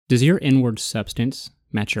Does your inward substance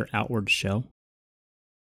match your outward show?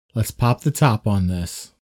 Let's pop the top on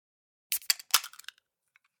this.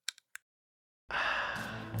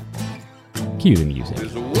 Cue the music.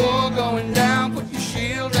 There's a war going down, put your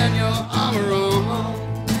shield and your armor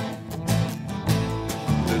on.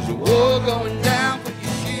 There's a war going down, put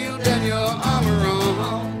your shield and your armor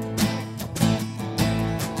on.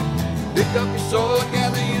 Pick up your sword,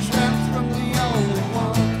 gather your strength from the only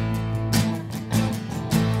one.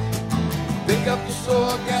 Pick up your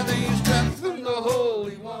sword, gather your strength from the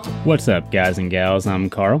Holy One. What's up, guys and gals? I'm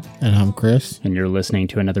Carl. And I'm Chris. And you're listening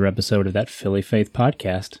to another episode of that Philly Faith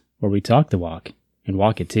podcast, where we talk the walk and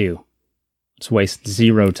walk it too. Let's waste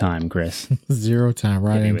zero time, Chris. Zero time,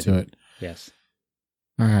 right into it. Yes.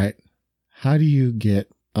 All right. How do you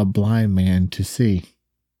get a blind man to see?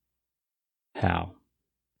 How?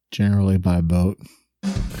 Generally by boat.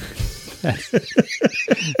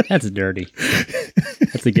 That's dirty.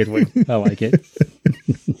 That's a good one. I like it.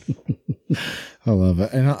 I love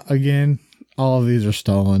it. And again, all of these are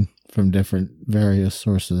stolen from different various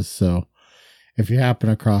sources. So if you happen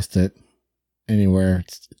across it anywhere,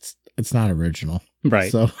 it's not original.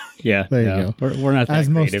 Right. So yeah. there you go. We're not that as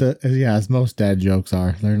creative. as most dad jokes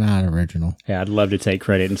are, they're not original. Yeah, I'd love to take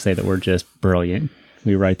credit and say that we're just brilliant.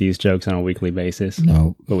 We write these jokes on a weekly basis.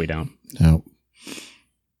 No. But we don't. No.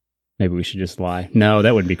 Maybe we should just lie. No,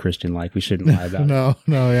 that wouldn't be Christian-like. We shouldn't lie about it.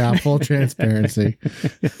 No, yeah, full transparency.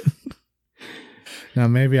 Now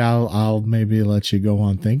maybe I'll maybe let you go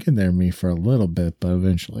on thinking they're me for a little bit, but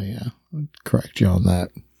eventually, yeah, I'll correct you on that.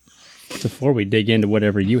 Before we dig into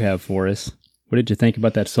whatever you have for us, what did you think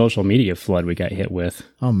about that social media flood we got hit with?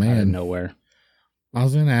 Oh Out of man, nowhere. I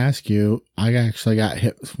was going to ask you. I actually got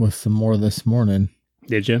hit with some more this morning.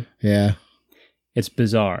 Did you? Yeah. It's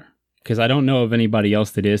bizarre because I don't know of anybody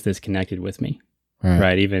else that's connected with me.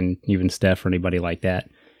 Right? Even Steph or anybody like that.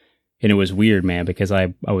 And it was weird, man, because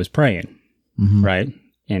I was praying. Mm-hmm. Right.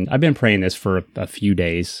 And I've been praying this for a few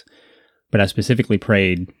days, but I specifically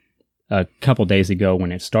prayed a couple days ago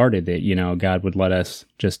when it started that, God would let us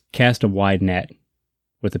just cast a wide net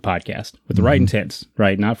with the podcast with the right intents,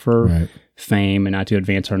 right? Not for fame and not to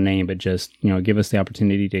advance our name, but just, give us the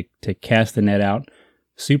opportunity to cast the net out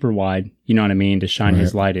super wide, you know what I mean? To shine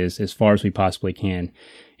his light as far as we possibly can.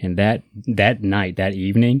 And that night, that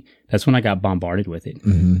evening, that's when I got bombarded with it.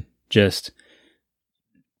 Mm-hmm. Just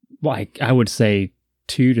like I would say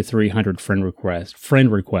 200 to 300 friend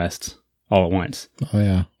requests all at once. Oh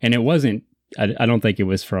yeah. And it wasn't, I don't think it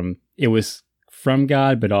was from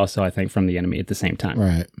God, but also I think from the enemy at the same time.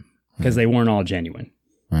 Right. Because they weren't all genuine.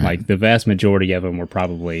 Right. Like the vast majority of them were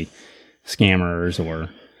probably scammers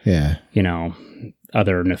or,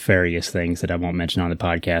 other nefarious things that I won't mention on the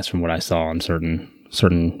podcast from what I saw on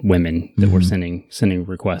certain women that were sending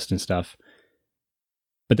requests and stuff.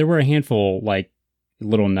 But there were a handful, like,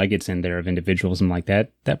 little nuggets in there of individuals and like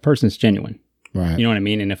that person's genuine. Right. You know what I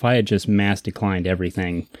mean? And if I had just mass declined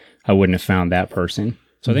everything, I wouldn't have found that person.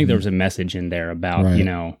 So I think there was a message in there about,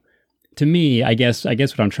 to me, I guess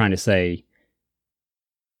what I'm trying to say,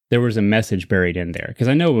 there was a message buried in there. Because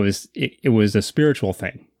I know it was a spiritual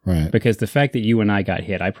thing. Right. Because the fact that you and I got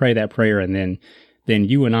hit, I pray that prayer and then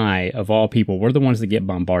you and I, of all people, we're the ones that get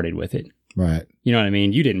bombarded with it. Right. You know what I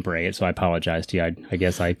mean? You didn't pray it, so I apologize to you. I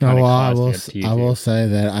guess I kind of caused it to you. I will say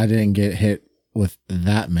that I didn't get hit with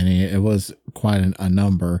that many. It was quite a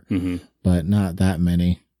number, but not that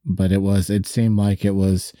many. But it seemed like it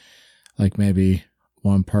was like maybe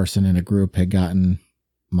one person in a group had gotten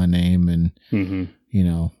my name and,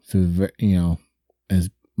 through, as a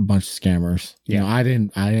bunch of scammers. Yeah. I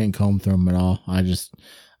didn't comb through them at all.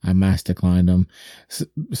 I mass declined them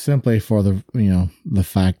simply for the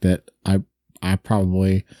fact that I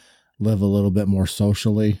probably live a little bit more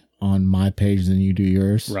socially on my page than you do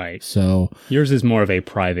yours. Right. So yours is more of a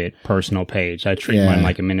private, personal page. I treat mine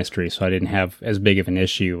like a ministry, so I didn't have as big of an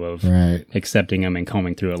issue of accepting them and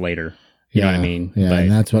combing through it later. You know what I mean? Yeah, but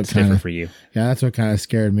and that's what different for you. Yeah, that's what kind of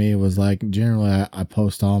scared me was like generally I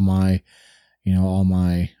post all my, all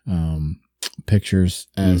my pictures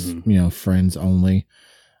as friends only.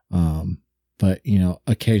 But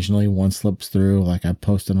occasionally one slips through, like I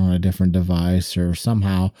posted on a different device or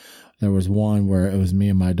somehow there was one where it was me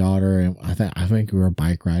and my daughter and I think we were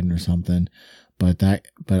bike riding or something, but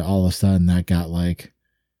all of a sudden that got like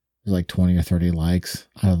 20 or 30 likes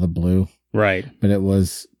out of the blue. Right. But it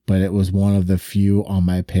was one of the few on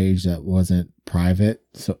my page that wasn't private.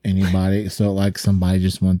 So somebody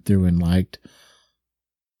just went through and liked,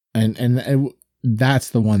 and that's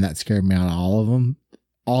the one that scared me out of all of them.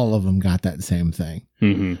 All of them got that same thing,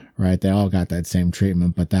 right? They all got that same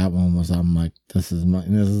treatment, but that one was, I'm like, this is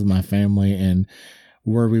my family, and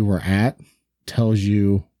where we were at tells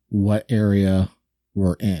you what area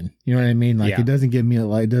we're in. You know what I mean? Like Yeah. it doesn't give me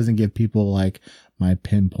like, it doesn't give people like my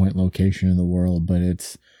pinpoint location in the world, but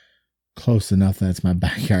it's close enough that it's my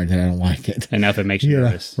backyard that I don't like it. Enough it makes you Yeah,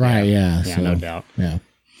 nervous. right, yeah, Yeah, so- no doubt. Yeah.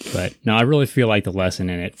 But no, I really feel like the lesson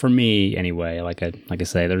in it, for me anyway, like I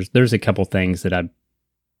say, there's a couple things that I'm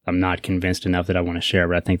not convinced enough that I want to share,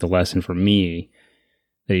 but I think the lesson for me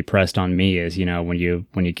that he pressed on me is, you know, when you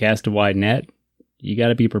cast a wide net, you got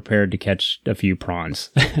to be prepared to catch a few prawns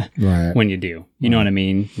Right. when you do. You know what I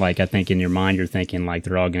mean? Like, I think in your mind, you're thinking like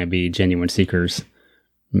they're all going to be genuine seekers.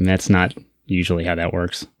 And that's not usually how that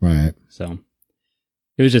works. Right. So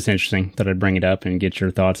it was just interesting that I'd bring it up and get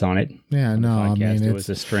your thoughts on it. Yeah, no, I Podcast. mean, It was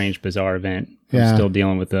a strange, bizarre event. Yeah. I'm still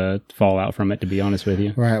dealing with the fallout from it, to be honest with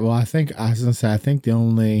you. right. Well, I was going to say, I think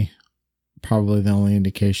probably the only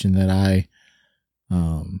indication that I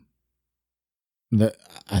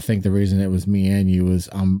think the reason it was me and you was,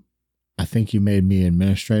 I think you made me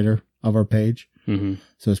administrator of our page. Hmm.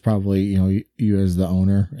 So it's probably, you know, you as the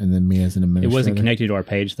owner and then me as an It administrator. wasn't connected to our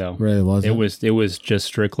page, though. Really wasn't? It was just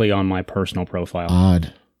strictly on my personal profile.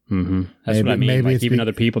 Odd. Hmm. That's Maybe- what I mean. maybe Like, it's even be-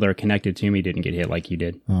 other people that are connected to me didn't get hit like you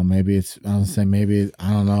did. Maybe it's, I was saying maybe,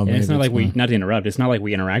 I don't know. And Maybe it's not like my- not to interrupt, it's not like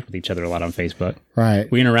we interact with each other a lot on Facebook.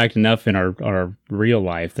 Right. We interact enough in our real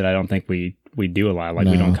life that I don't think we do a lot. Like,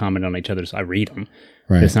 we No. don't comment on each other's. I read them.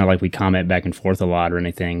 Right. It's not like we comment back and forth a lot or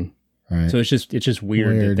anything. Right. So it's just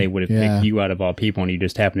weird that Weird. they would have Yeah. picked you out of all people, and you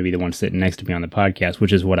just happen to be the one sitting next to me on the podcast,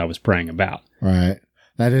 which is what I was praying about. Right.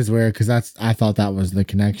 That is weird because I thought that was the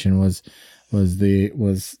connection was the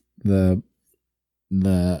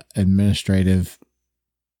administrative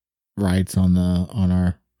rights on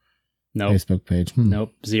our Nope, Facebook page.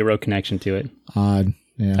 nope, zero connection to it. Odd.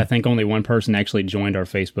 I Yeah. think only one person actually joined our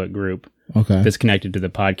Facebook group Okay. that's connected to the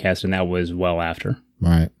podcast, and that was well after,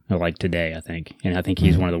 Right. like today, I think. And I think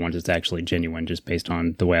he's one of the ones that's actually genuine, just based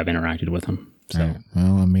on the way I've interacted with him. So Right.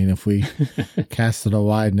 Well, I mean, if we casted a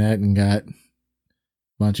wide net and got a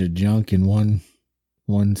bunch of junk and one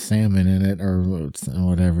salmon in it or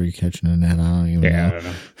whatever you catch in a net, I don't even yeah, I know. don't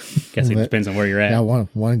know. Guess it But- depends on where you're at. Yeah,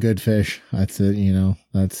 one good fish. That's it. You know,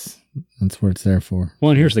 that's what it's there for.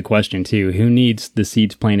 Well, and here's the question too: who needs the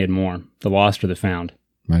seeds planted more, the lost or the found?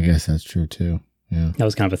 I guess that's true too. Yeah. That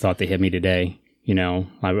was kind of a thought that hit me today. You know,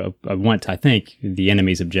 I think the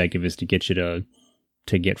enemy's objective is to get you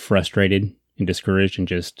to get frustrated and discouraged and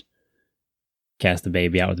just cast the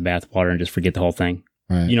baby out with the bathwater and just forget the whole thing.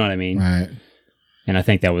 Right. You know what I mean? Right. And I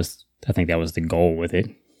think that was the goal with it.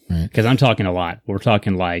 Right. Because I'm talking a lot. We're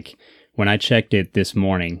talking like when I checked it this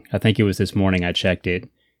morning. I think it was this morning I checked it.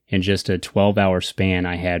 In just a 12-hour span,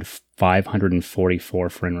 I had 544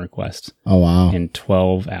 friend requests Oh wow. in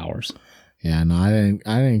 12 hours. Yeah. No, I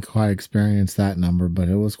didn't quite experience that number, but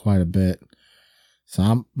it was quite a bit.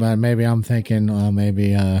 So maybe I'm thinking,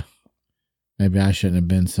 maybe I shouldn't have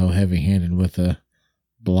been so heavy-handed with the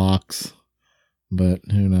blocks, but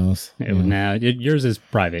who knows? Yeah. Now, yours is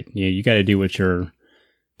private. You got to do what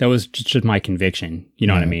that was just my conviction. You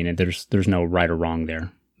know what I Right. mean? And there's no right or wrong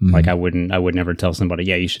there. Mhm. Like I would never tell somebody,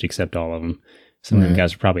 yeah, you should accept all of them. Some of them Right.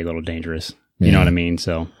 guys are probably a little dangerous. You know what I mean?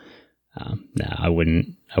 So, no, I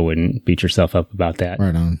wouldn't beat yourself up about that.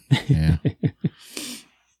 Right on. Yeah.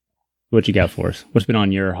 What you got for us? What's been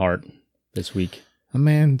on your heart this week?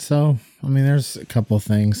 Man, there's a couple of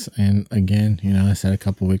things. And again, you know, I said a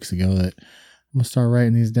couple of weeks ago that I'm going to start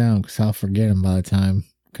writing these down because I'll forget them by the time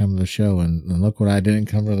I come to the show. And look what I didn't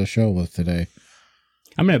come to the show with today.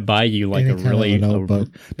 I'm going to buy you like Any a kind of really, a notebook.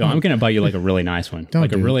 no, I'm going to buy you like a really nice one. Don't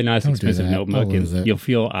Like a do really it. nice, Don't do expensive that. notebook. I'll lose And it. you'll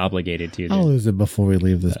feel obligated to. I'll lose it before we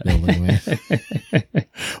leave this building, man.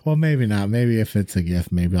 Well, maybe not. Maybe if it's a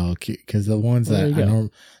gift, maybe I'll keep, because the ones Well, that there you go.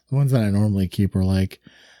 the ones that I normally keep are like,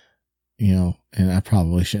 you know, and I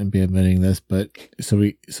probably shouldn't be admitting this, but so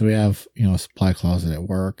we have, you know, a supply closet at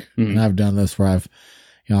work, Mhm. and I've done this where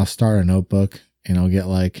I'll start a notebook and I'll get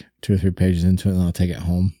like 2 or 3 pages into it, and then I'll take it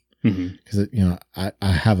home Mhm. because you know I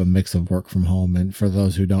have a mix of work from home, and for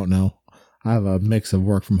those who don't know, I have a mix of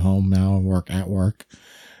work from home now and work at work,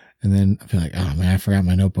 and then I feel like, oh man, I forgot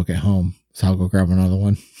my notebook at home, so I'll go grab another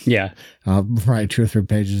one. Yeah. I'll write 2 or 3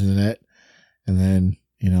 pages in it, and then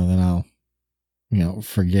I'll, you know,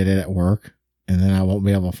 forget it at work, and then I won't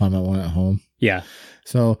be able to find my one at home. Yeah.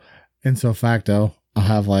 So, in so facto, I'll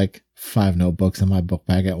have like 5 notebooks in my book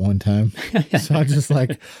bag at one time. So I just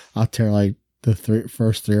I'll tear like the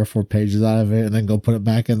first 3 or 4 pages out of it, and then go put it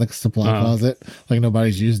back in the supply closet like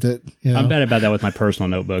nobody's used it. You know? I'm bad about that with my personal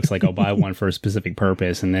notebooks. Like I'll buy one for a specific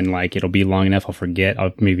purpose, and then like it'll be long enough I'll forget.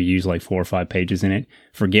 I'll maybe use like 4 or 5 pages in it,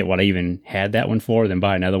 forget what I even had that one for, then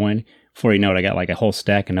buy another one. Before you know it, I got like a whole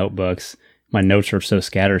stack of notebooks my notes are so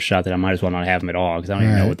scattershot that I might as well not have them at all because I don't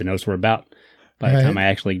even know what the notes were about by the time I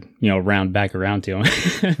actually, round back around to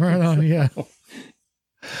them. Right on, yeah.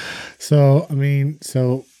 So,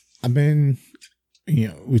 I've been,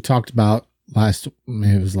 we talked about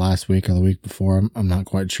maybe it was last week or the week before. I'm not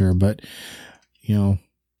quite sure, but,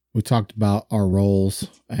 we talked about our roles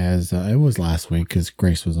as, it was last week because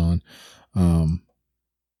Grace was on, and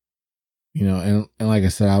like I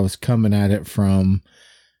said, I was coming at it from,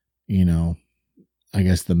 I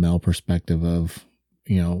guess the male perspective of,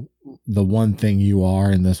 the one thing you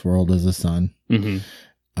are in this world is a son,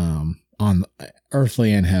 on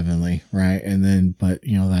earthly and heavenly. Right. And then, but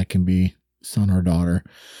that can be son or daughter.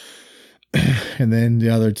 And then the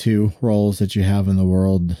other two roles that you have in the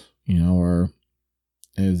world, you're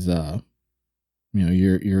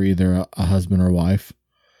either a husband or wife,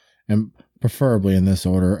 and preferably in this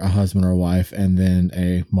order, a husband or wife, and then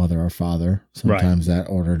a mother or father. Sometimes that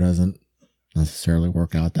order doesn't necessarily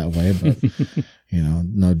work out that way, but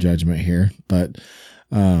no judgment here. But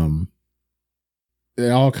it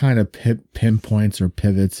all kind of pinpoints or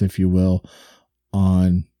pivots, if you will,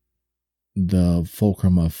 on the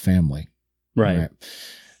fulcrum of family. Right.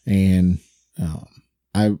 And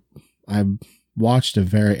I watched a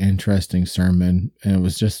very interesting sermon, and it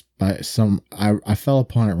was just by I fell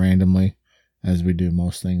upon it randomly, as we do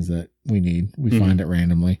most things that we find it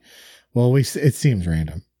randomly. Well, it seems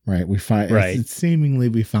random, right? We found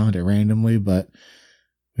it randomly, but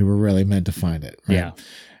we were really meant to find it. Right?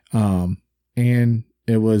 Yeah. And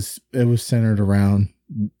it was centered around,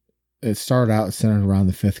 it started out centered around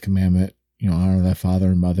the fifth commandment, honor thy father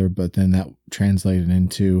and mother, but then that translated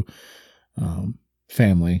into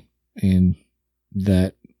family, and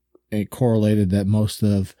that it correlated that most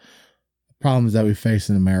of the problems that we face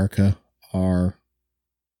in America are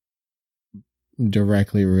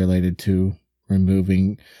directly related to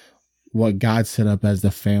removing what God set up as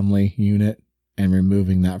the family unit and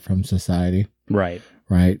removing that from society. Right.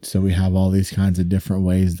 Right. So we have all these kinds of different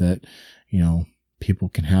ways that, people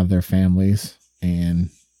can have their families, and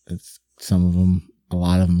a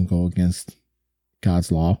lot of them go against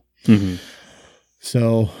God's law. Mm-hmm.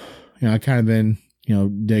 So, I kind of been,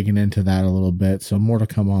 digging into that a little bit. So more to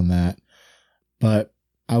come on that. But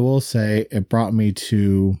I will say it kind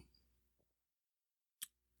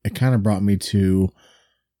of brought me to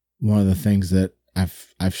one of the things that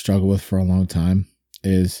I've struggled with for a long time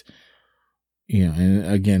is, and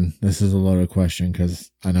again, this is a loaded question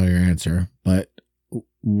because I know your answer, but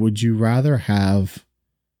would you rather have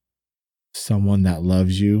someone that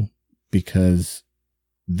loves you because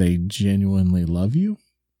they genuinely love you?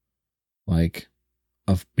 Like,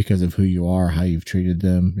 because of who you are, how you've treated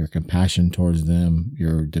them, your compassion towards them,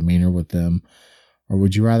 your demeanor with them? Or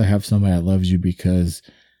would you rather have somebody that loves you because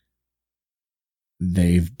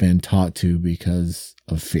they've been taught to because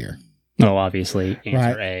of fear? Oh, obviously,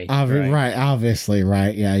 answer A. Right, obviously,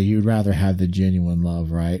 right. Yeah, you'd rather have the genuine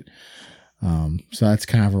love, right? So that's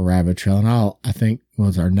kind of a rabbit trail. And I think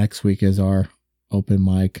our next week is our open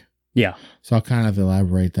mic. Yeah. So I'll kind of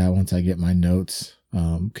elaborate that once I get my notes.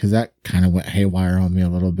 Cause that kind of went haywire on me a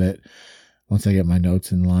little bit once I get my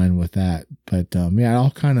notes in line with that. But,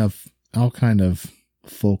 all kind of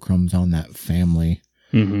fulcrums on that family,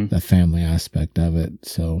 the family aspect of it.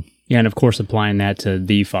 So, yeah. And of course, applying that to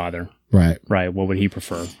the father. Right. Right. What would he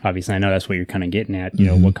prefer? Obviously, I know that's what you're kind of getting at.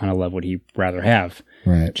 What kind of love would he rather have?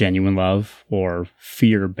 Right. Genuine love or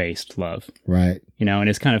fear-based love? Right. And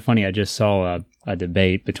it's kind of funny. I just saw a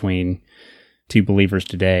debate between two believers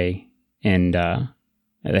today, and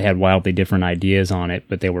they had wildly different ideas on it,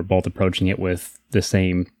 but they were both approaching it with the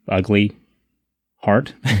same ugly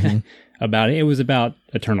heart about it. It was about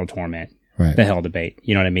eternal torment. Right. The hell debate.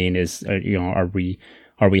 You know what I mean? Is are we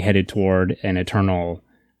headed toward an eternal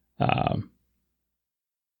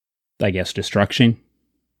destruction,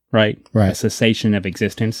 right? A cessation of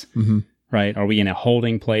existence, right? Are we in a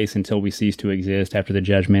holding place until we cease to exist after the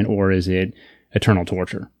judgment, or is it eternal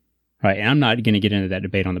torture, right? And I'm not going to get into that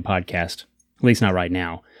debate on the podcast, at least not right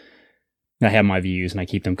now. I have my views, and I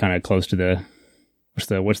keep them kind of close to the,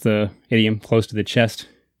 what's the idiom? Close to the chest?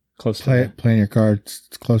 Playing your cards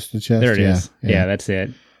close to the chest. There it is. Yeah, that's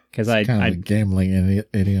it. Because I kind of a gambling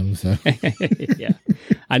idiom. So yeah,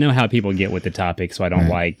 I know how people get with the topic, so I don't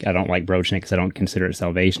like broaching it because I don't consider it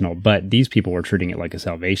salvational. But these people were treating it like a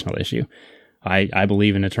salvational issue. I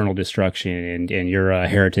believe in eternal destruction, and you're a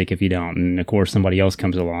heretic if you don't. And of course, somebody else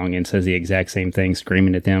comes along and says the exact same thing,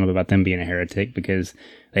 screaming at them about them being a heretic because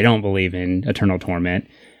they don't believe in eternal torment.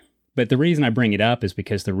 But the reason I bring it up is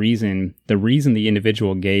because the reason the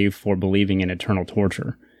individual gave for believing in eternal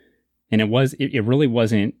torture, and it really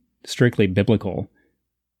wasn't strictly biblical,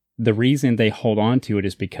 the reason they hold on to it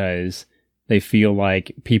is because they feel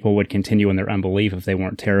like people would continue in their unbelief if they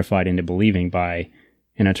weren't terrified into believing by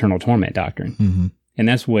an eternal torment doctrine. Mm-hmm. And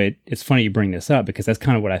that's what, it's funny you bring this up, because that's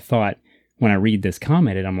kind of what I thought when I read this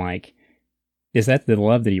comment, and I'm like, is that the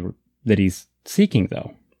love that he's seeking,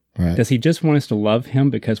 though? Right. Does he just want us to love him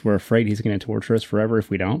because we're afraid he's going to torture us forever if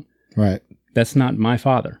we don't? Right. That's not my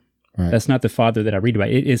Father. Right. That's not the Father that I read about.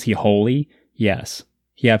 Is he holy? Yes,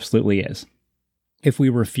 he absolutely is. If we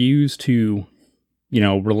refuse to,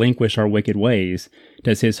 relinquish our wicked ways,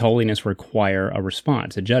 does his holiness require a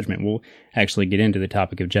response, a judgment? We'll actually get into the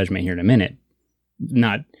topic of judgment here in a minute.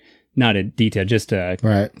 Not a detail, just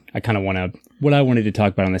right. I kind of want to, what I wanted to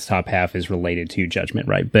talk about on this top half is related to judgment,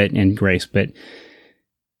 right? And grace, but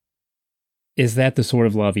is that the sort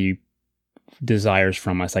of love he desires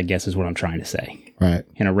from us, I guess is what I'm trying to say. Right.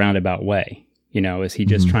 In a roundabout way. Is he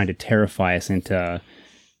just trying to terrify us into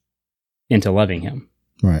loving him?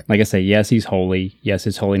 Right. Like I say, yes, he's holy. Yes,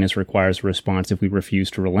 his holiness requires a response if we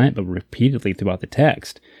refuse to relent, but repeatedly throughout the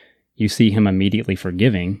text, you see him immediately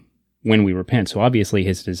forgiving when we repent. So obviously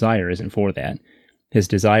his desire isn't for that. His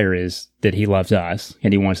desire is that he loves us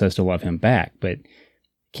and he wants us to love him back, but it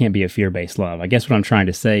can't be a fear-based love. I guess what I'm trying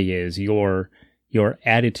to say is your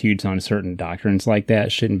attitudes on certain doctrines like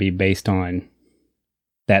that shouldn't be based on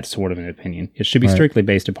that sort of an opinion. It should be strictly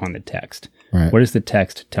based upon the text. Right. What does the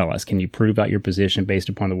text tell us? Can you prove out your position based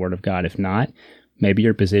upon the Word of God? If not, maybe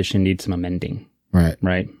your position needs some amending. Right.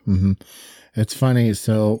 Right. Mm-hmm. It's funny.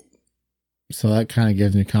 So that kind of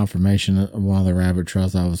gives me confirmation of one of the rabbit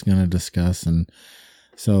trails I was going to discuss, and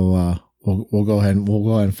so we'll go ahead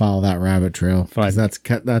and follow that rabbit trail. Fine.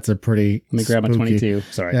 That's a pretty. Let me grab my 22.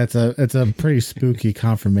 Sorry. It's a pretty spooky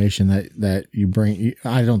confirmation that you bring.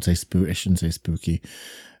 I don't say spook. I shouldn't say spooky.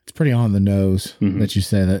 It's pretty on the nose that you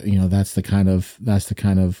say that, that's the kind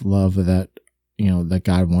of love that, that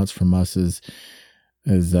God wants from us is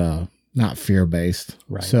not fear based.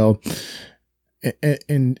 Right. So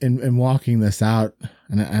in walking this out,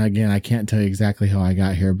 and again, I can't tell you exactly how I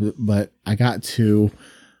got here, but I got to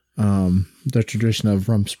the tradition of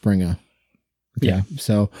Rumspringa. Okay. Yeah.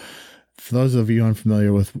 So for those of you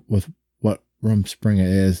unfamiliar with what Rumspringa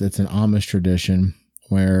is, it's an Amish tradition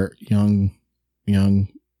where young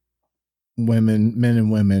women, men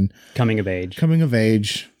and women, coming of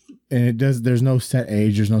age, and there's no set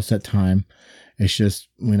age, there's no set time. It's just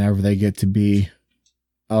whenever they get to be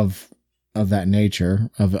of that nature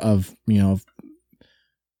of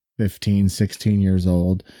 15, 16 years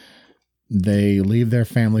old, they leave their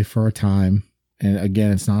family for a time. And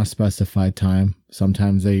again, it's not a specified time.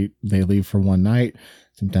 Sometimes they leave for one night.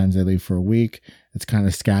 Sometimes they leave for a week. It's kind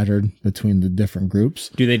of scattered between the different groups.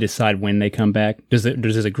 Do they decide when they come back? Does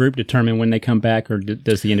a group determine when they come back, or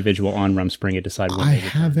does the individual on Rumspringa decide when they return? I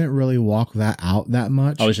haven't really walked that out that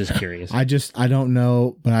much. I was just curious. I don't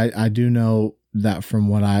know, but I do know that from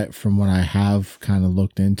what I have kind of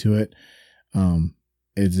looked into it,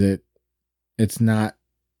 it's not,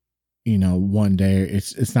 one day,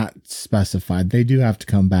 it's not specified. They do have to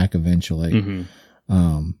come back eventually.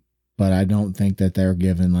 Mm-hmm. But I don't think that they're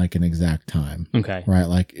given like an exact time. Okay. Right.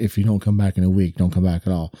 Like if you don't come back in a week, don't come back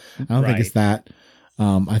at all. I don't think it's that.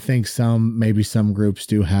 I think maybe some groups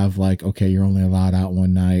do have like, okay, you're only allowed out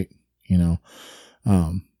one night,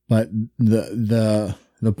 but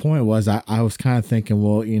the point was I was kind of thinking,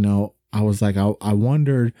 well, I was like, I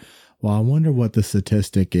wonder what the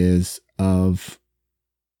statistic is of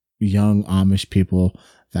young Amish people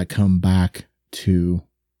that come back from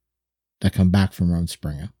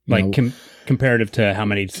Rumspringa. Like comparative to how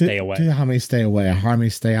many stay away. To how many stay away. How many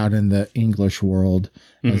stay out in the English world,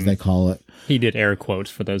 as they call it. He did air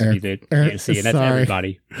quotes for those of you that can't see. And that's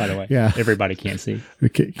everybody, by the way. Yeah. Everybody can't see.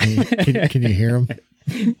 Can you hear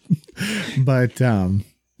them? But,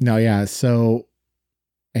 no, yeah. So,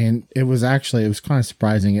 and it was kind of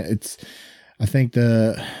surprising. I think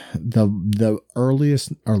the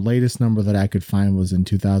earliest or latest number that I could find was in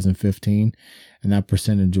 2015, and that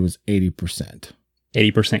percentage was 80%.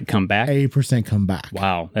 80% come back? 80% come back.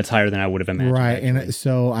 Wow. That's higher than I would have imagined. Right. Actually. And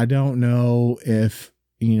so I don't know if,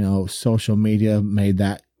 social media made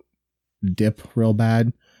that dip real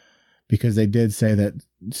bad, because they did say that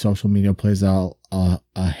social media plays a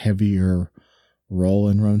heavier role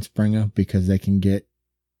in Rumspringa because they can get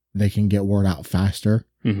word out faster.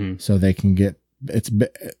 Mm-hmm. So they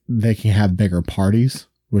can have bigger parties,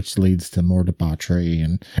 which leads to more debauchery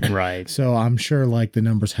and right. So I'm sure like the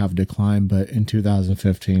numbers have declined, but in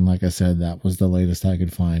 2015, like I said, that was the latest I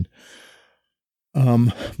could find.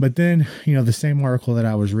 But then, the same article that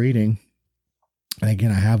I was reading, and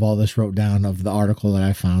again, I have all this wrote down of the article that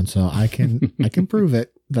I found, so I can prove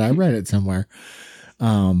it that I read it somewhere.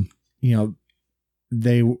 you know,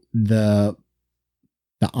 the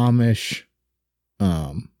Amish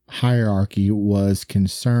hierarchy was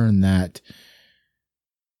concerned that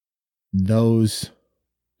those,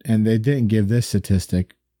 and they didn't give this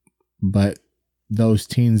statistic, but those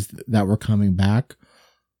teens that were coming back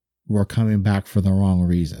for the wrong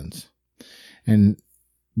reasons. And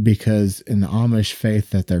because in the Amish faith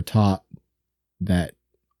that they're taught that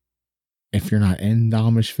if you're not in the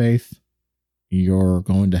Amish faith, you're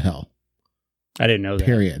going to hell. I didn't know that.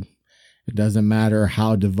 Period. It doesn't matter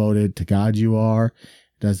how devoted to God you are.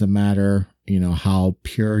 It doesn't matter, you know, how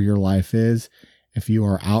pure your life is. If you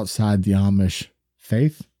are outside the Amish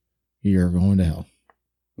faith, you're going to hell.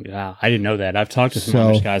 Yeah, I didn't know that. I've talked to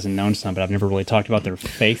some Amish guys and known some, but I've never really talked about their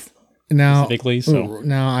faith specifically. So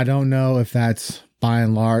now I don't know if that's by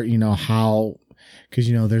and large, you know, how, because,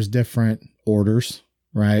 you know, there's different orders,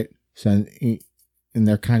 right? So, and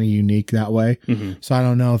they're kind of unique that way. Mm-hmm. So I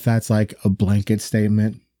don't know if that's like a blanket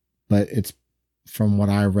statement, but it's, from what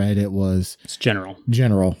I read, it's general,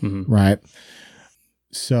 mm-hmm. Right?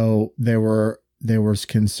 So there was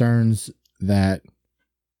concerns that,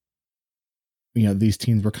 you know, these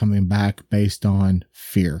teens were coming back based on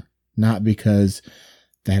fear, not because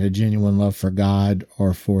they had a genuine love for God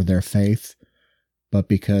or for their faith, but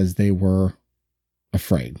because they were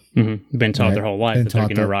afraid. Mm-hmm. Been taught their whole life that they're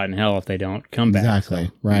going to rot in hell if they don't come back. Exactly.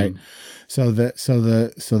 So, right. Mm-hmm.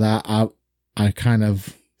 So that I kind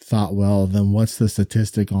of thought, well, then what's the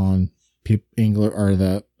statistic on English or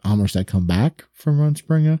the Amish that come back from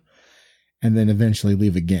Rumspringa and then eventually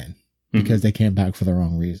leave again because mm-hmm. they came back for the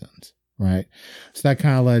wrong reasons. Right. So that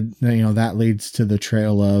kind of led, you know, that leads to the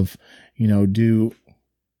trail of, you know, do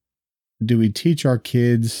we teach our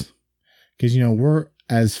kids? Because, you know, we're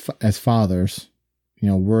as fathers, you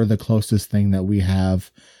know, we're the closest thing that we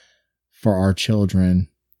have for our children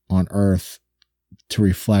on earth to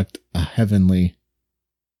reflect a heavenly,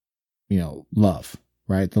 you know, love,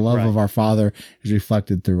 right? The love of our Father is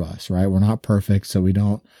reflected through us, right? We're not perfect, so we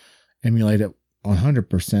don't emulate it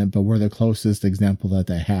 100%, but we're the closest example that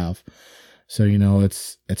they have. So, you know,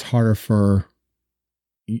 it's harder for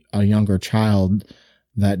a younger child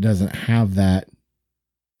that doesn't have that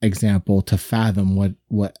example to fathom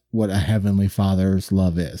what a heavenly Father's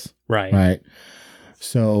love is. Right.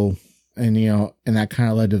 So, and, you know, and that kind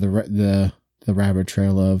of led to the rabbit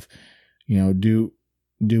trail of, you know, do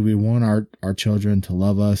we want our children to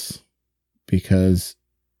love us because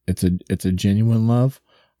it's a genuine love,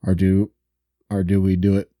 or do we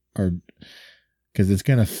do it, or because it's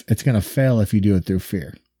gonna fail if you do it through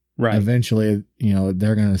fear. Right. Eventually, you know,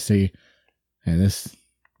 they're gonna see, hey, this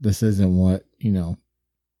isn't what, you know,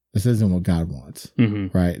 this isn't what God wants.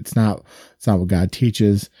 Mm-hmm. Right. It's not what God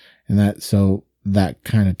teaches, and that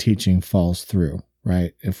kind of teaching falls through.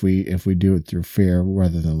 Right. If we do it through fear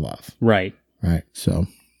rather than love. Right. Right. So.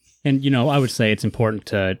 And, you know, I would say it's important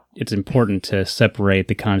to separate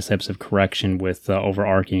the concepts of correction with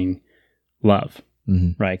overarching love.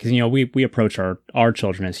 Mm-hmm. Right. Because, you know, we approach our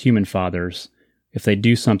children as human fathers. If they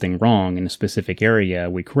do something wrong in a specific area,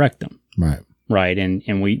 we correct them. Right. Right.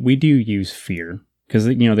 And we do use fear because,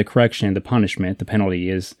 you know, the correction, the punishment, the penalty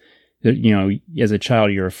is, you know, as a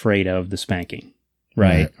child, you're afraid of the spanking.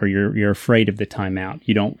 Right. Or you're afraid of the timeout.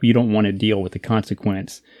 You don't want to deal with the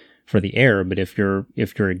consequence for the error. But if you're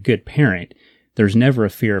a good parent, there's never a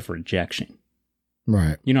fear of rejection.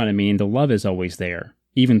 Right. You know what I mean? The love is always there,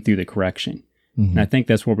 even through the correction. Mm-hmm. And I think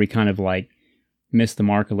that's where we kind of like miss the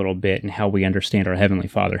mark a little bit in how we understand our Heavenly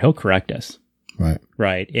Father. He'll correct us. Right.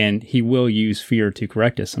 Right. And he will use fear to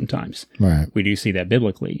correct us sometimes. Right. We do see that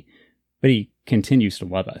biblically, but he continues to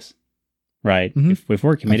love us. Right. Mm-hmm. If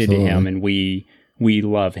we're committed to him and we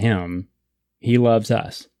love him, he loves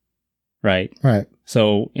us. Right. Right.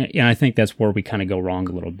 So, and I think that's where we kind of go wrong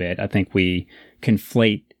a little bit. I think we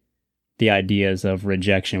conflate the ideas of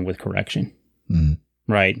rejection with correction. Mm-hmm.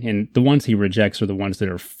 Right. And the ones he rejects are the ones that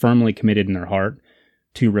are firmly committed in their heart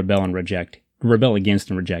to rebel against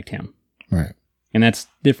and reject him. Right. And that's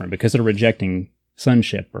different because they're rejecting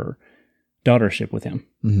sonship or daughtership with him.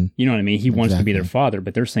 Mm-hmm. You know what I mean? He wants to be their father,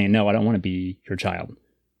 but they're saying, no, I don't want to be your child.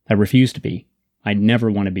 I refuse to be. I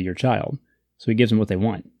never want to be your child. So he gives them what they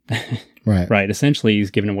want. Right. Right. Essentially,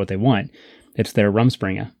 he's giving them what they want. It's their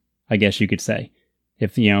Rumspringa, I guess you could say.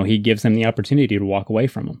 If, you know, he gives them the opportunity to walk away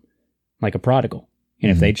from him, like a prodigal.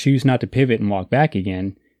 And if they choose not to pivot and walk back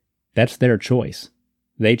again, that's their choice.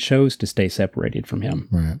 They chose to stay separated from him.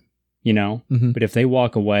 Right. You know? Mm-hmm. But if they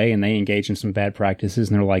walk away and they engage in some bad practices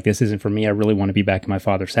and they're like, this isn't for me, I really want to be back in my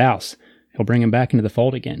Father's house, he'll bring them back into the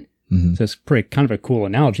fold again. Mm-hmm. So it's pretty kind of a cool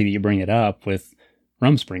analogy that you bring it up with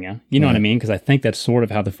Rumspringa. You know what I mean? Because I think that's sort of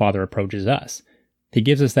how the Father approaches us. He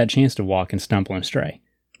gives us that chance to walk and stumble and stray.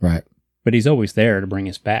 Right. But he's always there to bring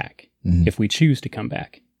us back if we choose to come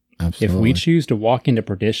back. Absolutely. If we choose to walk into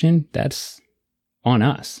perdition, that's on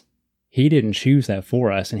us. He didn't choose that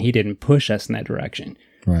for us, and he didn't push us in that direction.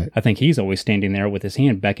 Right. I think he's always standing there with his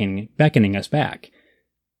hand beckoning us back.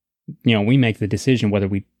 We make the decision whether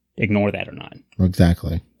we ignore that or not.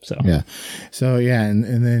 Exactly. So yeah. So yeah, and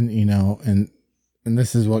then and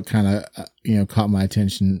this is what kind of caught my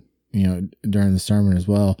attention during the sermon as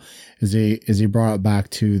well, is he brought it back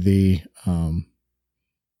to the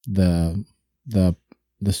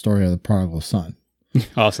story of the prodigal son.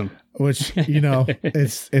 Awesome. Which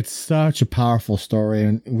it's such a powerful story,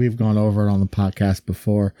 and we've gone over it on the podcast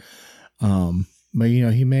before. But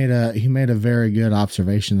he made a very good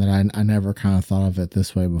observation that I never kind of thought of it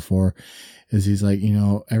this way before. Is he's like,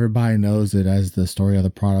 everybody knows it as the story of the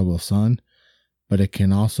prodigal son, but it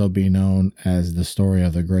can also be known as the story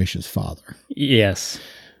of the gracious father. Yes.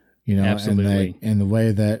 Absolutely. And the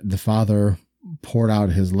way that the father poured out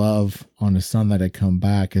his love on his son that had come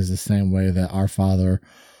back is the same way that our Father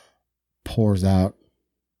pours out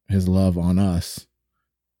his love on us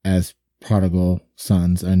as prodigal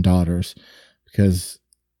sons and daughters, because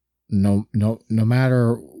no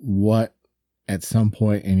matter what, at some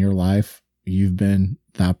point in your life, you've been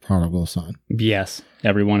that prodigal son. Yes.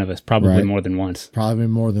 Every one of us, probably more than once. Probably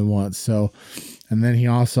more than once. So, and then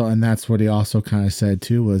and that's what he also kind of said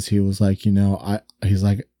too, was he was like, he's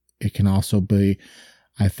like, it can also be,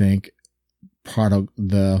 I think,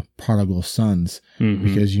 the prodigal sons,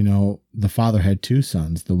 because, the father had two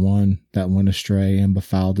sons, the one that went astray and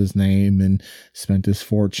befouled his name and spent his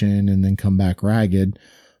fortune and then come back ragged.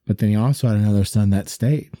 But then he also had another son that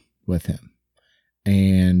stayed with him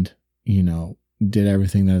and, did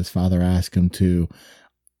everything that his father asked him to.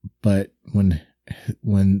 But when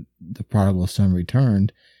the prodigal son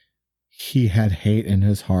returned, he had hate in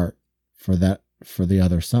his heart for the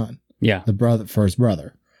other son. Yeah. For his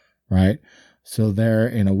brother. Right. So there,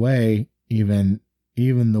 in a way, even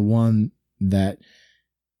the one that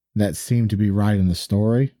seemed to be right in the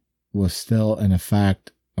story was still, in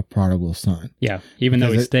effect, a prodigal son. Yeah. Even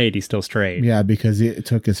though he stayed, he still strayed. Yeah. Because it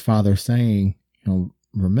took his father saying,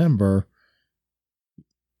 remember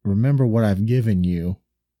what I've given you,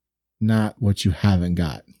 not what you haven't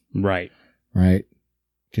got. Right. Right.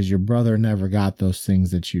 Because your brother never got those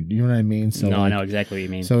things that you know what I mean? So no, I know exactly what you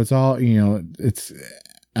mean. So it's all,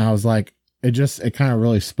 I was like, it kind of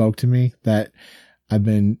really spoke to me that I've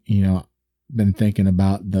been thinking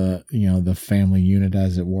about the family unit,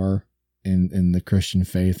 as it were, in the Christian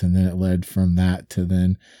faith. And then it led from that to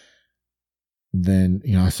then,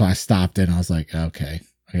 so I stopped it and I was like, okay,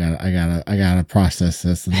 I gotta process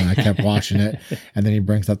this. And then I kept watching it. And then he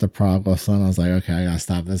brings up the prodigal son. I was like, okay, I gotta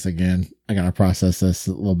stop this again. I gotta process this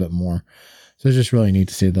a little bit more. So it's just really neat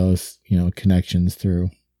to see those, connections through.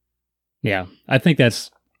 Yeah. I think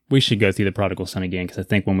we should go through the prodigal son again, because I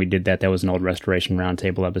think when we did that was an old Restoration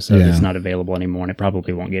Roundtable episode that's not available anymore, and it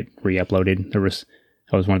probably won't get re-uploaded.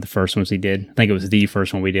 That was one of the first ones he did. I think it was the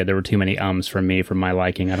first one we did. There were too many for my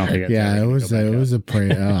liking. I don't think that's it was a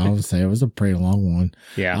pretty I would say it was a pretty long one.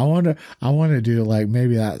 Yeah. I want to do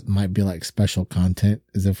maybe that might be special content,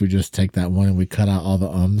 is if we just take that one and we cut out all the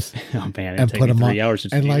Oh man, and put them 3 hours to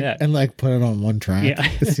do that. And put it on one track. Yeah.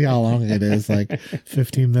 See how long it is,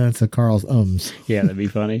 15 minutes of Carl's Yeah, that'd be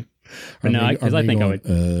funny. But no, because I think I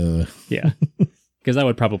would yeah. Because I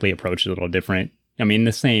would probably approach it a little different. I mean,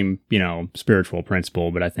 the same, spiritual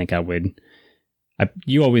principle, but I think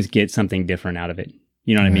you always get something different out of it.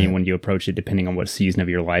 You know what I mean? When you approach it, depending on what season of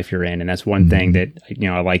your life you're in. And that's one thing that,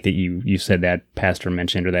 I like that you said that pastor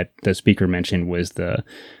mentioned, or that the speaker mentioned, was the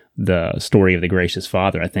story of the gracious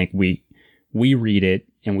father. I think we read it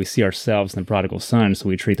and we see ourselves in the prodigal son. So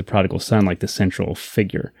we treat the prodigal son like the central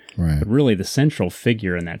figure. Right. But really the central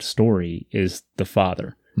figure in that story is the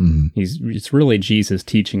father. Mm-hmm. It's really Jesus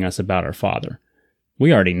teaching us about our father.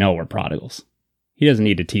 We already know we're prodigals. He doesn't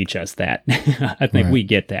need to teach us that. I think we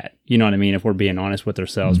get that. You know what I mean? If we're being honest with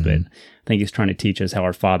ourselves, but I think he's trying to teach us how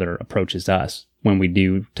our Father approaches us when we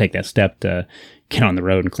do take that step to get on the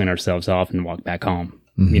road and clean ourselves off and walk back home.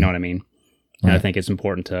 You know what I mean? And I think it's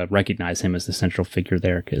important to recognize him as the central figure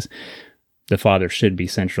there, because the Father should be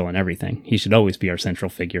central in everything. He should always be our central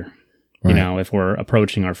figure. Right. If we're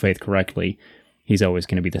approaching our faith correctly, he's always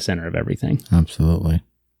going to be the center of everything. Absolutely.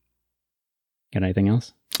 Got anything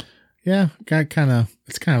else? Yeah, it's kind of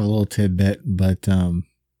a little tidbit, but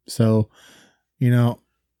so I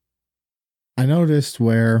noticed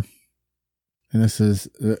where, and this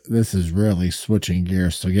is really switching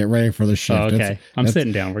gears, so get ready for the shift. Oh, okay, I'm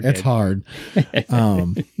sitting down. We're good. It's hard.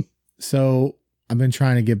 So I've been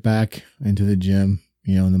trying to get back into the gym,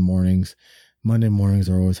 in the mornings. Monday mornings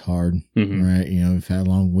are always hard, right? We've had a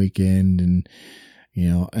long weekend and,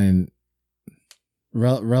 and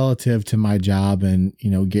relative to my job and,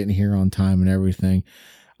 getting here on time and everything,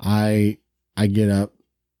 I get up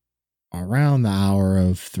around the hour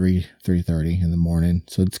of 3:30 in the morning.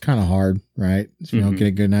 So it's kind of hard, right? So you don't get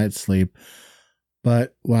a good night's sleep.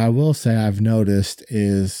 But what I will say I've noticed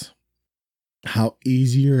is how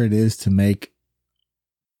easier it is to make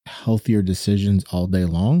healthier decisions all day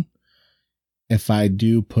long if I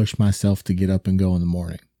do push myself to get up and go in the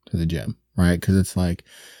morning to the gym, right? Because it's like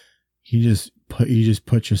you just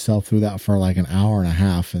put yourself through that for like an hour and a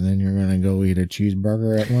half, and then you're gonna go eat a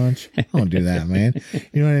cheeseburger at lunch. Don't do that, man.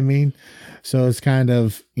 You know what I mean? So it's kind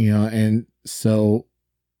of, and so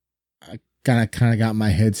I kind of got my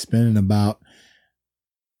head spinning about,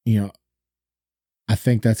 I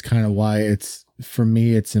think that's kind of why for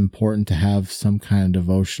me, it's important to have some kind of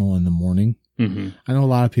devotional in the morning. I know a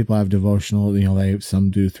lot of people have devotional, some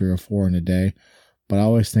do 3 or 4 in a day, but I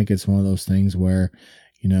always think it's one of those things where,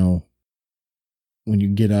 when you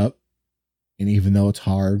get up and even though it's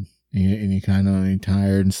hard and you're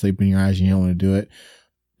tired and sleeping in your eyes and you don't want to do it,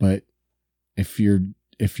 but if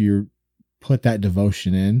you're put that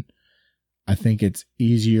devotion in, I think it's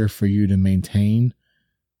easier for you to maintain.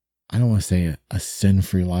 I don't want to say a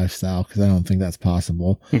sin-free lifestyle because I don't think that's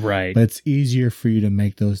possible. Right. But it's easier for you to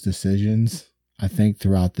make those decisions, I think,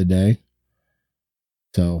 throughout the day.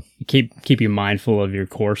 So keep you mindful of your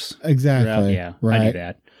course. Exactly. Yeah. Right. I do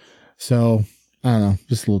that. So I don't know,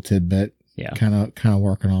 just a little tidbit. Yeah. Kind of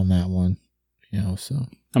working on that one, so.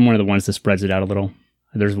 I'm one of the ones that spreads it out a little.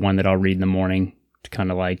 There's one that I'll read in the morning to kind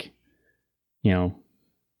of like,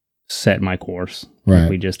 set my course, right, like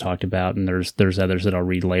we just talked about. And there's others that I'll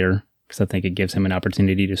read later because I think it gives him an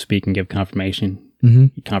opportunity to speak and give confirmation.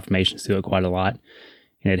 Confirmations to it quite a lot.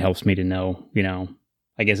 And it helps me to know,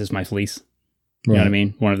 I guess it's my fleece. You know what I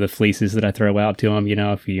mean? One of the fleeces that I throw out to him,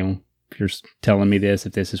 if you're telling me this,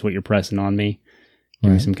 if this is what you're pressing on me,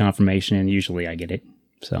 give me some confirmation, and usually I get it.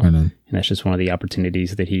 So, and that's just one of the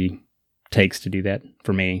opportunities that he takes to do that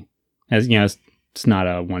for me. As it's not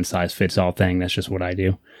a one size fits all thing. That's just what I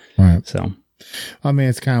do. Right. So, I mean,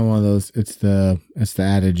 it's kind of one of those. It's the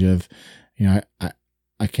adage of,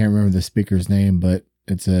 I can't remember the speaker's name, but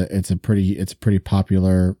it's a pretty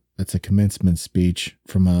popular. It's a commencement speech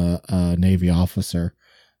from a Navy officer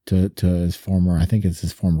to his former, I think it's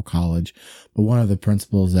his former college. But one of the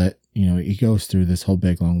principles that, he goes through this whole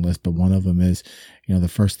big long list, but one of them is, the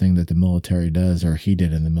first thing that the military does, or he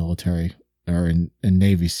did in the military or in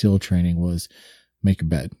Navy SEAL training, was make a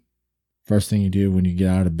bed. First thing you do when you get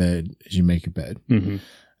out of bed is you make your bed. And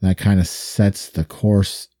that kind of sets the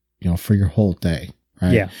course, for your whole day,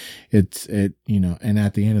 right? Yeah. And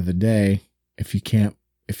at the end of the day, if you can't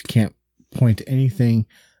point to anything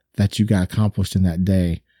that you got accomplished in that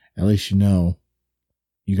day, at least you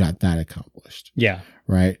got that accomplished. Yeah.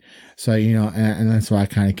 Right. So, and that's what I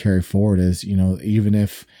kind of carry forward is, even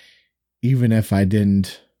if I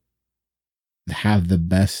didn't have the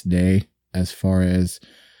best day as far as,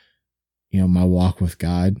 my walk with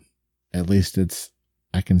God, at least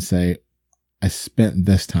I can say I spent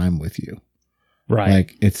this time with you. Right.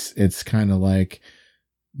 Like it's kind of like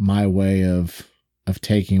my way of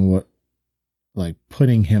taking like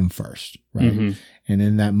putting him first. Right. And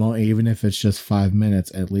in that moment, even if it's just 5 minutes,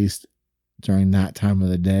 at least during that time of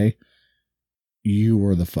the day, you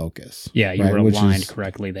were the focus. Yeah. You were aligned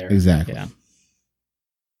correctly there. Exactly. Yeah.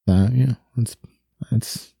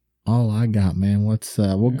 That's all I got, man.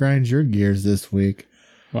 What grinds your gears this week?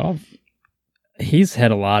 Well, he's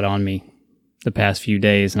had a lot on me the past few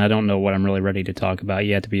days, and I don't know what I'm really ready to talk about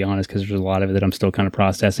yet, to be honest, because there's a lot of it that I'm still kind of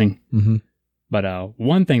processing. But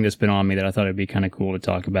one thing that's been on me that I thought it'd be kind of cool to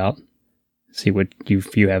talk about, see what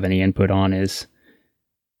if you have any input on, is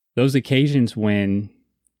those occasions when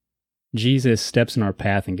Jesus steps in our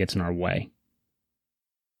path and gets in our way.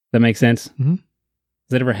 That makes sense? Has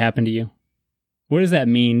that ever happened to you? What does that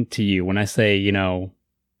mean to you when I say,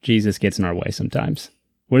 Jesus gets in our way sometimes?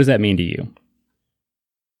 What does that mean to you?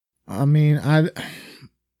 I mean, I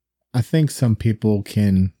think some people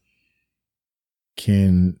can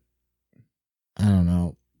I don't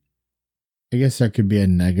know. I guess there could be a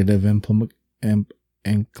negative inclination. I'm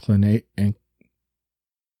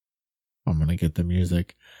going to get the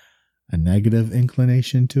music. A negative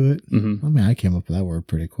inclination to it. I mean, I came up with that word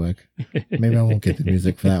pretty quick. Maybe I won't get the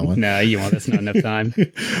music for that one. No, you won't. That's not enough time.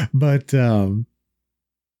 But, so,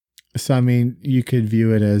 I mean, you could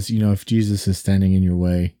view it as, if Jesus is standing in your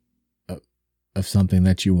way of something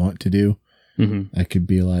that you want to do, that could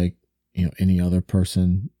be like, any other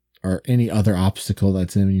person or any other obstacle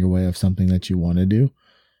that's in your way of something that you want to do.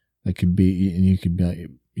 That could be, and you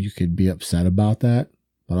could be upset about that,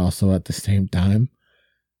 but also at the same time,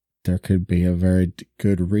 there could be a very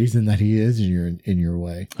good reason that he is in your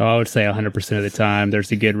way. Oh, I would say 100% of the time,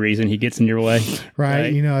 there's a good reason he gets in your way.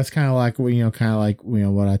 Right. It's kind of like,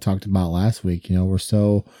 what I talked about last week. We're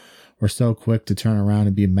so quick to turn around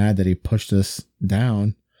and be mad that he pushed us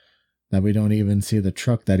down that we don't even see the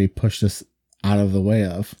truck that he pushed us out of the way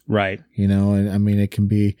of. Right. And I mean, it can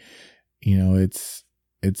be, it's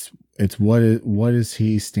what is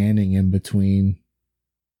he standing in between,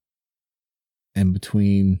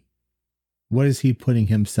 what is he putting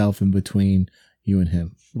himself in between you and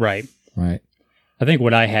him? Right. Right. I think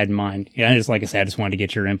what I had in mind, like I said, I just wanted to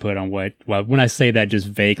get your input on when I say that just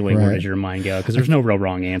vaguely, where does your mind go? Because there's no real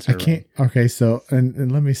wrong answer. I can't. Right? Okay. So,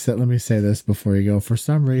 and let me say this before you go. For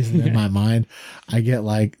some reason in my mind, I get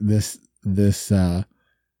like this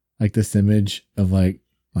image of like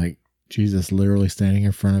Jesus literally standing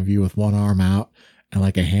in front of you with one arm out and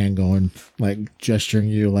like a hand going, like gesturing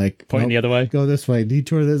you, like pointing the other way, go this way,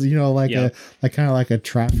 detour this, kind of like a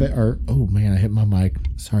traffic, or oh man, I hit my mic.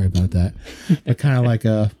 Sorry about that. But kind of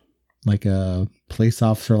like a police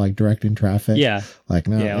officer, like directing traffic. Yeah. Like,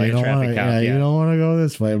 no, like you don't want to, you don't want to go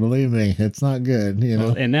this way. Believe me, it's not good.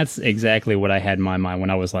 Well, and that's exactly what I had in my mind when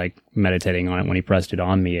I was like meditating on it, when he pressed it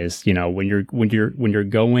on me, is, when you're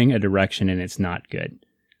going a direction and it's not good,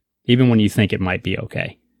 even when you think it might be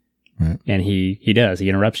okay. Right. And he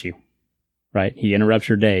interrupts you, right? He interrupts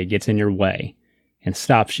your day, gets in your way, and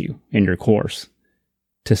stops you in your course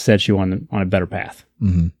to set you on a better path,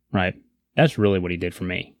 right? That's really what he did for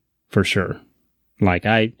me, for sure. Like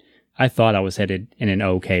I thought I was headed in an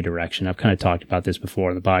okay direction. I've kind of talked about this before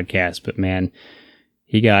in the podcast, but man,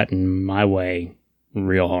 he got in my way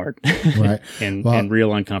real hard, right? and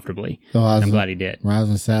real uncomfortably. So I'm glad he did. Well, I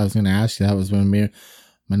was going to ask you. That was when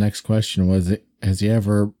my next question was: has he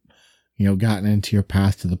ever gotten into your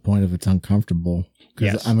path to the point of it's uncomfortable?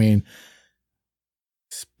 Because yes. I mean,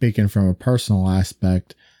 speaking from a personal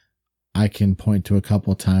aspect, I can point to a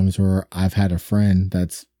couple of times where I've had a friend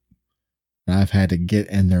that I've had to get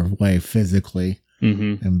in their way physically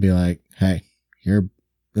and be like, hey,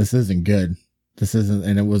 this isn't good. This isn't,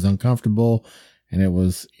 and it was uncomfortable, and it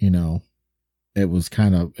was, it was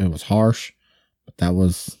harsh, but that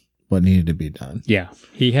was what needed to be done. Yeah.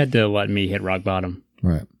 He had to let me hit rock bottom.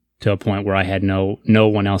 Right. To a point where I had no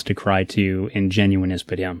one else to cry to in genuineness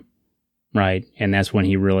but him, right? And that's when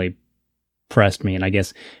he really pressed me, and I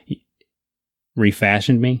guess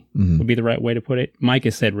refashioned me would be the right way to put it. Mike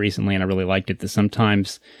has said recently, and I really liked it, that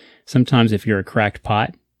sometimes if you're a cracked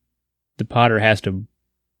pot, the potter has to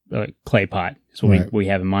clay pot. So right. we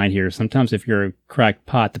have in mind here. Sometimes if you're a cracked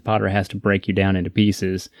pot, the potter has to break you down into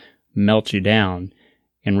pieces, melt you down,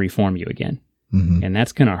 and reform you again. And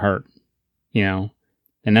that's gonna hurt,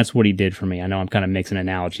 And that's what he did for me. I know I'm kind of mixing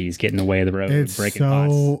analogies, getting in the way of the road, breaking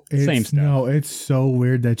pots. Same stuff. No, it's so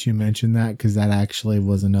weird that you mentioned that, because that actually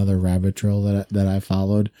was another rabbit trail that I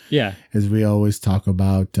followed. Yeah, is we always talk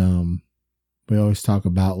about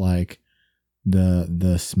like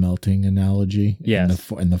the smelting analogy,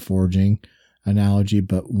 yes, and the forging analogy.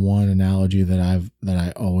 But one analogy that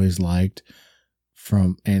I always liked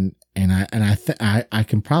from and I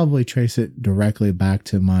can probably trace it directly back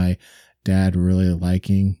to my dad really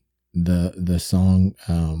liking the song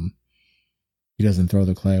He Doesn't Throw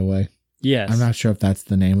the Clay Away. Yes. I'm not sure if that's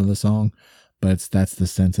the name of the song, but that's the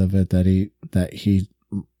sense of it, that he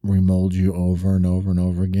remolds you over and over and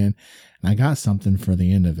over again. And I got something for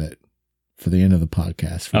the end of it, for the end of the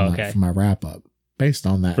podcast, for my wrap up, based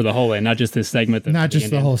on that. For the whole end, not just this segment. Not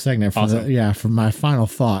just the whole segment. For my final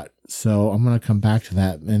thought. So I'm going to come back to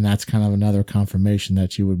that, and that's kind of another confirmation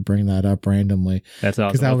that you would bring that up randomly. That's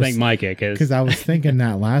awesome. Thank Micah. Because I was thinking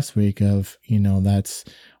that last week of,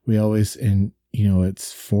 we always,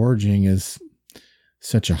 it's forging is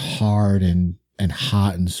such a hard and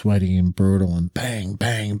hot and sweaty and brutal and bang,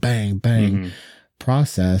 bang, bang, bang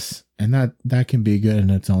process. And that can be good in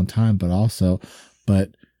its own time, but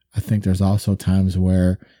I think there's also times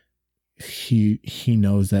where he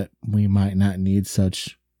knows that we might not need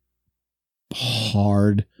such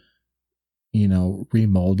hard,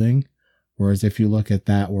 remolding. Whereas if you look at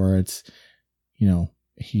that, where it's,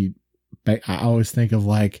 I always think of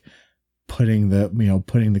like putting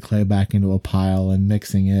the clay back into a pile and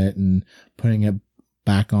mixing it and putting it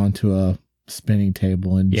back onto a spinning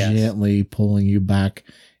table and gently pulling you back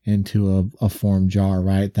into a form jar,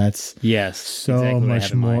 right? That's so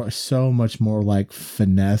much more like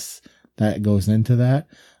finesse that goes into that.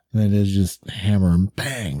 then it's just hammer and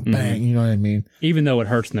bang, bang. You know what I mean? Even though it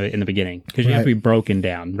hurts in the beginning, because you have to be broken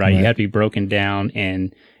down, right? You have to be broken down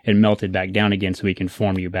and melted back down again so he can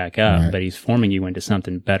form you back up. But he's forming you into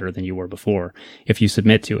something better than you were before if you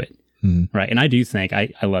submit to it. Right. And I do think,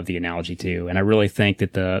 I love the analogy too. And I really think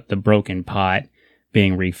that the broken pot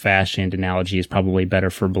being refashioned analogy is probably better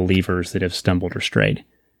for believers that have stumbled or strayed.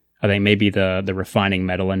 I think maybe the refining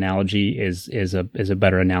metal analogy is a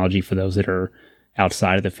better analogy for those that are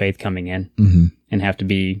outside of the faith coming in and have to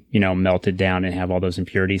be, melted down and have all those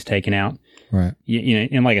impurities taken out. Right.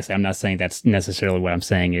 And like I said, I'm not saying that's necessarily what I'm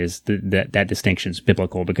saying is that distinction is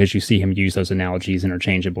biblical, because you see him use those analogies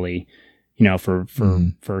interchangeably,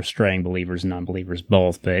 for straying believers and non-believers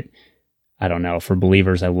both. But I don't know, for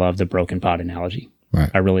believers, I love the broken pot analogy.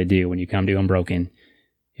 Right. I really do. When you come to him broken,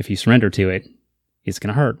 if you surrender to it, it's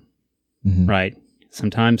going to hurt. Right.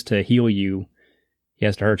 Sometimes to heal you, he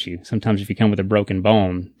has to hurt you. Sometimes if you come with a broken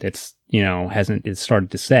bone that's, it's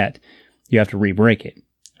started to set, you have to re-break it.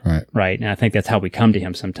 Right. Right. And I think that's how we come to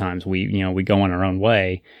him sometimes. We go on our own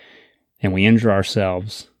way and we injure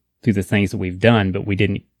ourselves through the things that we've done, but we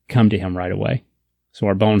didn't come to him right away. So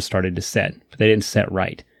our bones started to set, but they didn't set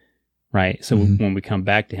right. Right. So when we come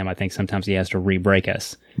back to him, I think sometimes he has to re-break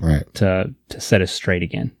us to set us straight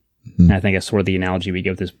again. And I think that's sort of the analogy we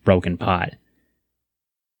give this broken pot.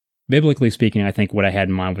 Biblically speaking, I think what I had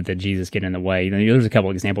in mind with the Jesus getting in the way, there's a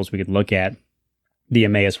couple of examples we could look at. The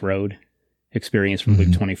Emmaus Road experience from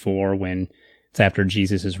Luke 24, when it's after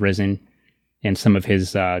Jesus is risen, and some of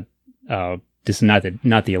his, not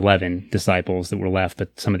the 11 disciples that were left,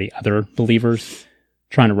 but some of the other believers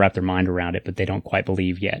trying to wrap their mind around it, but they don't quite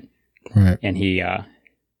believe yet. Right. And he,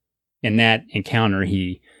 in that encounter,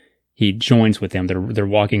 he joins with them. They're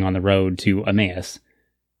walking on the road to Emmaus,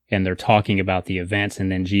 and they're talking about the events,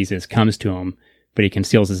 and then Jesus comes to him, but he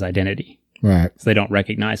conceals his identity. Right. So they don't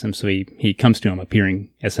recognize him, so he comes to him appearing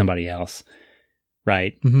as somebody else.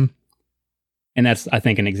 Right? And that's, I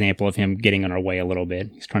think, an example of him getting on our way a little bit.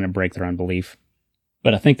 He's trying to break their unbelief.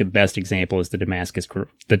 But I think the best example is the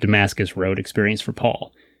Damascus Road experience for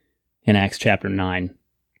Paul in Acts chapter 9.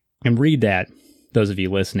 And read that, those of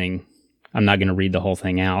you listening. I'm not going to read the whole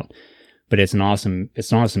thing out, but it's an awesome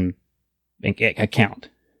account.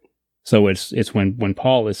 So it's when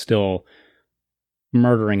Paul is still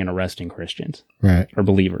murdering and arresting Christians, right, or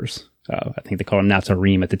believers. I think they called him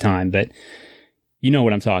Nazarim at the time, but you know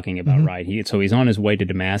what I'm talking about, right? So he's on his way to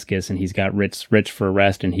Damascus, and he's got rich for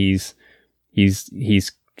arrest, and he's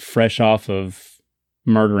fresh off of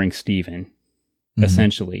murdering Stephen,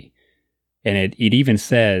 essentially. And it even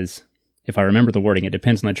says, if I remember the wording, it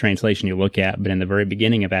depends on the translation you look at, but in the very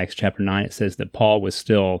beginning of Acts chapter 9, it says that Paul was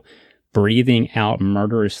still breathing out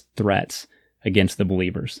murderous threats against the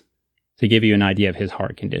believers, to give you an idea of his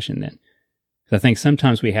heart condition then. So I think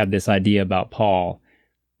sometimes we have this idea about Paul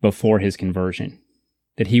before his conversion,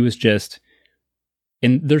 that he was just,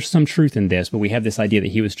 and there's some truth in this, but we have this idea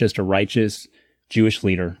that he was just a righteous Jewish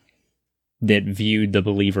leader that viewed the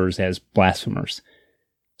believers as blasphemers.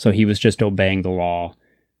 So he was just obeying the law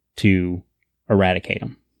to eradicate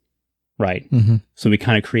them, right? So we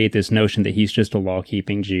kind of create this notion that he's just a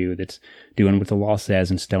law-keeping Jew that's doing what the law says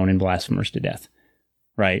and stoning blasphemers to death,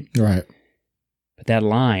 right? Right. But that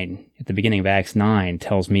line at the beginning of Acts 9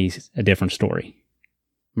 tells me a different story.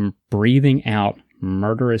 Breathing out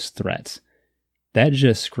murderous threats. That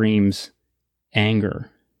just screams anger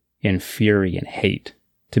and fury and hate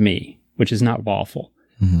to me, which is not lawful.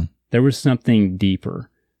 There was something deeper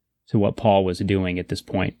to what Paul was doing at this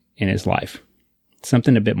point in his life.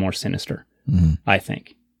 Something a bit more sinister, I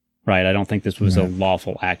think. Right? I don't think this was a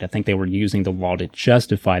lawful act. I think they were using the law to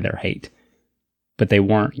justify their hate, but they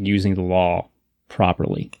weren't using the law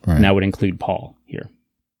properly. Right. And that would include Paul here.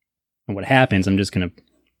 And what happens, I'm going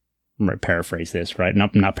to paraphrase this, right?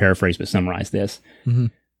 Not paraphrase, but summarize this.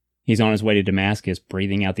 He's on his way to Damascus,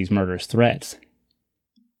 breathing out these murderous threats,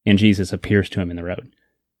 and Jesus appears to him in the road.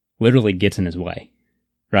 Literally gets in his way,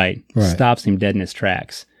 right? Stops him dead in his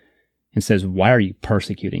tracks and says, "Why are you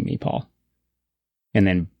persecuting me, Paul?" And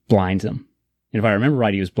then blinds him. And if I remember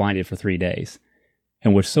right, he was blinded for 3 days.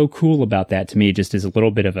 And what's so cool about that to me, just as a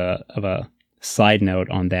little bit of a side note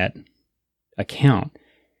on that account,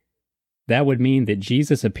 that would mean that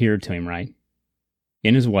Jesus appeared to him, right?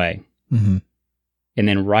 In his way. And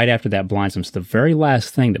then right after that blinds him. So the very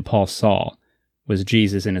last thing that Paul saw was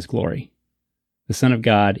Jesus in his glory. The Son of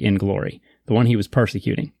God in glory. The one he was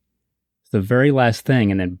persecuting. It's the very last thing,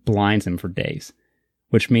 and then blinds him for days.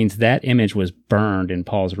 Which means that image was burned in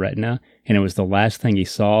Paul's retina, and it was the last thing he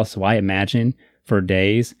saw. So I imagine for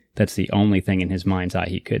days, that's the only thing in his mind's eye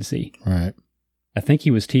he could see. Right. I think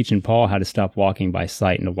he was teaching Paul how to stop walking by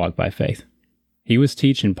sight and to walk by faith. He was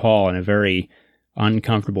teaching Paul in a very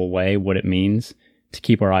uncomfortable way what it means to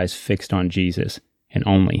keep our eyes fixed on Jesus and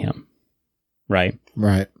only him. Right?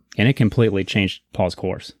 Right. And it completely changed Paul's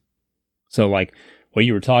course. So like what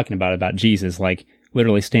you were talking about Jesus, like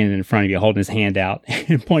literally standing in front of you, holding his hand out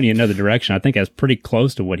and pointing another direction. I think that's pretty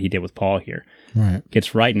close to what he did with Paul here. Right.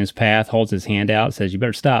 Gets right in his path, holds his hand out, says, you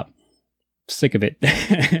better stop. Sick of it.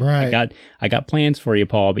 Right. I got plans for you,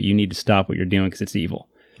 Paul, but you need to stop what you're doing because it's evil.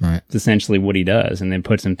 Right. It's essentially what he does, and then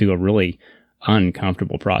puts him through a really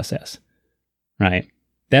uncomfortable process. Right.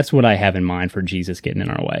 That's what I have in mind for Jesus getting in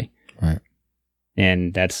our way. Right.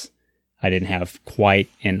 And I didn't have quite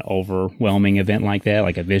an overwhelming event like that,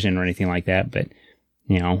 like a vision or anything like that, but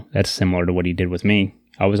that's similar to what he did with me.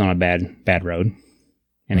 I was on a bad road,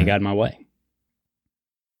 and he got in my way.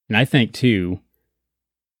 And I think too,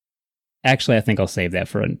 actually, I think I'll save that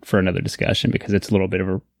for another discussion because it's a little bit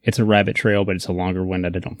of it's a rabbit trail, but it's a longer one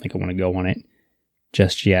that I don't think I want to go on it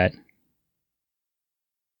just yet.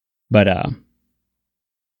 But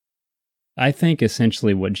I think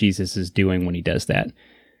essentially what Jesus is doing when he does that,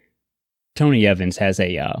 Tony Evans has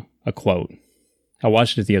a quote. I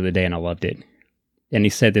watched it the other day and I loved it. And he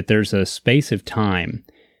said that there's a space of time,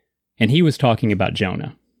 and he was talking about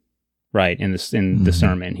Jonah, right, in the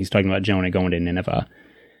sermon. He's talking about Jonah going to Nineveh.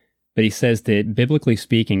 But he says that biblically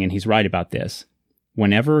speaking, and he's right about this,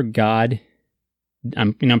 whenever God,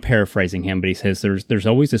 I'm paraphrasing him, but he says there's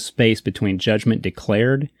always a space between judgment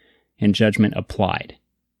declared and judgment applied.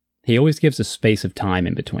 He always gives a space of time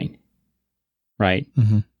in between, right?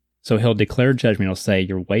 Mm-hmm. So he'll declare judgment. He'll say,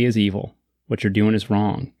 your way is evil. What you're doing is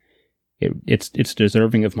wrong. It's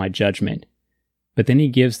deserving of my judgment. But then he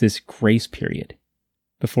gives this grace period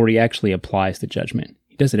before he actually applies the judgment.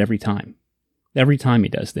 He does it every time. Every time he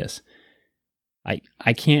does this.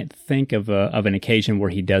 I can't think of an occasion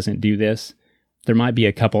where he doesn't do this. There might be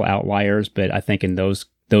a couple outliers, but I think in those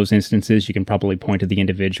instances, you can probably point to the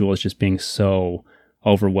individual as just being so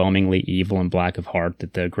overwhelmingly evil and black of heart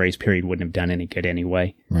that the grace period wouldn't have done any good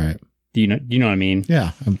anyway. Right. Do you know what I mean?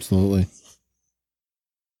 Yeah, absolutely.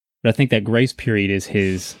 But I think that grace period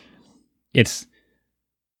is it's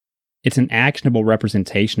an actionable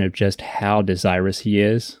representation of just how desirous he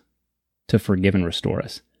is to forgive and restore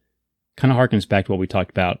us. Kind of harkens back to what we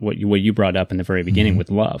talked about, what you brought up in the very beginning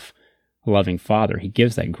with love. A loving father, he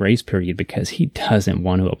gives that grace period because he doesn't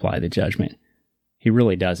want to apply the judgment. He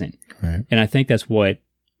really doesn't. Right. And I think that's when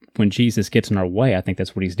Jesus gets in our way, I think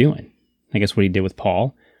that's what he's doing. I think that's what he did with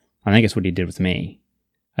Paul. I think it's what he did with me.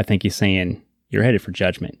 I think he's saying, you're headed for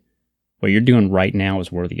judgment. What you're doing right now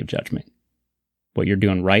is worthy of judgment. What you're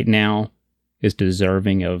doing right now is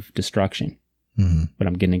deserving of destruction. Mm-hmm. But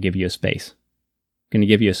I'm going to give you a space. I'm going to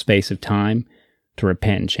give you a space of time to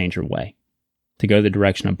repent and change your way, to go the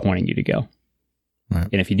direction I'm pointing you to go. Right.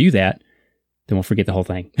 And if you do that, then we'll forget the whole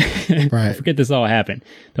thing. Right. Forget this all happened.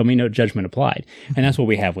 There'll be no judgment applied. And that's what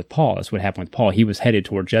we have with Paul. That's what happened with Paul. He was headed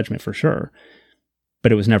toward judgment for sure,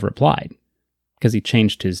 but it was never applied because he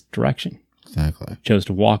changed his direction. Exactly. Chose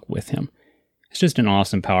to walk with him. It's just an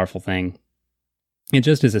awesome, powerful thing. And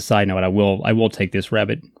just as a side note, I will take this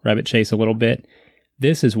rabbit chase a little bit.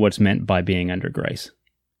 This is what's meant by being under grace.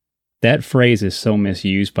 That phrase is so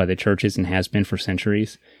misused by the churches and has been for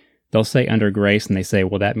centuries. They'll say under grace and they say,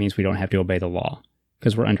 well, that means we don't have to obey the law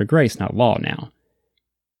because we're under grace, not law now.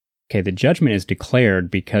 Okay, the judgment is declared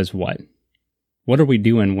because what? What are we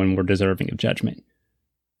doing when we're deserving of judgment?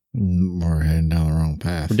 We're heading down the wrong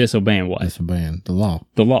path. We're disobeying what? Disobeying the law.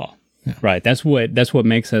 The law. Yeah. Right. That's what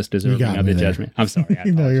makes us deserving of the judgment. I'm sorry. I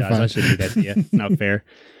No, you're apologize. I fine. shouldn't do that to you. Not fair.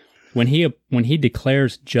 When he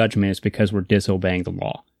declares judgment, it's because we're disobeying the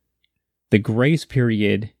law. The grace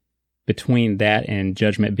period between that and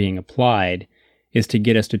judgment being applied is to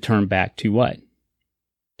get us to turn back to what?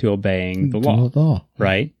 To obeying the law.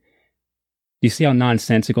 Right? You see how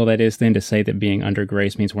nonsensical that is then to say that being under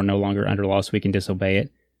grace means we're no longer under law so we can disobey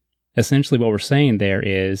it? Essentially what we're saying there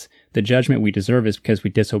is the judgment we deserve is because we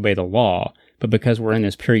disobey the law, but because we're in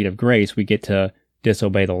this period of grace, we get to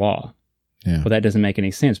disobey the law. Yeah. Well, that doesn't make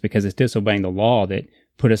any sense because it's disobeying the law that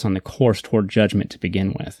put us on the course toward judgment to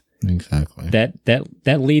begin with. Exactly.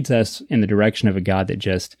 That leads us in the direction of a God that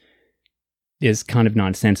just is kind of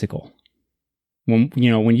nonsensical. When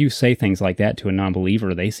you say things like that to a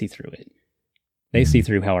non-believer, they see through it. They see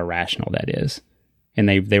through how irrational that is. And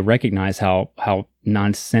they recognize how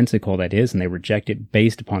nonsensical that is, and they reject it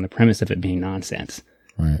based upon the premise of it being nonsense.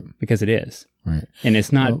 Right. Because it is. Right. And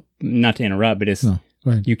it's not to interrupt, but it's No,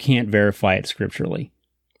 go ahead. you can't verify it scripturally.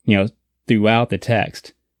 Throughout the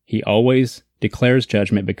text, he always declares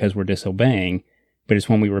judgment because we're disobeying, but it's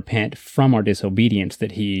when we repent from our disobedience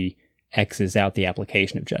that he X's out the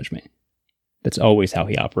application of judgment. That's always how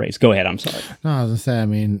he operates. Go ahead. I'm sorry. No, I was gonna say, I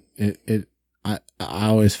mean, I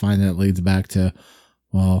always find that it leads back to,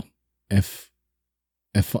 well, if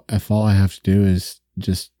all I have to do is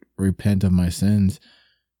just repent of my sins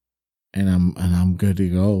and I'm good to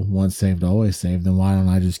go, once saved, always saved, then why don't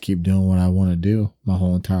I just keep doing what I want to do my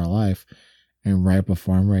whole entire life, and right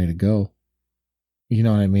before I'm ready to go, you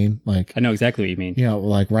know what I mean? Like, I know exactly what you mean. You know,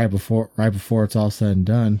 like right before it's all said and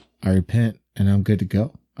done, I repent and I'm good to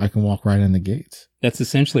go. I can walk right in the gates. That's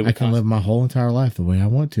essentially what I can live my whole entire life the way I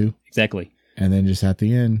want to. Exactly. And then just at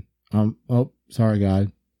the end, oh, sorry,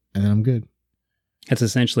 God. And then I'm good. That's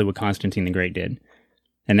essentially what Constantine the Great did.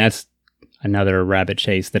 And that's another rabbit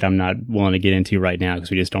chase that I'm not willing to get into right now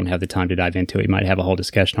because we just don't have the time to dive into it. We might have a whole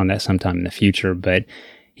discussion on that sometime in the future, but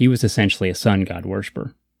he was essentially a sun god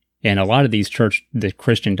worshiper. And a lot of the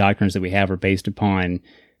Christian doctrines that we have are based upon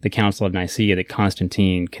the Council of Nicaea that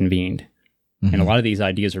Constantine convened. Mm-hmm. And a lot of these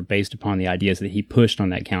ideas are based upon the ideas that he pushed on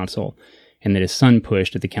that council and that his son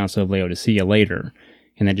pushed at the Council of Laodicea later.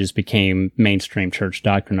 And that just became mainstream church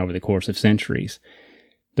doctrine over the course of centuries.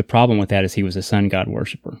 The problem with that is he was a sun god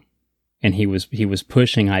worshiper. And he was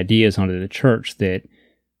pushing ideas onto the church that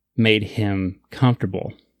made him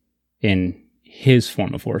comfortable in his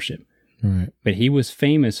form of worship. Right. But he was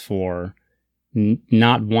famous for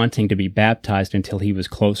not wanting to be baptized until he was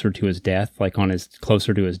closer to his death, like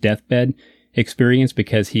closer to his deathbed experience,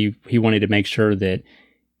 because he wanted to make sure that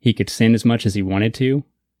he could sin as much as he wanted to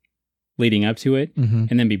leading up to it, mm-hmm.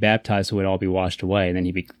 and then be baptized so it would all be washed away, and then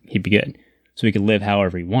he'd be good. So he could live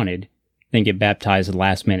however he wanted, then get baptized at the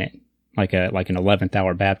last minute, like an 11th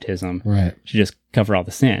hour baptism, right, to just cover all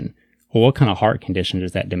the sin. Well, what kind of heart condition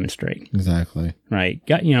does that demonstrate? Exactly. Right.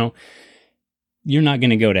 You're not going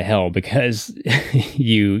to go to hell because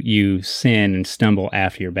you sin and stumble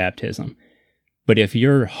after your baptism. But if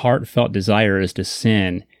your heartfelt desire is to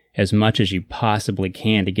sin as much as you possibly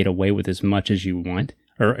can to get away with as much as you want,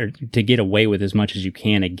 or to get away with as much as you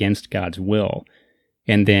can against God's will,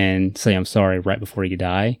 and then say, I'm sorry, right before you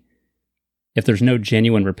die, if there's no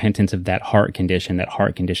genuine repentance of that heart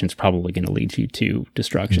condition's probably going to lead you to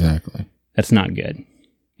destruction. Exactly. That's not good.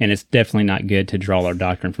 And it's definitely not good to draw our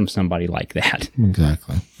doctrine from somebody like that.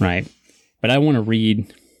 Exactly. Right. But I want to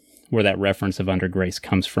read where that reference of under grace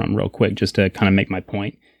comes from real quick, just to kind of make my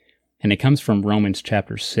point. And it comes from Romans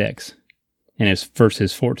chapter 6, and it's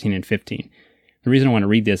verses 14 and 15. The reason I want to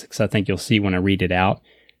read this is because I think you'll see when I read it out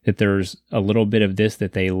that there's a little bit of this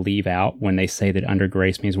that they leave out when they say that under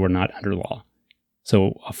grace means we're not under law.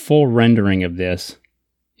 So a full rendering of this,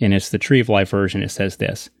 and it's the Tree of Life version, it says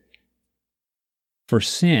this: For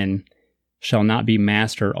sin shall not be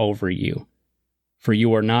master over you, for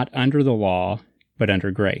you are not under the law, but under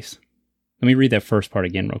grace. Let me read that first part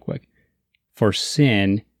again real quick. For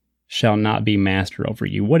sin shall not be master over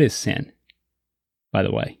you. What is sin, by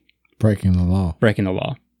the way? Breaking the law. Breaking the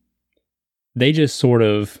law. They just sort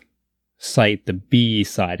of cite the B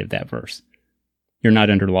side of that verse. You're not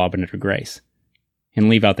under law, but under grace. And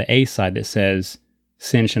leave out the A side that says,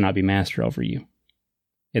 sin shall not be master over you.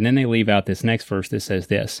 And then they leave out this next verse that says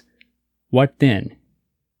this: What then?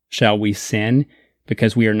 Shall we sin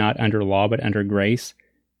because we are not under law, but under grace?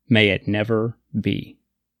 May it never be.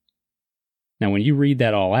 Now, when you read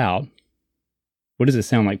that all out, what does it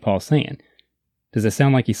sound like Paul's saying? Does it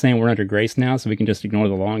sound like he's saying we're under grace now, so we can just ignore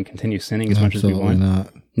the law and continue sinning as much as we want? Absolutely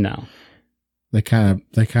not. No. They kind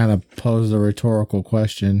of pose a rhetorical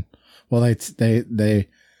question. Well, they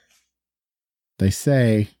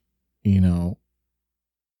say,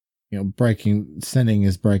 sinning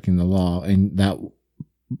is breaking the law, and that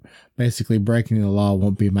basically breaking the law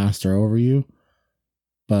won't be master over you.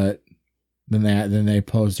 But then they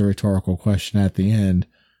pose the rhetorical question at the end.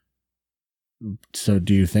 So,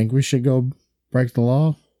 do you think we should go break the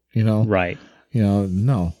law? Right.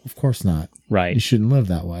 No, of course not. Right. You shouldn't live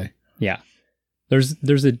that way. Yeah.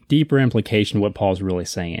 There's a deeper implication of what Paul's really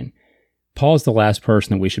saying. Paul's the last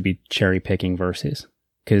person that we should be cherry picking verses,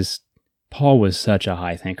 because Paul was such a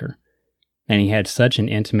high thinker, and he had such an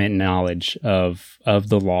intimate knowledge of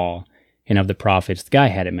the law and of the prophets. The guy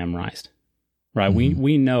had it memorized, right? Mm-hmm.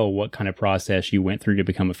 We know what kind of process you went through to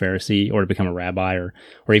become a Pharisee or to become a rabbi or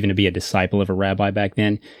even to be a disciple of a rabbi back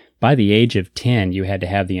then. By the age of 10, you had to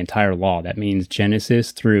have the entire law. That means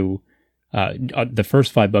Genesis through the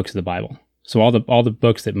first 5 books of the Bible. So all the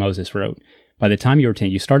books that Moses wrote. By the time you were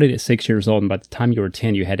 10, you started at 6 years old, and by the time you were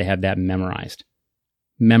 10, you had to have that memorized.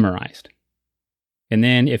 And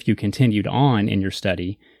then if you continued on in your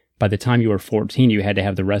study, by the time you were 14, you had to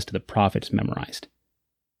have the rest of the prophets memorized.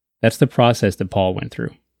 That's the process that Paul went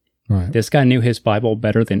through. Right. This guy knew his Bible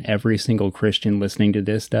better than every single Christian listening to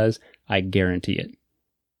this does. I guarantee it.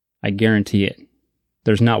 I guarantee it.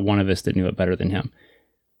 There's not one of us that knew it better than him.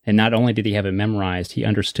 And not only did he have it memorized, he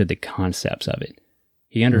understood the concepts of it.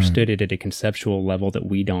 He understood it at a conceptual level that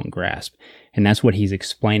we don't grasp. And that's what he's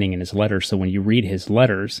explaining in his letters. So when you read his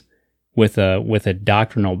letters with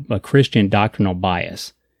a Christian doctrinal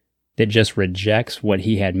bias that just rejects what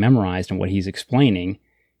he had memorized and what he's explaining,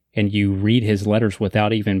 and you read his letters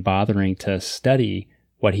without even bothering to study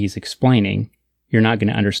what he's explaining, you're not going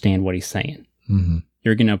to understand what he's saying. Mm-hmm.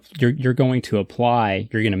 You're going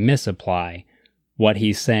to misapply what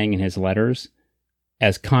he's saying in his letters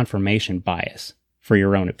as confirmation bias for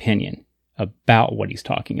your own opinion about what he's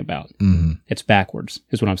talking about. Mm-hmm. It's backwards,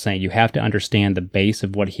 is what I'm saying. You have to understand the base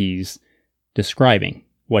of what he's describing,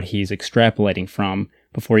 what he's extrapolating from,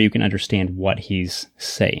 before you can understand what he's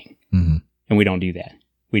saying. Mm-hmm. And we don't do that.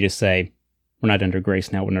 We just say, we're not under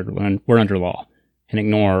grace now, we're under law, and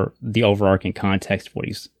ignore the overarching context of what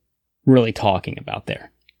he's really talking about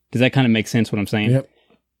there. Does that kind of make sense what I'm saying?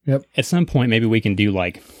 Yep. At some point, maybe we can do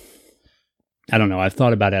I don't know, I've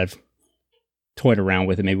thought about it, I've toyed around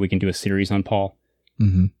with it. Maybe we can do a series on Paul.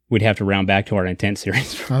 Mm-hmm. We'd have to round back to our intent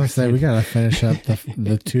series. I would say we got to finish up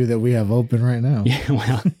the two that we have open right now. Yeah,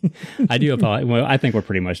 well, I do apologize. Well, I think we're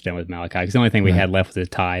pretty much done with Malachi, because the only thing we had left was the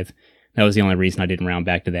tithe. That was the only reason I didn't round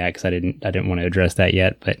back to that, because I didn't want to address that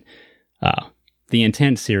yet. But the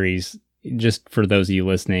intent series, just for those of you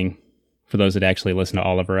listening, for those that actually listen to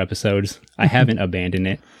all of our episodes, I haven't abandoned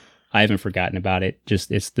it. I haven't forgotten about it.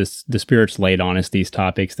 Just it's the Spirit's laid on us these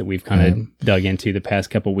topics that we've kind of dug into the past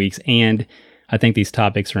couple of weeks, and I think these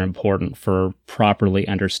topics are important for properly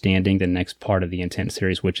understanding the next part of the intent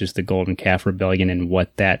series, which is the Golden Calf Rebellion and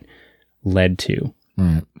what that led to.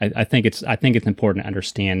 Right. I think it's important to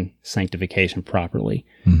understand sanctification properly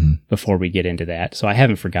before we get into that. So I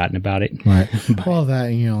haven't forgotten about it. Right. Well, that,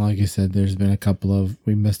 like you said, there's been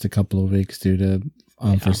we missed a couple of weeks due to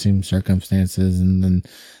unforeseen circumstances, and then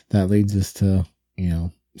that leads us to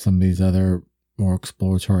some of these other more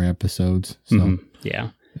exploratory episodes. So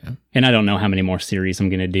yeah. And I don't know how many more series I'm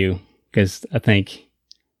going to do, because I think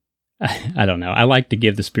I don't know. I like to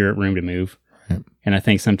give the Spirit room to move. Right. And I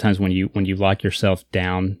think sometimes when you lock yourself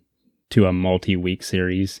down to a multi-week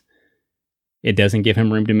series, it doesn't give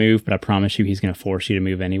him room to move, but I promise you he's going to force you to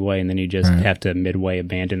move anyway, and then you just have to midway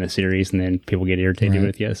abandon the series, and then people get irritated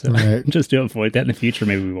with you. So just to avoid that in the future,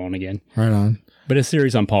 maybe we won't again. Right on. But a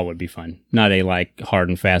series on Paul would be fun. Not a hard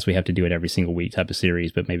and fast, we have to do it every single week type of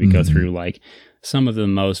series, but maybe go through some of the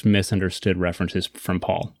most misunderstood references from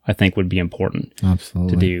Paul, I think would be important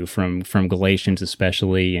to do, from Galatians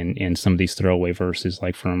especially, and some of these throwaway verses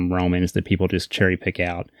like from Romans that people just cherry pick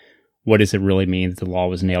out. What does it really mean that the law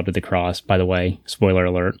was nailed to the cross? By the way, spoiler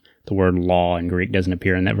alert, the word law in Greek doesn't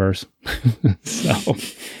appear in that verse. So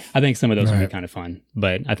I think some of those would be kind of fun,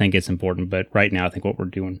 but I think it's important. But right now, I think what we're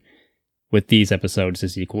doing with these episodes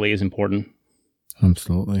is equally as important.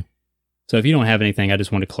 Absolutely. So if you don't have anything, I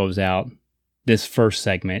just want to close out this first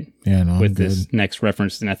segment with this next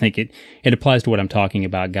reference. And I think it applies to what I'm talking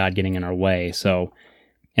about, God getting in our way. So,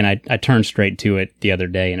 and I turned straight to it the other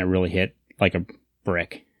day, and it really hit like a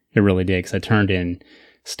brick. It really did, because I turned in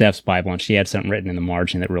Steph's Bible, and she had something written in the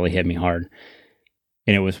margin that really hit me hard.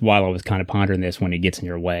 And it was while I was kind of pondering this, when he gets in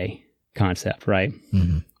your way concept, right?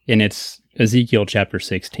 Mm-hmm. And it's Ezekiel chapter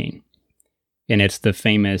 16. And it's the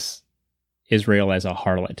famous Israel as a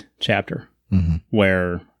harlot chapter,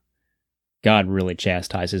 where God really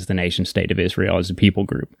chastises the nation state of Israel as a people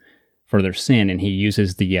group for their sin. And he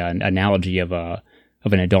uses the analogy of an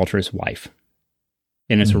adulterous wife.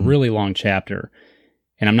 And it's a really long chapter.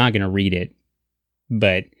 And I'm not going to read it,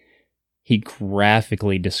 but he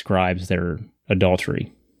graphically describes their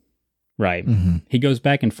adultery, right? He goes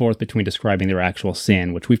back and forth between describing their actual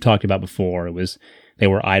sin, which we've talked about before. It was, they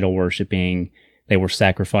were idol worshiping, they were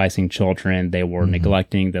sacrificing children, they were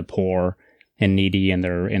neglecting the poor and needy in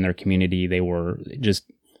their community. They were just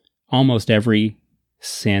almost every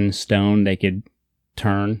sin stone they could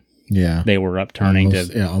turn. Yeah. They were upturning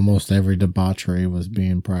almost every debauchery was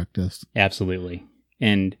being practiced. Absolutely.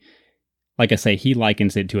 And like I say, he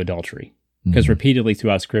likens it to adultery, because repeatedly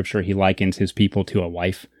throughout Scripture, he likens his people to a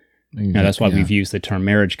wife. Now, that's why we've used the term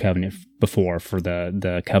marriage covenant before for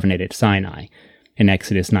the covenant at Sinai in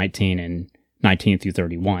Exodus 19 and 19 through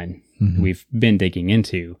 31. We've been digging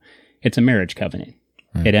into. It's a marriage covenant.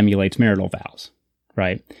 Right. It emulates marital vows,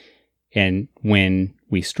 right? And when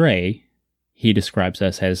we stray, he describes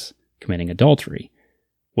us as committing adultery.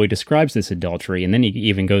 Well, he describes this adultery, and then he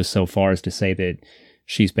even goes so far as to say that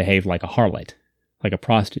she's behaved like a harlot, like a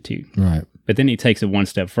prostitute. Right. But then he takes it one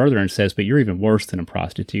step further and says, but you're even worse than a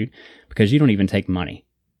prostitute because you don't even take money.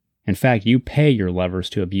 In fact, you pay your lovers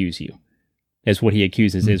to abuse you. That's what he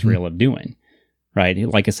accuses Israel of doing, right?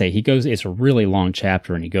 Like I say, it's a really long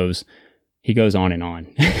chapter and he goes on and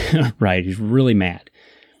on, right? He's really mad.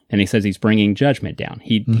 And he says he's bringing judgment down.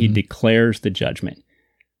 He declares the judgment.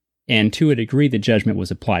 And to a degree, the judgment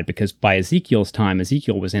was applied because by Ezekiel's time,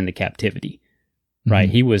 Ezekiel was in the captivity, right?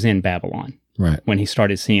 He was in Babylon when he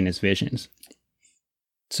started seeing his visions.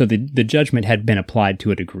 So the judgment had been applied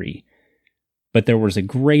to a degree, but there was a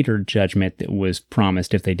greater judgment that was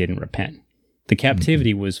promised if they didn't repent. The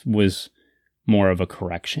captivity was more of a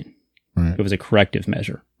correction. Right. It was a corrective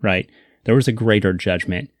measure, right? There was a greater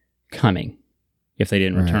judgment coming if they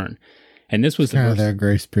didn't return. And this was kind of their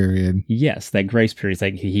grace period. Yes, that grace period. It's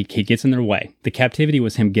like he gets in their way. The captivity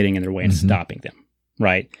was him getting in their way and stopping them,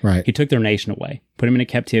 right? Right. He took their nation away, put him in a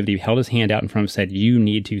captivity, held his hand out in front of him, said, you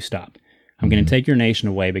need to stop. I'm going to take your nation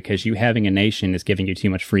away because you having a nation is giving you too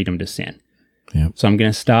much freedom to sin. Yep. So I'm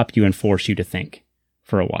going to stop you and force you to think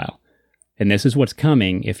for a while. And this is what's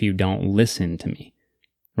coming if you don't listen to me,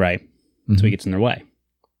 right? So he gets in their way.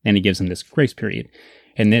 And he gives them this grace period.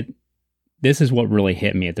 And this is what really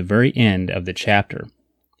hit me at the very end of the chapter.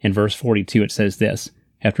 In verse 42, it says this,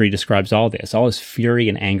 after he describes all this, all his fury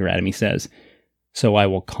and anger at him, he says, so I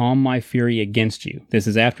will calm my fury against you. This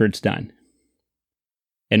is after it's done.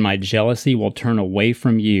 And my jealousy will turn away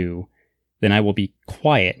from you. Then I will be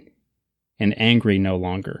quiet and angry no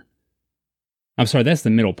longer. I'm sorry, that's the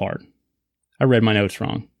middle part. I read my notes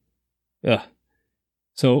wrong. Ugh.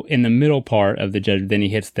 So in the middle part of the judgment, then he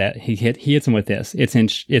hits that. He hits him with this. It's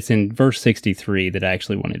in verse 63 that I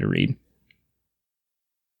actually wanted to read.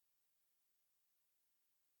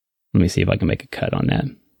 Let me see if I can make a cut on that.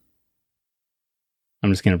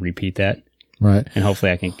 I'm just going to repeat that. Right. And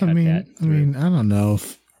hopefully I can cut that. I mean, I don't know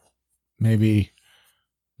if maybe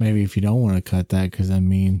if you don't want to cut that, because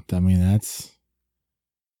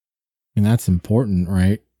that's important,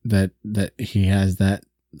 right? That he has that.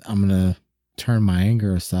 I'm gonna turn my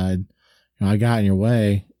anger aside. I got in your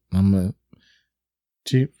way.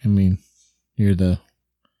 You're the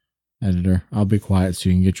editor. I'll be quiet so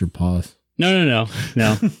you can get your pause. No.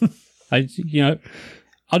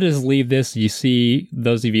 I'll just leave this. You see,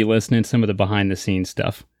 those of you listening, some of the behind the scenes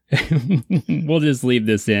stuff. We'll just leave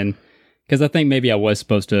this in because I think maybe I was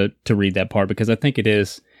supposed to read that part because I think that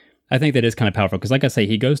is kind of powerful. Because like I say,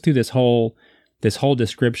 he goes through this whole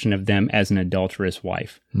description of them as an adulterous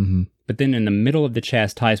wife. But then in the middle of the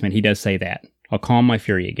chastisement, he does say that, I'll calm my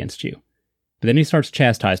fury against you. But then he starts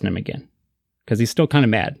chastising them again because he's still kind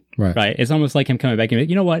of mad. Right. It's almost like him coming back and,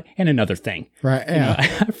 you know what? And another thing. Right. Yeah.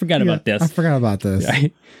 I forgot about this. I forgot about this.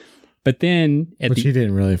 Right? But then he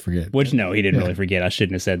didn't really forget. No, he didn't really forget. I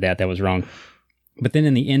shouldn't have said that. That was wrong. But then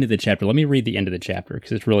in the end of the chapter, let me read the end of the chapter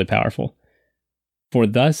because it's really powerful. For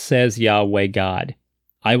thus says Yahweh God,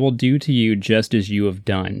 I will do to you just as you have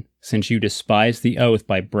done, since you despise the oath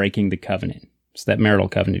by breaking the covenant. It's that marital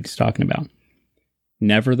covenant he's talking about.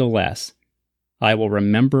 Nevertheless, I will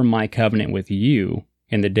remember my covenant with you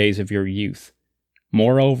in the days of your youth.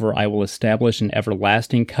 Moreover, I will establish an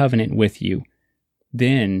everlasting covenant with you.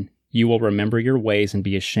 Then you will remember your ways and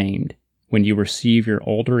be ashamed when you receive your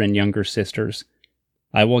older and younger sisters.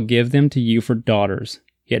 I will give them to you for daughters,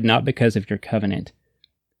 yet not because of your covenant.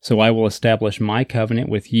 So I will establish my covenant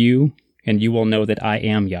with you, and you will know that I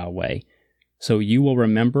am Yahweh. So you will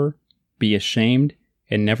remember, be ashamed,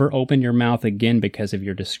 and never open your mouth again because of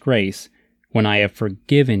your disgrace, when I have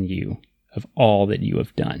forgiven you of all that you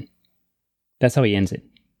have done. That's how he ends it.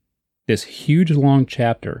 This huge long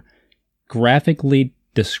chapter graphically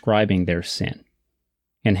describing their sin,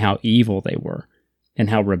 and how evil they were, and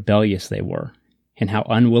how rebellious they were, and how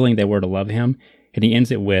unwilling they were to love him. And he ends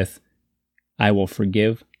it with, I will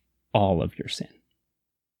forgive all of your sin.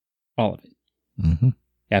 All of it.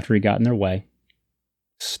 After he got in their way,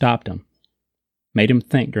 stopped them, made them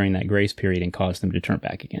think during that grace period and caused them to turn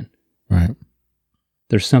back again. Right.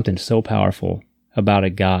 There's something so powerful about a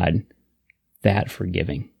God that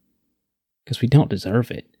forgiving. Because we don't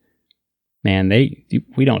deserve it. Man,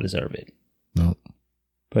 we don't deserve it. No.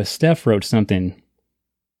 But Steph wrote something,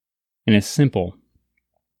 and it's simple,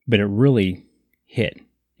 but it really hit.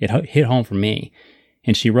 It hit home for me.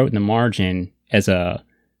 And she wrote in the margin as a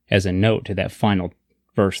note to that final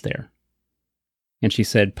verse there. And she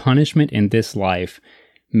said, punishment in this life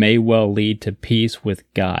may well lead to peace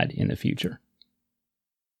with God in the future.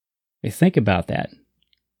 Think about that.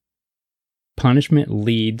 Punishment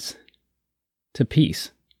leads to peace.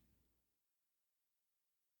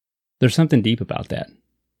 There's something deep about that. And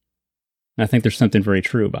I think there's something very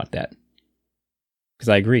true about that. Because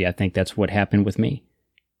I agree. I think that's what happened with me.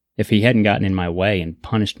 If he hadn't gotten in my way and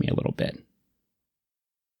punished me a little bit,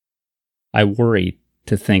 I worry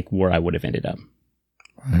to think where I would have ended up.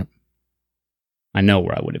 Right. I know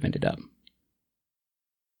where I would have ended up.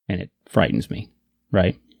 And it frightens me,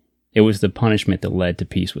 right? It was the punishment that led to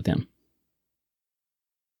peace with him.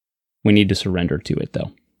 We need to surrender to it,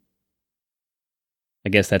 though. I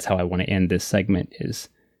guess that's how I want to end this segment is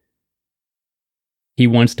he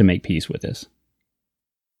wants to make peace with us.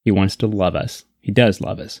 He wants to love us. He does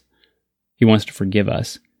love us. He wants to forgive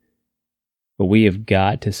us. But we have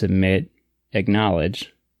got to submit,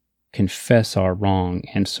 acknowledge, confess our wrong,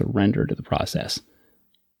 and surrender to the process.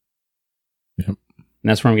 Yep. And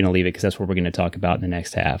that's where I'm going to leave it because that's what we're going to talk about in the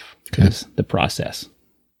next half. Okay. Is the process.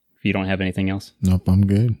 If you don't have anything else? Nope, I'm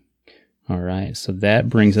good. All right. So that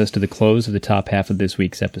brings us to the close of the top half of this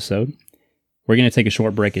week's episode. We're going to take a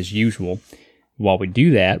short break as usual. While we do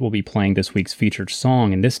that, we'll be playing this week's featured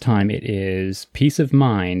song, and this time it is Peace of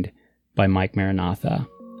Mind by Mike Maranatha.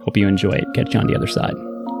 Hope you enjoy it. Catch you on the other side.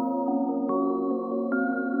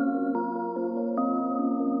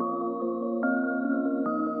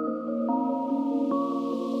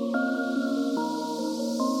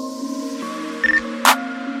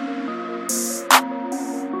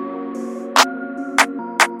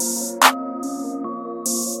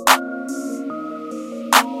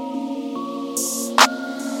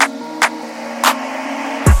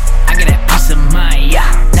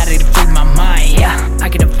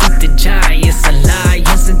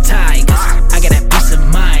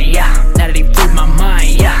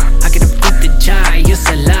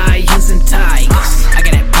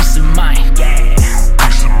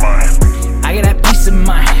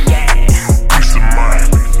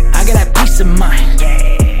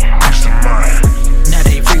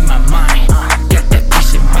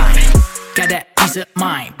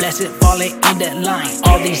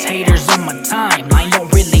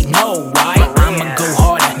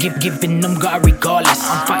 Giving them God regardless.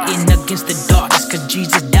 I'm fighting against the darkness, cause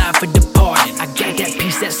Jesus died for the pardon. I got that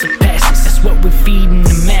peace that surpasses. That's what we're feeding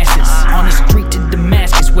the masses. On the street to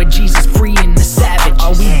Damascus, where Jesus freeing the savage.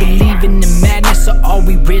 Are we believing in madness, or are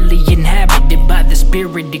we really inhabited by the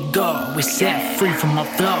Spirit of God? We're set free from our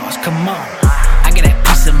flaws, come on. I got that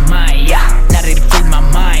peace of mind, yeah. Now that it freed my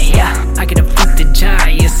mind, yeah. I can defeat the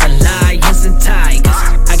giants, and lions and tigers.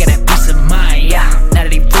 I got that peace of mind, yeah. Now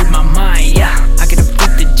that it freed my mind, yeah. I can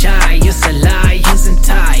defeat the giants, and lions and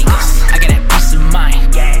tigers. I got that peace of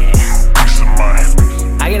mind, yeah. Peace of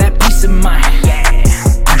mind. I got that peace of mind, yeah.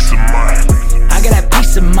 Peace of mind. I got that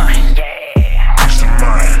peace of mind, yeah. Peace of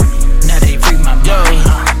mind. Now they free my mind,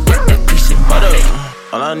 got that peace of mind.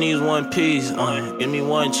 All I need is one piece, give me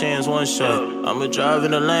one chance, one shot. I'ma drive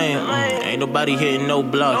in the lane, ain't nobody hitting no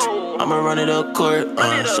blocks. I'ma run it up court,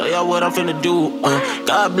 show y'all what I'm finna do.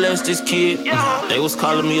 God bless this kid, they was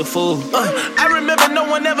calling me a fool. I remember no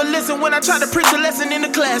one ever listened when I tried to preach a lesson in the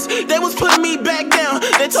class. They was putting me back down,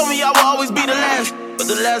 they told me I would always be the last. But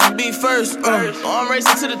the last will be first, I'm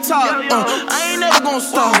racing to the top. I ain't never gonna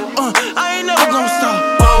stop, I ain't never gonna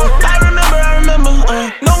stop. I remember,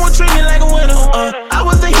 no one treat me like a winner. I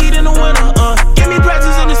was the heat in the winter, give me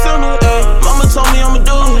practice in the summer. Mama told me I'ma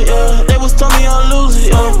do it, they was told me I'll lose it.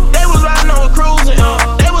 They was riding on a cruising,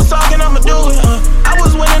 they was talking I'ma do it. I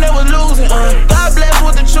was winning, they was losing. God bless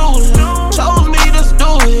with the choosing, chose me just do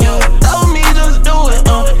it. Told me just do it.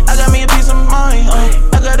 I got me a peace of mind,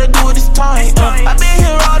 I gotta do it this time. I been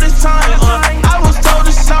here all this time, I was told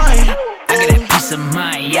to sign. I got that peace of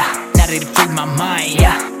mind, yeah. Now that it freed my mind,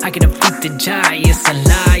 yeah. I can defeat the giants, and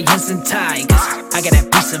lions and tigers. I got that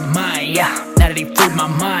peace of mind, yeah. Now that it freed my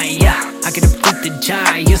mind, yeah. I can defeat the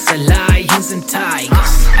giants, and lions and tigers.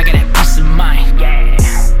 I got that peace of mind, yeah.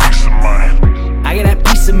 Peace of mind. I got that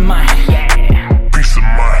peace of mind, yeah. Peace of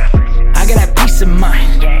mind. I got that peace of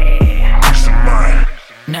mind, yeah. Peace of mind.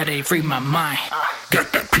 Now that it freed my mind,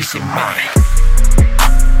 got that peace of mind.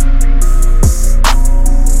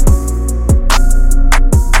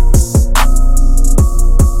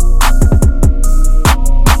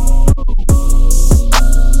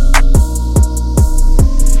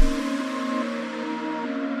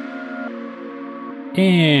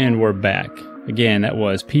 And we're back. Again, that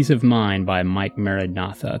was Peace of Mind by Mike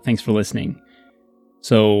Maranatha. Thanks for listening.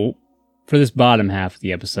 So, for this bottom half of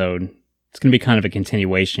the episode, it's going to be kind of a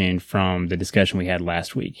continuation from the discussion we had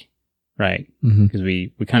last week, right? Because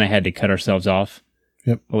we kind of had to cut ourselves off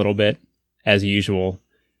a little bit. As usual,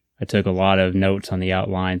 I took a lot of notes on the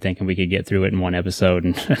outline thinking we could get through it in one episode,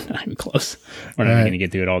 and not even close. We're not going to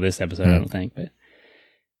get through it all this episode, I don't think, but...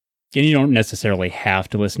 And you don't necessarily have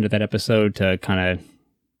to listen to that episode to kind of,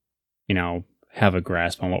 have a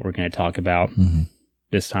grasp on what we're going to talk about.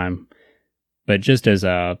 this time. But just as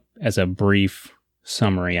a brief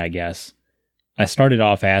summary, I guess, I started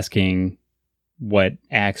off asking what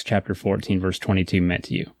Acts chapter 14, verse 22 meant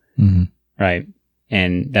to you, right?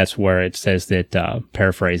 And that's where it says that,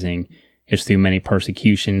 paraphrasing, it's through many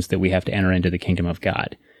persecutions that we have to enter into the kingdom of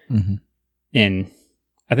God. And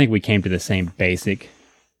I think we came to the same basic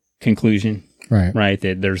conclusion, right?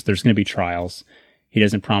 That there's going to be trials. He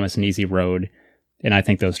doesn't promise an easy road. And I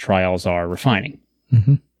think those trials are refining,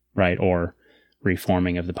 right? Or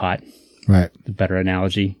reforming of the pot. Right. The better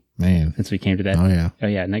analogy. Man. Since we came to that. Oh, yeah. Oh,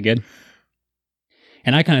 yeah. Isn't that good?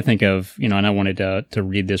 And I kind of think of, and I wanted to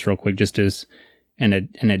read this real quick just as an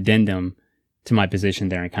addendum to my position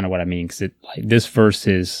there and kind of what I mean. Because this verse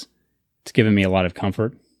it's given me a lot of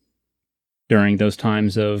comfort during those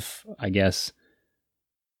times of, I guess,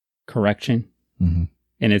 correction. And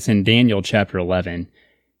it's in Daniel chapter 11,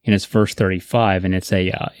 and it's verse 35, and it's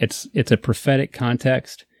a prophetic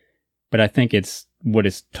context, but I think it's what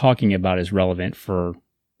it's talking about is relevant for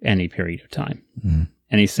any period of time.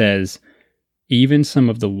 And he says, even some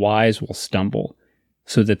of the wise will stumble,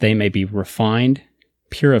 so that they may be refined,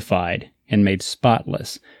 purified, and made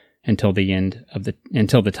spotless until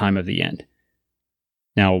the time of the end.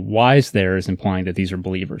 Now, wise there is implying that these are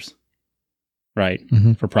believers, right?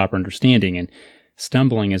 For proper understanding. And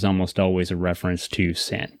stumbling is almost always a reference to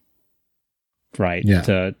sin, right? Yeah.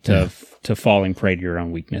 To falling prey to your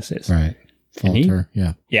own weaknesses. Right. Falter.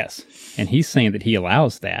 Yeah. Yes. And he's saying that he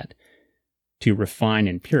allows that to refine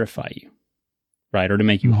and purify you, right? Or to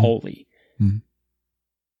make you holy.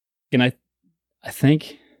 And I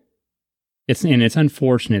think it's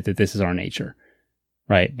unfortunate that this is our nature,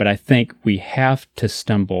 right? But I think we have to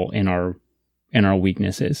stumble in our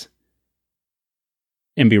weaknesses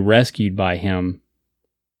and be rescued by him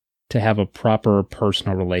to have a proper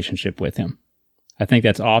personal relationship with him. I think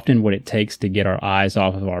that's often what it takes to get our eyes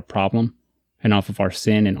off of our problem and off of our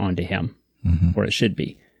sin and onto him, where it should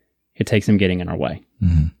be. It takes him getting in our way.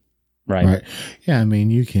 Right. Yeah. I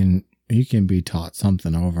mean, you can be taught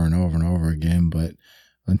something over and over and over again, but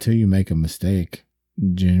until you make a mistake,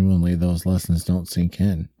 genuinely those lessons don't sink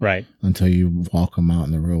in. Right. Until you walk them out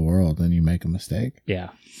in the real world, then you make a mistake. Yeah.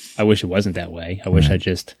 I wish it wasn't that way. I wish I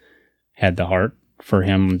just had the heart for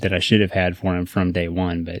him that I should have had for him from day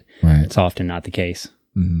one, but it's often not the case.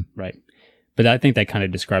 Right. But I think that kind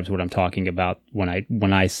of describes what I'm talking about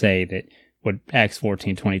when I say that what Acts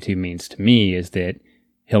 14:22 means to me is that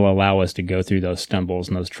he'll allow us to go through those stumbles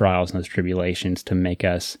and those trials and those tribulations to make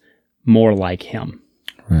us more like him.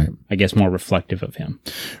 Right. I guess more reflective of him.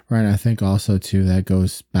 Right. I think also too, that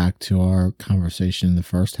goes back to our conversation in the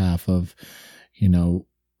first half of,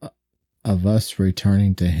 of us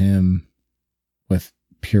returning to him with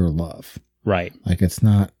pure love. Right. Like it's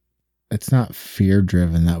not fear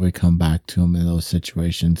driven that we come back to him in those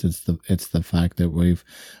situations. It's the fact that we've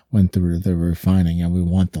went through the refining and we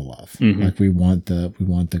want the love. Like we want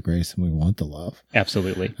the grace and we want the love.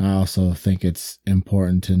 Absolutely. I also think it's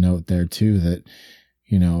important to note there too that,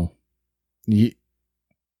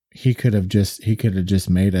 he could have just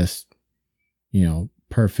made us,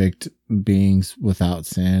 perfect beings without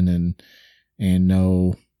sin and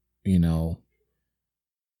no,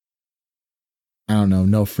 I don't know,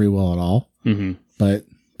 no free will at all. But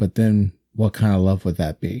then what kind of love would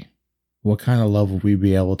that be? What kind of love would we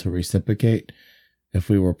be able to reciprocate if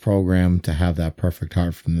we were programmed to have that perfect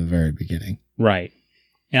heart from the very beginning? Right.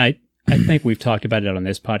 And I think we've talked about it on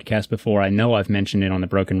this podcast before. I know I've mentioned it on the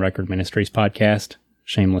Broken Record Ministries podcast.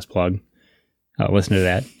 Shameless plug. Listen to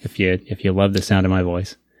that if you love the sound of my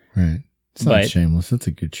voice. Right. It's not shameless. It's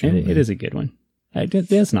a good show. It is a good one.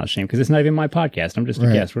 That's not shame because it's not even my podcast. I'm just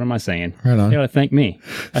a guest. What am I saying? Right on. You ought to thank me.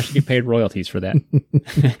 I should get paid royalties for that.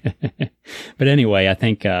 But anyway, I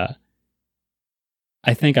think I've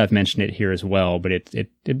mentioned it here as well, but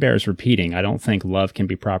it bears repeating. I don't think love can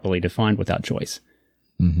be properly defined without choice.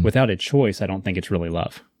 Without a choice, I don't think it's really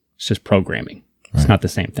love. It's just programming. It's not the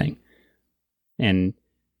same thing. And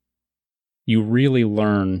you really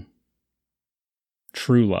learn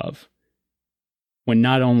true love when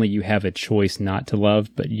not only you have a choice not to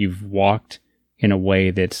love, but you've walked in a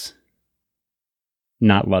way that's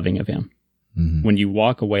not loving of him. When you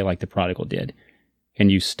walk away like the prodigal did,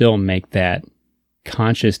 and you still make that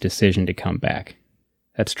conscious decision to come back,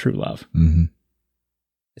 that's true love.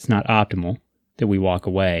 It's not optimal that we walk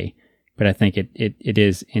away, but I think it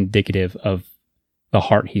is indicative of the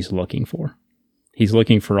heart he's looking for. He's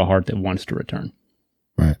looking for a heart that wants to return.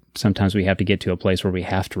 Right. Sometimes we have to get to a place where we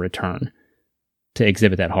have to return to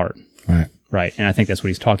exhibit that heart. Right. Right. And I think that's what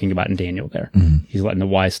he's talking about in Daniel there. He's letting the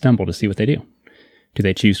wise stumble to see what they do. Do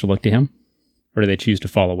they choose to look to him, or do they choose to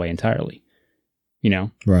fall away entirely?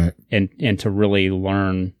 Right. And to really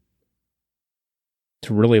learn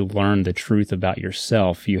the truth about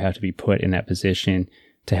yourself, you have to be put in that position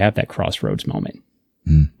to have that crossroads moment.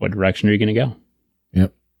 What direction are you going to go?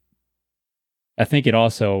 Yep. I think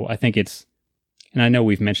it's, and I know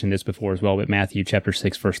we've mentioned this before as well, but Matthew chapter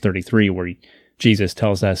 6, verse 33, where Jesus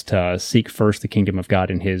tells us to seek first the kingdom of God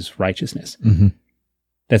and his righteousness. Mm-hmm.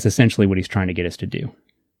 That's essentially what he's trying to get us to do.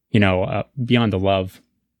 Beyond the love,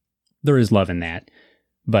 there is love in that.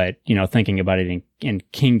 But, thinking about it in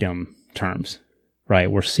kingdom terms,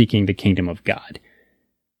 right? We're seeking the kingdom of God.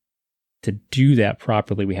 To do that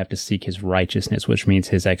properly, we have to seek his righteousness, which means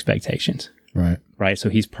his expectations. Right. Right. So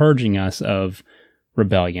he's purging us of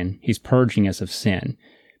rebellion. He's purging us of sin,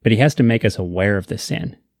 but he has to make us aware of the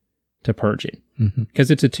sin to purge it,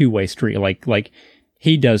 because it's a two-way street. Like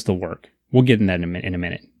he does the work. We'll get in that in a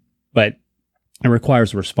minute, but it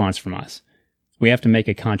requires a response from us. We have to make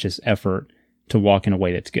a conscious effort to walk in a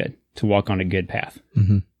way that's good, to walk on a good path.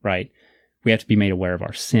 Right. We have to be made aware of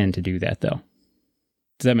our sin to do that, though.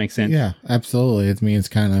 Does that make sense? Yeah, absolutely. It means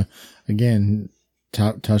kind of, again,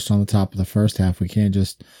 touched on the top of the first half. We can't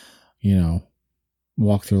just,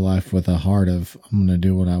 walk through life with a heart of, I'm going to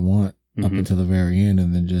do what I want up until the very end,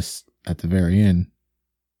 and then just at the very end,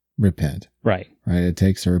 repent. Right. Right. It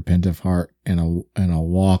takes a repentant heart and a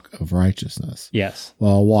walk of righteousness. Yes.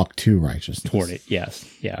 Well, a walk to righteousness. Toward it.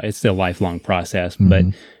 Yes. Yeah. It's still a lifelong process, but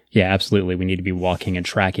yeah, absolutely. We need to be walking and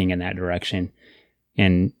tracking in that direction.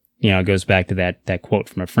 And, it goes back to that quote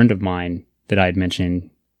from a friend of mine that I had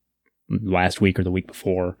mentioned last week or the week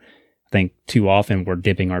before. I think too often we're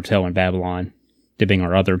dipping our toe in Babylon, dipping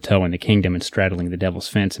our other toe in the kingdom, and straddling the devil's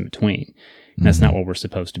fence in between. And that's not what we're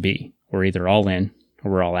supposed to be. We're either all in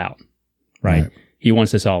or we're all out, right? He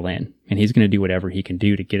wants us all in, and he's going to do whatever he can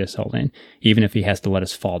do to get us all in, even if he has to let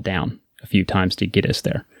us fall down a few times to get us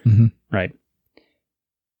there, right?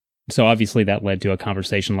 So obviously that led to a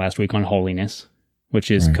conversation last week on holiness, which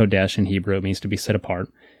is Kodesh in Hebrew. It means to be set apart.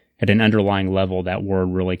 At an underlying level, that word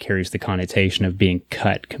really carries the connotation of being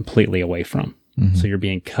cut completely away from. So you're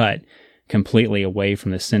being cut completely away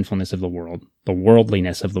from the sinfulness of the world, the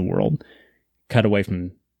worldliness of the world, cut away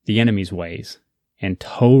from the enemy's ways, and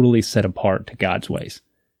totally set apart to God's ways.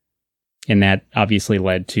 And that obviously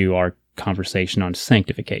led to our conversation on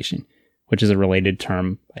sanctification, which is a related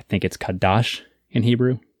term. I think it's Kadash in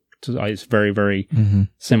Hebrew. It's very, very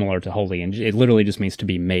similar to holy, and it literally just means to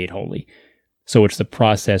be made holy. So it's the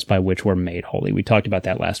process by which we're made holy. We talked about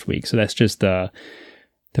that last week. So that's just the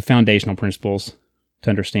foundational principles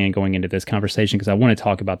to understand going into this conversation, because I want to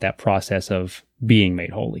talk about that process of being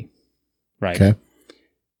made holy, right? Okay.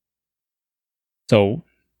 So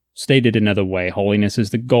stated another way, holiness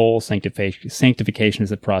is the goal, sanctification is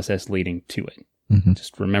the process leading to it.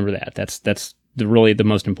 Just remember that. That's really the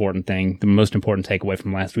most important thing, the most important takeaway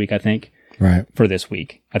from last week, I think, for this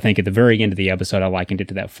week. I think at the very end of the episode, I likened it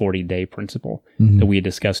to that 40-day principle that we had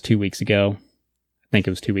discussed 2 weeks ago. I think it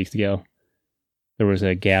was 2 weeks ago. There was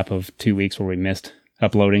a gap of 2 weeks where we missed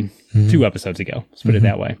uploading 2 episodes ago. Let's put it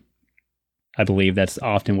that way. I believe that's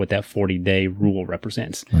often what that 40-day rule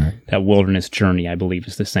represents. That wilderness journey, I believe,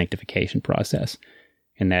 is the sanctification process.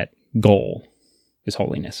 And that goal is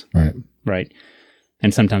holiness. Right.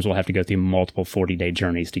 And sometimes we'll have to go through multiple 40-day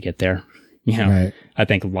journeys to get there. I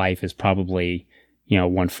think life is probably,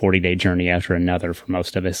 one 40-day journey after another for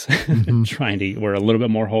most of us. We're a little bit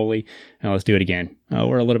more holy. Now let's do it again. Oh,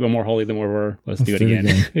 we're a little bit more holy than we were. Let's do it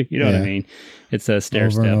again. You know what I mean? It's a stair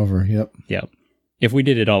over step. And over. Yep. If we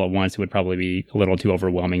did it all at once, it would probably be a little too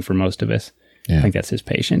overwhelming for most of us. I think that's his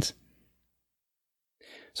patience.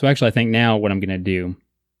 So actually, I think now what I'm going to do,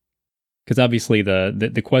 because obviously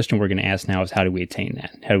the question we're going to ask now is, how do we attain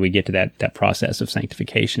that? How do we get to that process of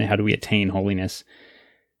sanctification? And how do we attain holiness?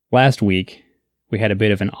 Last week, we had a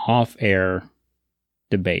bit of an off-air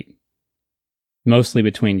debate, mostly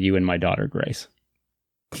between you and my daughter, Grace.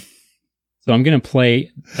 So I'm going to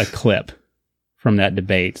play a clip from that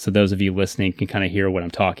debate so those of you listening can kind of hear what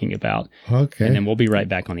I'm talking about. Okay. And then we'll be right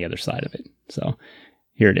back on the other side of it. So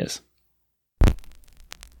here it is.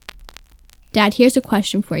 Dad, here's a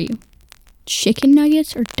question for you. Chicken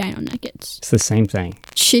nuggets or dino nuggets? It's the same thing.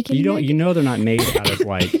 Chicken nuggets? You know they're not made out of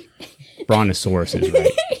like brontosauruses,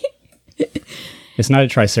 right? It's not a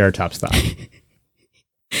triceratops thigh.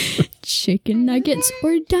 Chicken nuggets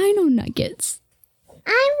or dino nuggets?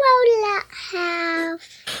 I will have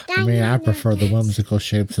I mean, I prefer the whimsical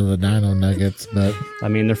shapes of the dino nuggets, but I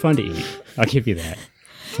mean, they're fun to eat. I'll give you that.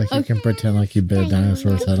 it's like you can pretend like you bit a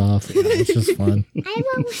dinosaur's head off. It's just fun. I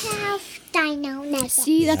will have dino nuggets.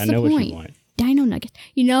 See, that's I the know what you point. want. Dino nuggets.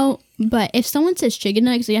 But if someone says chicken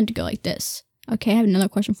nuggets, they have to go like this. Okay, I have another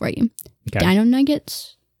question for you. Okay. Dino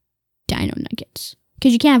nuggets, dino nuggets.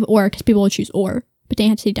 Because you can't have or, because people will choose or. But they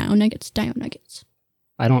have to say dino nuggets, dino nuggets.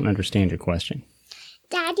 I don't understand your question.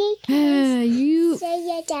 Daddy, can You. say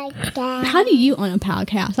it again? How do you own a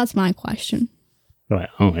podcast? That's my question. Well,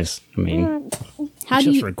 I mean, How do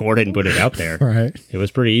just you? record it and put it out there. Right. It was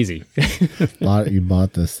pretty easy. You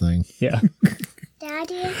bought this thing. Yeah.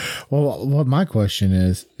 Daddy, Well, what my question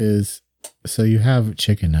is so you have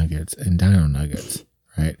chicken nuggets and dino nuggets,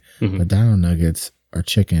 right? Mhm. But dino nuggets are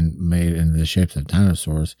chicken made in the shapes of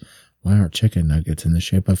dinosaurs. Why aren't chicken nuggets in the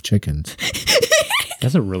shape of chickens?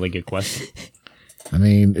 That's a really good question. I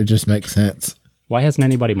mean, it just makes sense. Why hasn't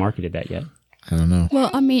anybody marketed that yet? I don't know. Well,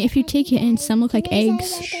 I mean, if you take it in, some look like eggs.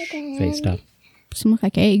 Say stop. Some look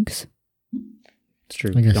like eggs. It's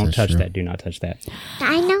true. I guess Don't that's touch true. that. Do not touch that.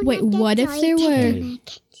 Dino Wait, nuggets what if or there chicken were-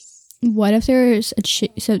 nuggets? What if there's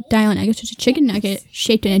so dino nuggets was a chicken nugget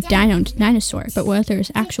shaped in a dinosaur? But what if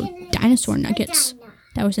there's actual dinosaur nuggets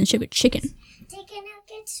that was in shape of chicken? Chicken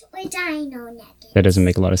nuggets or dino nuggets? That doesn't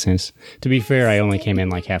make a lot of sense. To be fair, I only came in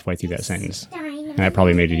like halfway through that sentence, Dino and that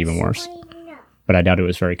probably made it even worse. But I doubt it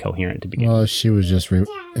was very coherent to begin with. Well, she was just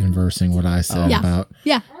inversing what I said Yeah. about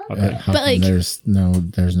Yeah, Okay. how But, come like- there's no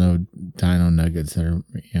dino nuggets that are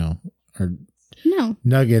are no,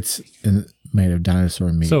 nuggets made of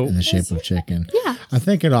dinosaur meat So- in the shape of chicken. yeah. I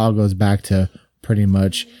think it all goes back to pretty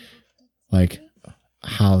much like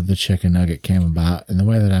how the chicken nugget came about. And the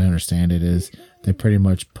way that I understand it is they pretty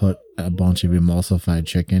much put a bunch of emulsified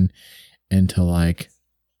chicken into like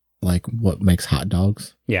what makes hot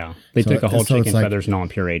dogs. Yeah. They So- took a whole so it's chicken like- feathers and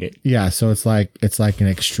non-pureed it. Yeah, so it's like an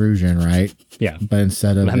extrusion, right? Yeah. But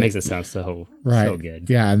instead of That makes it sound so good.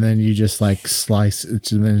 Yeah, and then you just like slice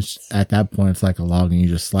it, and then at that point it's like a log and you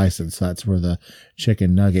just slice it. So that's where the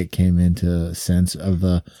chicken nugget came into the sense of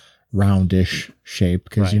the roundish shape.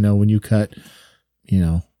 Because Right. when you cut,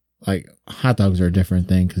 like hot dogs are a different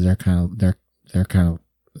thing because they're kind of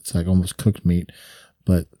it's like almost cooked meat.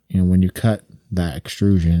 But when you cut that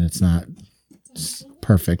extrusion, it's not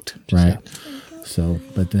perfect, right? So,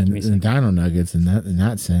 but then the dino nuggets in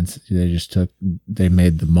that sense, they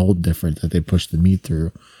made the mold different that they pushed the meat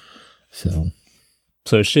through. So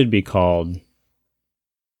So it should be called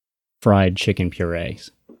fried chicken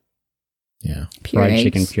purees. yeah. Pure Fried eggs.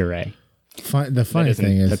 chicken puree. The funny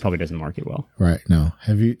thing is, that probably doesn't market well. right? No,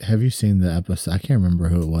 have you seen the episode? I can't remember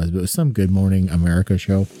who it was, but it was some Good Morning America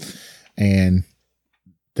show, and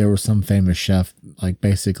there was some famous chef. Like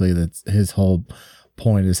basically, that's his whole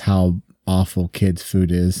point is how awful kids'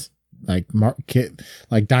 food is. Like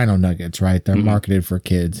like dino nuggets, right? They're Mhm. marketed for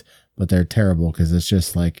kids, but they're terrible because it's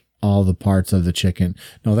just like all the parts of the chicken.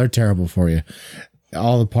 No, they're terrible for you.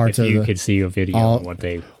 All the parts If of you the could see a video all- of what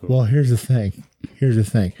they... Well, here's the thing.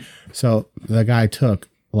 So the guy took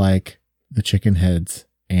like the chicken heads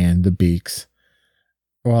and the beaks.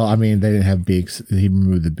 Well, I mean, they didn't have beaks. He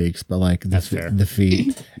removed the beaks, but like That's fair. the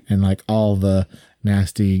feet and like all the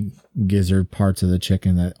nasty gizzard parts of the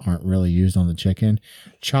chicken that aren't really used on the chicken,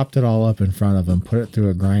 chopped it all up in front of him, put it through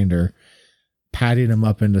a grinder, patted them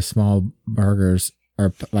up into small burgers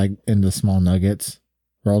or like into small nuggets,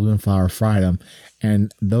 rolled them in flour, fried them.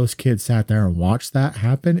 And those kids sat there and watched that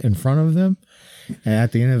happen in front of them. And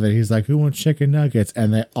at the end of it, he's like, "Who wants chicken nuggets?"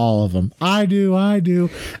 And they, all of them, I do.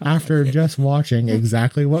 After just watching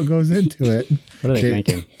exactly what goes into it. What are they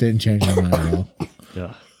thinking? Didn't change my mind at all.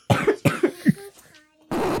 Ugh.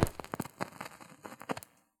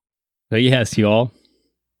 So yes, y'all,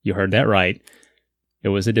 you heard that right. It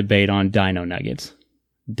was a debate on dino nuggets,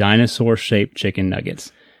 dinosaur-shaped chicken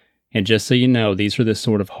nuggets. And just so you know, these are the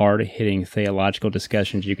sort of hard-hitting theological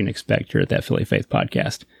discussions you can expect here at that Philly Faith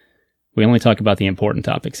podcast. We only talk about the important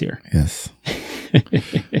topics here. Yes.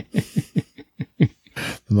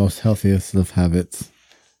 The most healthiest of habits.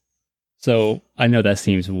 So I know that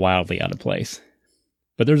seems wildly out of place,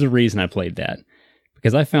 but there's a reason I played that,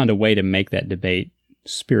 because I found a way to make that debate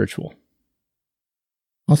spiritual.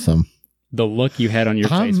 Awesome. The look you had on your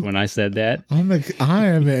face when I said that. I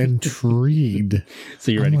am intrigued. So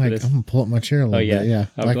you ready for this? I'm gonna pull up my chair a little yeah. bit. Yeah.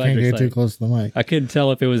 I'm I glad can't you're get too excited. close to the mic. I couldn't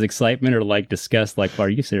tell if it was excitement or like disgust. Like, are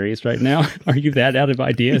you serious right now? Are you that out of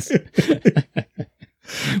ideas?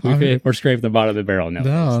 We're scraping the bottom of the barrel now.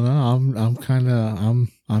 No,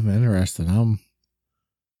 I'm interested. I'm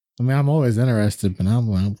always interested, but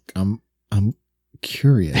I'm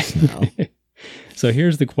curious now. So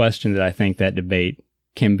here's the question that I think that debate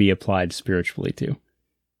can be applied spiritually to.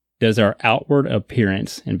 Does our outward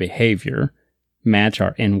appearance and behavior match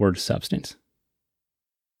our inward substance?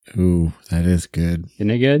 Ooh, that is good.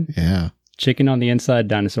 Isn't it good? Yeah. Chicken on the inside,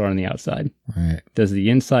 dinosaur on the outside. Right. Does the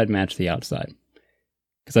inside match the outside?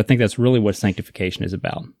 Because I think that's really what sanctification is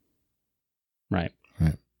about. Right.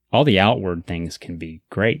 Right. All the outward things can be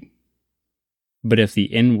great. But if the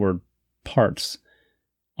inward parts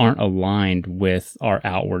aren't aligned with our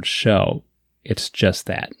outward show, it's just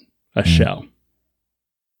that, a show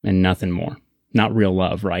and nothing more. Not real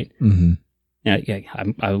love, right? Mm-hmm.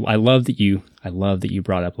 I love that you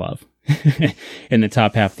brought up love in the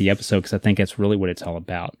top half of the episode, because I think that's really what it's all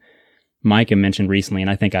about. Micah mentioned recently, and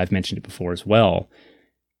I think I've mentioned it before as well,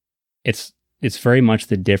 it's very much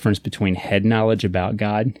the difference between head knowledge about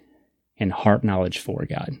God and heart knowledge for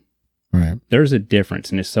God. Right. There's a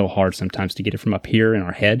difference, and it's so hard sometimes to get it from up here in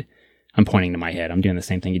our head. I'm pointing to my head. I'm doing the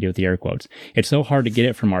same thing you do with the air quotes. It's so hard to get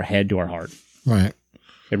it from our head to our heart. Right.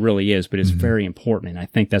 It really is, but it's very important, and I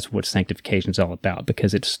think that's what sanctification is all about,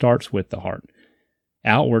 because it starts with the heart.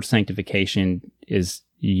 Outward sanctification is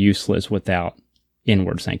useless without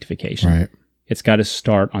inward sanctification. Right. It's got to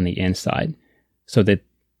start on the inside so that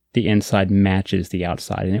the inside matches the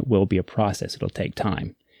outside, and it will be a process. It'll take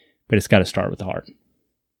time, but it's got to start with the heart.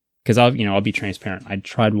 Because I'll be transparent. I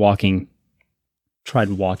tried walking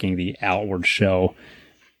the outward show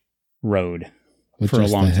road for a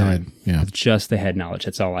long time. Yeah. With just the head knowledge.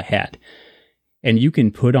 That's all I had. And you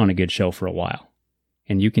can put on a good show for a while,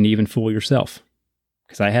 and you can even fool yourself.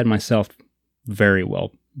 Because I had myself very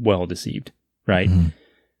well deceived, right? Mm-hmm.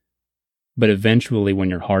 But eventually,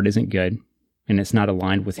 when your heart isn't good and it's not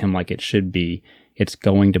aligned with Him like it should be, it's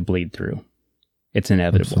going to bleed through. It's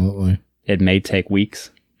inevitable. Absolutely. It may take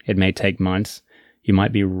weeks. It may take months. You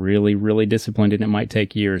might be really, really disciplined, and it might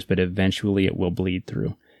take years, but eventually it will bleed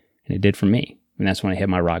through. And it did for me. And that's when I hit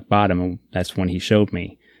my rock bottom, and that's when He showed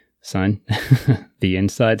me, son, the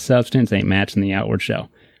inside substance ain't matching the outward show.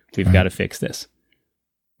 We've got to fix this.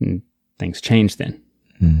 And things changed then,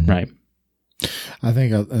 right? I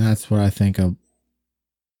think that's what I think of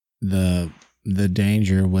the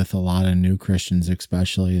danger with a lot of new Christians,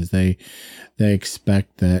 especially, is they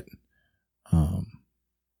expect that,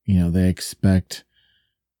 they expect,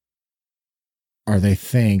 or they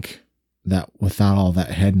think that without all that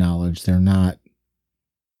head knowledge, they're not,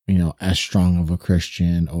 as strong of a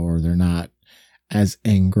Christian, or they're not as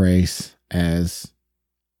in grace as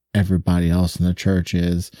everybody else in the church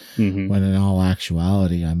is. Mm-hmm. When in all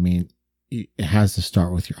actuality, I mean, it has to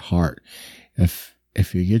start with your heart. If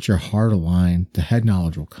you get your heart aligned, the head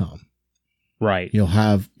knowledge will come. Right. You'll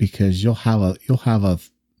have a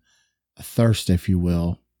thirst, if you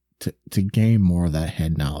will, to gain more of that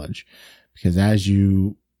head knowledge, because if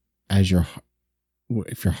your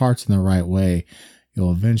heart's in the right way,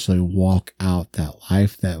 you'll eventually walk out that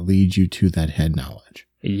life that leads you to that head knowledge.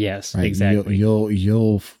 Yes, right? exactly.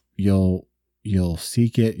 You'll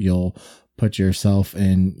seek it. You'll put yourself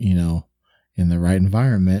in the right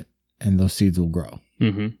environment, and those seeds will grow.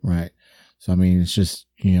 Mm-hmm. Right. So, I mean, it's just,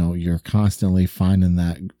 you're constantly finding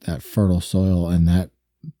that fertile soil, and that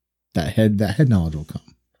head knowledge will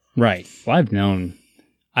come. Right. Well, I've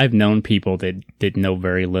known people that know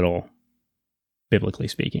very little, biblically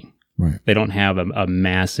speaking. Right. They don't have a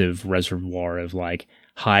massive reservoir of like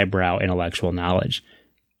highbrow intellectual knowledge.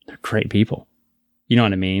 They're great people. You know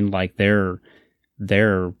what I mean? Like their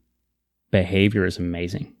behavior is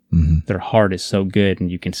amazing. Mm-hmm. Their heart is so good, and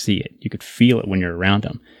you can see it. You could feel it when you're around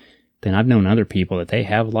them. Then I've known other people that they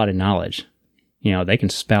have a lot of knowledge. They can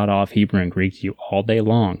spout off Hebrew and Greek to you all day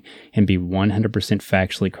long and be 100%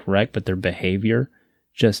 factually correct, but their behavior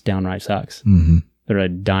just downright sucks. Mm-hmm. They're a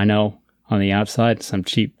dino on the outside, some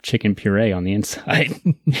cheap chicken puree on the inside.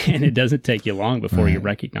 And it doesn't take you long before you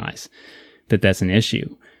recognize that that's an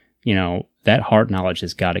issue. That heart knowledge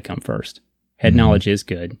has got to come first. Head knowledge is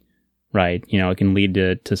good, right? It can lead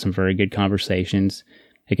to some very good conversations.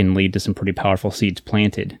 It can lead to some pretty powerful seeds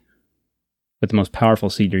planted. But the most powerful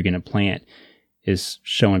seed you're going to plant is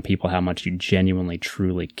showing people how much you genuinely,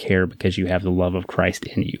 truly care, because you have the love of Christ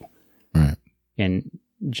in you. Right. And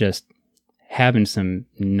just having some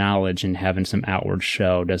knowledge and having some outward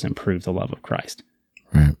show doesn't prove the love of Christ.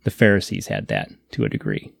 Right. The Pharisees had that to a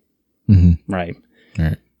degree. Mm-hmm. Right.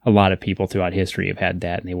 Right. A lot of people throughout history have had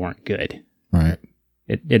that, and they weren't good. Right.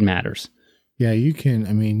 It matters. Yeah, you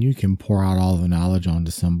can pour out all the knowledge onto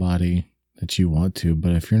somebody that you want to,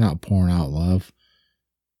 but if you're not pouring out love,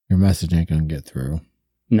 your message ain't going to get through.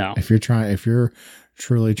 No. If you're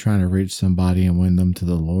truly trying to reach somebody and win them to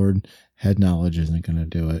the Lord, head knowledge isn't going to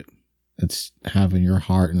do it. It's having your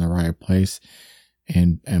heart in the right place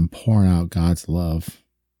and pouring out God's love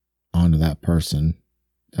onto that person.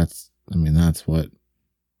 That's what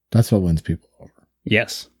wins people over.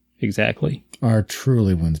 Yes, exactly. Or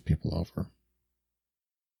truly wins people over.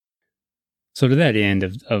 So to that end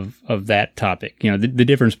of that topic, the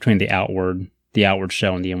difference between the outward the outward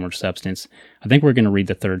show and the inward substance, I think we're going to read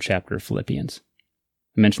the 3rd chapter of Philippians.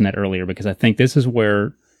 I mentioned that earlier because I think this is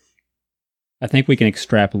where I think we can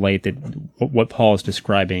extrapolate that what Paul is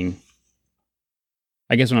describing.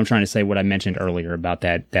 I guess what I'm trying to say, what I mentioned earlier about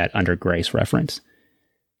that under grace reference.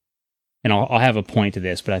 And I'll have a point to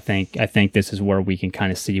this, but I think this is where we can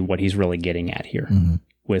kind of see what he's really getting at here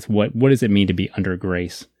with what does it mean to be under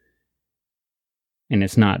grace? And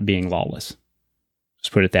it's not being lawless.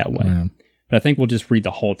 Just put it that way. Yeah. But I think we'll just read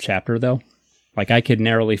the whole chapter, though. Like, I could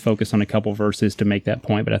narrowly focus on a couple verses to make that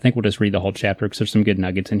point, but I think we'll just read the whole chapter because there's some good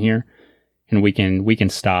nuggets in here, and we can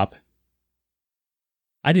stop.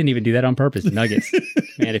 I didn't even do that on purpose. Nuggets,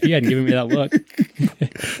 man. If you hadn't given me that look,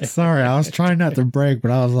 sorry, I was trying not to break,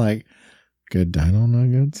 but I was like, good dino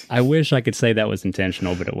nuggets. I wish I could say that was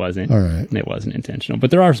intentional, but it wasn't. All right, it wasn't intentional.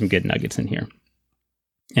 But there are some good nuggets in here,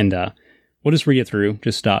 and we'll just read it through.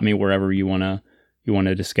 Just stop me wherever you wanna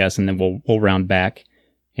discuss, and then we'll round back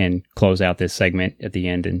and close out this segment at the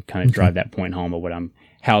end and kind of drive that point home of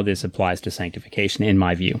how this applies to sanctification in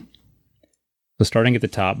my view. So starting at the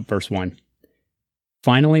top, verse 1.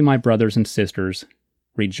 Finally, my brothers and sisters,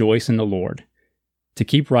 rejoice in the Lord. To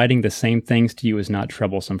keep writing the same things to you is not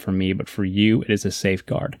troublesome for me, but for you it is a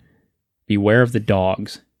safeguard. Beware of the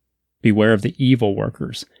dogs. Beware of the evil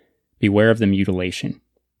workers. Beware of the mutilation.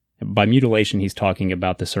 By mutilation, he's talking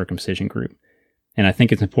about the circumcision group. And I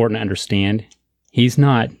think it's important to understand, he's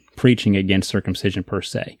not preaching against circumcision per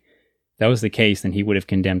se. If that was the case, then he would have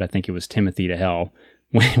condemned, I think it was Timothy, to hell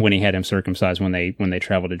when he had him circumcised when they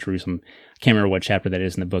traveled to Jerusalem. I can't remember what chapter that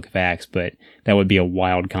is in the book of Acts, but that would be a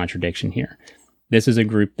wild contradiction here. This is a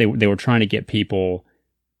group, they were trying to get people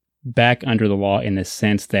back under the law in the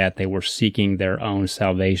sense that they were seeking their own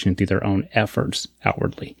salvation through their own efforts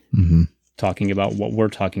outwardly. Mm-hmm. Talking about what we're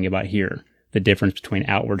talking about here, the difference between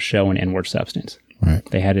outward show and inward substance. Right.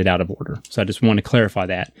 They had it out of order. So I just want to clarify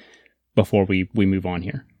that before we move on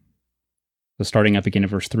here. So starting up again at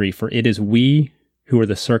verse 3, for it is we who are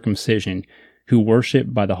the circumcision, who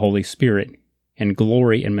worship by the Holy Spirit and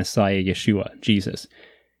glory in Messiah Yeshua, Jesus,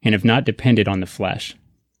 and have not depended on the flesh,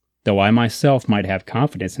 though I myself might have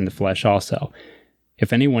confidence in the flesh also.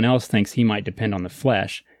 If anyone else thinks he might depend on the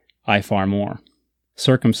flesh, I far more.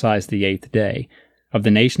 Circumcised the 8th day, of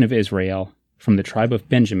the nation of Israel, from the tribe of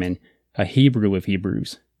Benjamin, a Hebrew of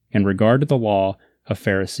Hebrews, in regard to the law, a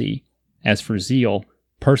Pharisee, as for zeal,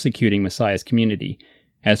 persecuting Messiah's community,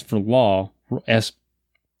 as for law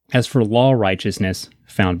righteousness,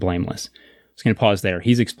 found blameless. I was going to pause there.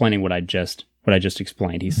 He's explaining what I just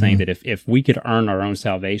explained. He's saying that if we could earn our own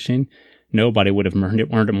salvation, nobody would have earned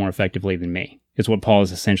it more effectively than me. Is what Paul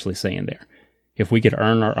is essentially saying there. If we could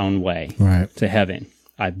earn our own way to heaven,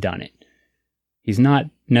 I've done it. He's not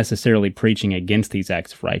necessarily preaching against these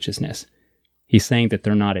acts of righteousness. He's saying that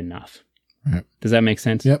they're not enough. Right. Does that make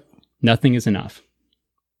sense? Yep. Nothing is enough.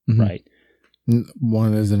 Mm-hmm. Right.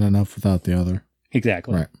 One isn't enough without the other.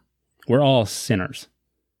 Exactly. Right. We're all sinners.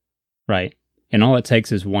 Right. And all it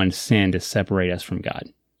takes is one sin to separate us from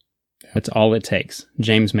God. Yep. That's all it takes.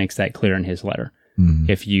 James makes that clear in his letter. Mm-hmm.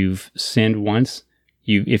 If you've sinned once,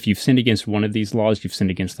 if you've sinned against one of these laws, you've sinned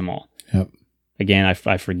against them all. Yep. Again,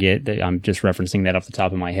 I forget that I'm just referencing that off the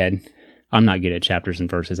top of my head. I'm not good at chapters and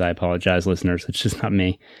verses. I apologize, listeners. It's just not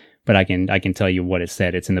me. But I can tell you what it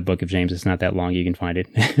said. It's in the book of James. It's not that long. You can find it.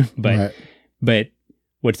 But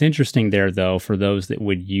what's interesting there, though, for those that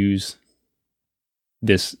would use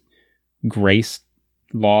this grace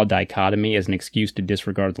law dichotomy as an excuse to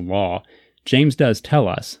disregard the law, James does tell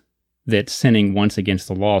us that sinning once against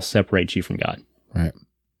the law separates you from God. Right.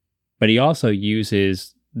 But he also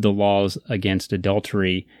uses the laws against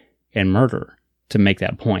adultery and murder to make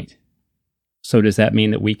that point. So does that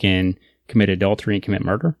mean that we can commit adultery and commit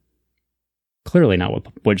murder? Clearly not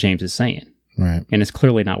what James is saying. Right. And it's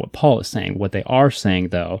clearly not what Paul is saying. What they are saying,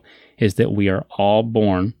 though, is that we are all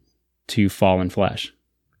born to fallen flesh.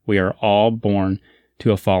 We are all born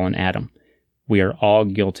to a fallen Adam. We are all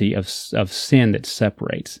guilty of sin that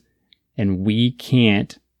separates. And we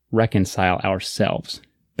can't reconcile ourselves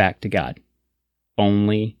back to God.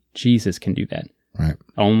 Only Jesus can do that. Right.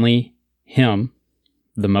 Only Him,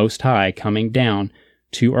 the Most High, coming down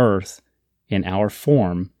to earth in our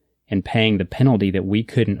form and paying the penalty that we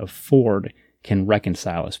couldn't afford can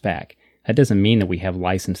reconcile us back. That doesn't mean that we have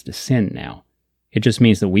license to sin now. It just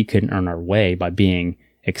means that we couldn't earn our way by being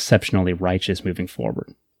exceptionally righteous moving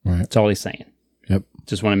forward. Right. That's all he's saying. Yep.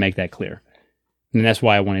 Just want to make that clear. And that's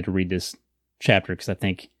why I wanted to read this chapter, because I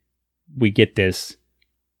think we get this,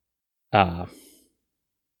 what's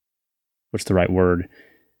the right word?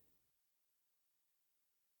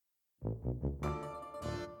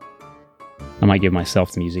 I might give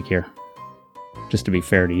myself the music here. just to be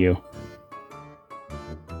fair to you.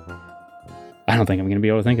 I don't think I'm going to be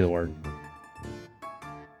able to think of the word.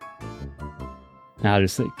 Now,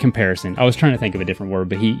 just comparison. I was trying to think of a different word,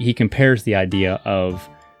 but he compares the idea of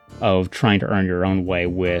trying to earn your own way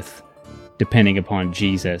with depending upon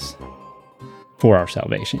Jesus for our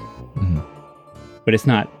salvation. Mm-hmm. But it's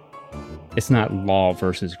not law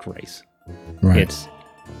versus grace. Right.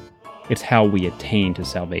 It's how we attain to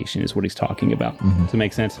salvation is what he's talking about. Mm-hmm. Does it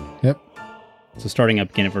make sense? Yep. So starting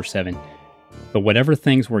up again at verse 7. But whatever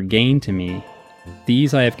things were gained to me,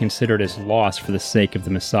 these I have considered as loss for the sake of the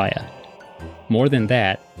Messiah. More than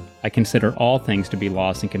that, I consider all things to be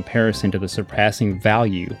lost in comparison to the surpassing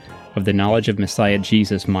value of the knowledge of Messiah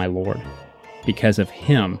Jesus my Lord. Because of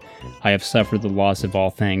him, I have suffered the loss of all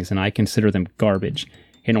things, and I consider them garbage,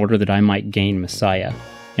 in order that I might gain Messiah,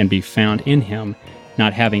 and be found in him,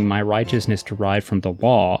 not having my righteousness derived from the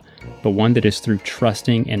law, but one that is through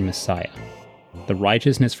trusting in Messiah. The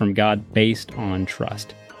righteousness from God based on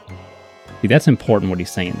trust. See, that's important what he's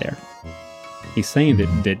saying there. He's saying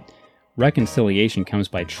that reconciliation comes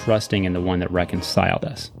by trusting in the one that reconciled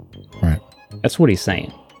us. Right. That's what he's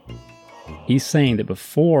saying. He's saying that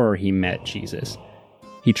before he met Jesus,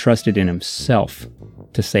 he trusted in himself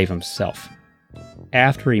to save himself.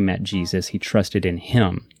 After he met Jesus, he trusted in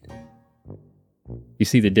him. You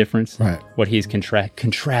see the difference? Right. What he's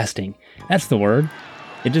contrasting. That's the word.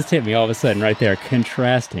 It just hit me all of a sudden right there.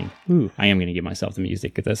 Contrasting. Ooh, I am going to give myself the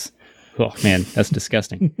music at this. Oh, man, that's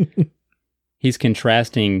disgusting. He's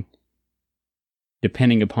contrasting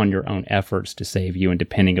depending upon your own efforts to save you and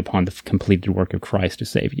depending upon the completed work of Christ to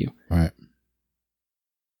save you. Right.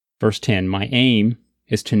 Verse 10, my aim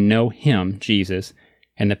is to know him, Jesus,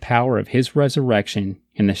 and the power of his resurrection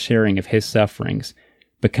and the sharing of his sufferings,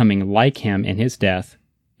 becoming like him in his death,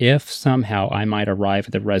 if somehow I might arrive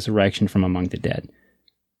at the resurrection from among the dead.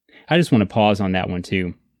 I just want to pause on that one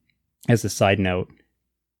too. As a side note,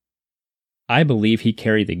 I believe he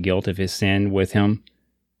carried the guilt of his sin with him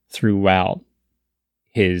throughout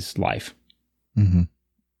his life. Mm-hmm.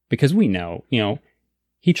 Because we know,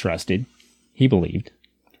 he trusted, he believed,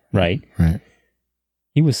 right? Right.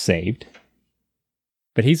 He was saved.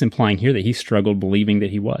 But he's implying here that he struggled believing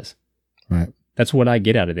that he was. Right. That's what I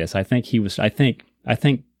get out of this. I think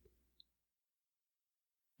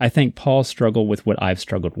Paul struggled with what I've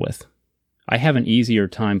struggled with. I have an easier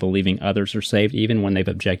time believing others are saved, even when they've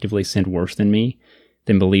objectively sinned worse than me,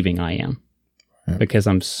 than believing I am. Right. Because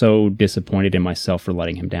I'm so disappointed in myself for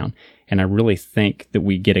letting him down. And I really think that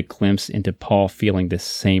we get a glimpse into Paul feeling this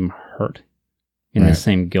same hurt and the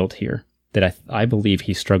same guilt here, that I believe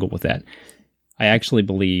he struggled with that. I actually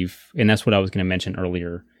believe, and that's what I was going to mention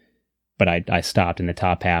earlier, but I stopped in the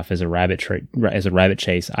top half as a rabbit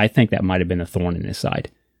chase. I think that might have been a thorn in his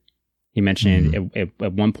side. He mentioned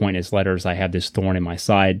at one point in his letters, I have this thorn in my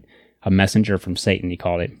side, a messenger from Satan, he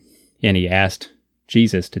called it. And he asked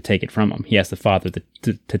Jesus to take it from him. He asked the Father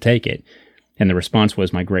to take it. And the response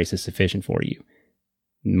was, my grace is sufficient for you.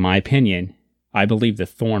 In my opinion, I believe the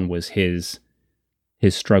thorn was his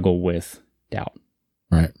struggle with doubt.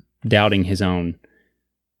 Right. Doubting his own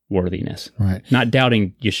worthiness. Right. Not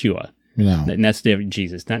doubting Yeshua. No. And that's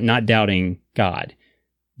Jesus. Not doubting God.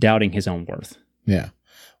 Doubting his own worth. Yeah.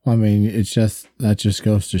 Well, I mean, that just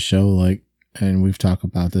goes to show, and we've talked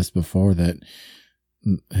about this before, that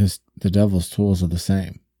the devil's tools are the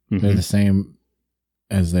same. Mm-hmm. They're the same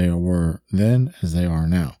as they were then as they are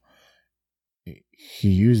now. He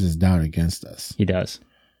uses doubt against us. He does.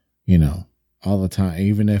 All the time.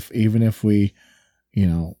 Even if we,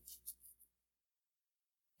 even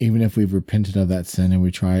if we've repented of that sin and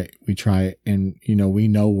we try and, we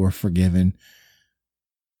know we're forgiven,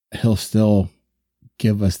 he'll still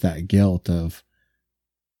give us that guilt of,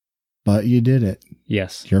 but you did it.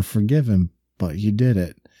 Yes. You're forgiven, but you did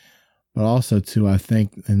it. But also too, I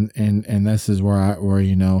think, and this is where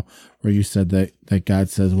you said that God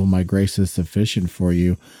says, well, my grace is sufficient for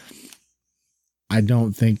you. I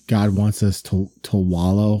don't think God wants us to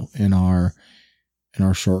wallow in our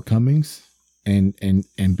shortcomings and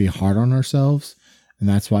be hard on ourselves. And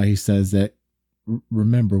that's why he says that,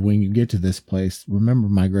 remember, when you get to this place, remember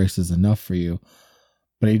my grace is enough for you.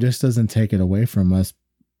 But he just doesn't take it away from us,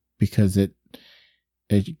 because it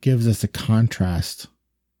gives us a contrast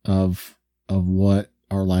of what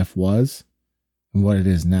our life was and what it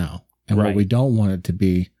is now, and what we don't want it to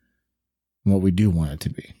be and what we do want it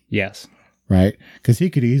to be. Yes. Right? Because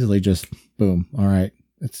he could easily just, boom, all right,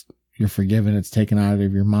 you're forgiven, it's taken out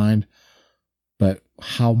of your mind. But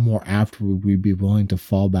how more apt would we be willing to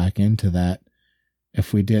fall back into that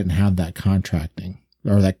if we didn't have that contracting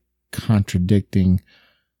or that contradicting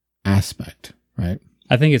aspect, right?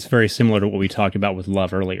 I think it's very similar to what we talked about with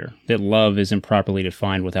love earlier, that love isn't properly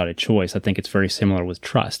defined without a choice. I think it's very similar with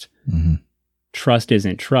trust. Mm-hmm. Trust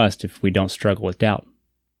isn't trust if we don't struggle with doubt.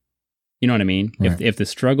 You know what I mean? Right. If the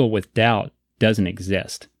struggle with doubt doesn't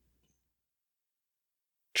exist,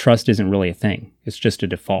 trust isn't really a thing. It's just a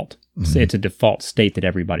default. Mm-hmm. It's a default state that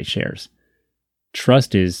everybody shares.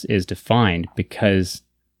 Trust is defined because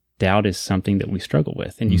doubt is something that we struggle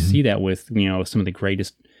with. And you Mm-hmm. see that with, some of the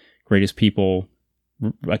greatest people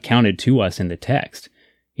accounted to us in the text.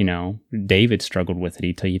 David struggled with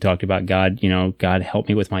it. He talked about God, God help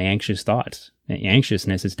me with my anxious thoughts.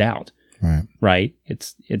 Anxiousness is doubt, right?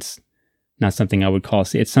 It's not something I would call,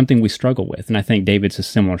 it's something we struggle with. And I think David's a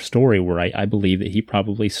similar story where I believe that he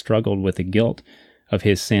probably struggled with the guilt of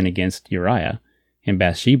his sin against Uriah and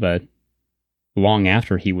Bathsheba long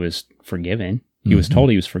after he was forgiven. He was told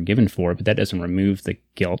he was forgiven for it, but that doesn't remove the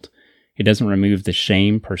guilt. It doesn't remove the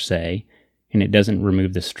shame per se, and it doesn't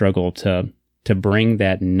remove the struggle to bring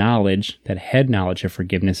that knowledge, that head knowledge of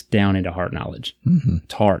forgiveness down into heart knowledge. Mm-hmm.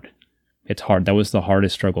 It's hard. It's hard. That was the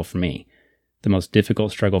hardest struggle for me. The most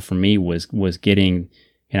difficult struggle for me was getting,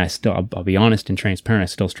 and I'll be honest and transparent, I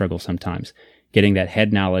still struggle sometimes, getting that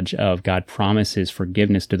head knowledge of God promises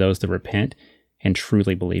forgiveness to those that repent and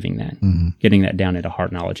truly believing that, getting that down into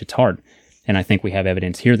heart knowledge. It's hard. And I think we have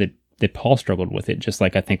evidence here that Paul struggled with it, just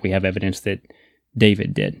like I think we have evidence that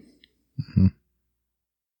David did. Mm-hmm.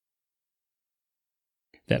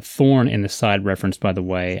 That thorn in the side reference, by the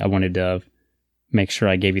way, I wanted to make sure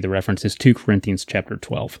I gave you the reference, is 2 Corinthians chapter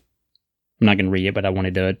 12. I'm not going to read it, but I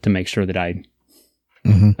wanted to make sure that I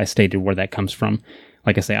stated where that comes from.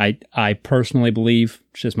 Like I say, I personally believe,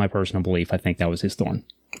 it's just my personal belief, I think that was his thorn.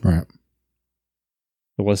 Right.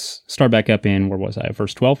 So let's start back up in, where was I,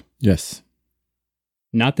 verse 12? Yes.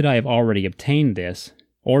 Not that I have already obtained this,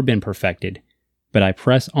 or been perfected, but I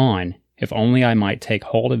press on, if only I might take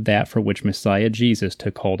hold of that for which Messiah Jesus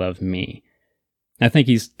took hold of me. I think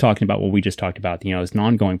he's talking about what we just talked about, it's an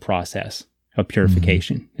ongoing process of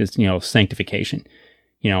purification. It's, sanctification.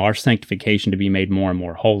 Our sanctification to be made more and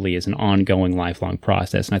more holy is an ongoing, lifelong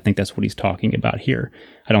process, and I think that's what he's talking about here.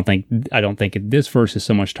 I don't think this verse is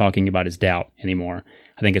so much talking about his doubt anymore.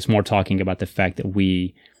 I think it's more talking about the fact that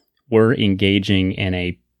we're engaging in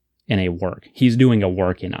a work. He's doing a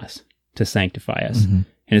work in us to sanctify us, and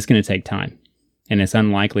it's going to take time, and it's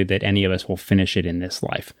unlikely that any of us will finish it in this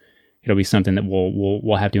life. It'll be something that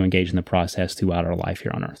we'll have to engage in the process throughout our life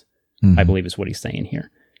here on earth. I believe is what he's saying here.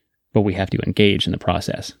 But we have to engage in the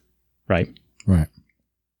process, right? Right.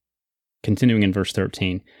 Continuing in verse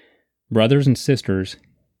 13, brothers and sisters,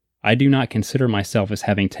 I do not consider myself as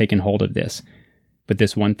having taken hold of this, but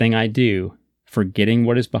this one thing I do, forgetting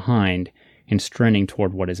what is behind and straining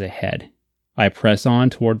toward what is ahead. I press on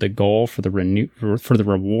toward the goal for the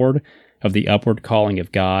reward of the upward calling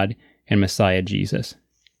of God and Messiah Jesus.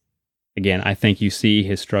 Again, I think you see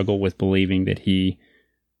his struggle with believing that he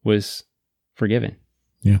was forgiven.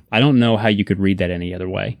 Yeah. I don't know how you could read that any other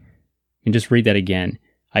way. And just read that again.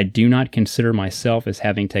 I do not consider myself as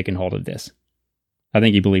having taken hold of this. I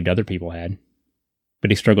think he believed other people had, but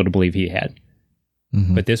he struggled to believe he had.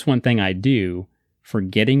 But this one thing I do,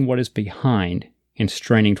 forgetting what is behind and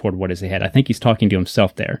straining toward what is ahead. I think he's talking to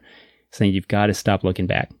himself there, saying you've got to stop looking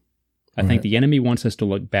back. I think the enemy wants us to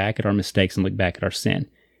look back at our mistakes and look back at our sin.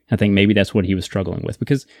 I think maybe that's what he was struggling with,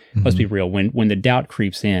 because let's be real, when the doubt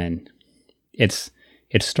creeps in, it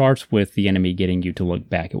starts with the enemy getting you to look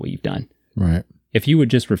back at what you've done. Right. If you would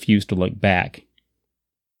just refuse to look back,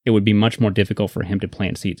 it would be much more difficult for him to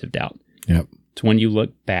plant seeds of doubt. Yep. It's when you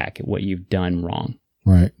look back at what you've done wrong.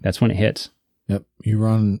 Right. That's when it hits. Yep. You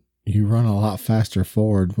run a lot faster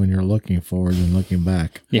forward when you're looking forward than looking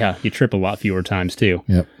back. Yeah, you trip a lot fewer times too.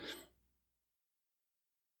 Yep.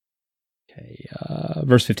 Okay,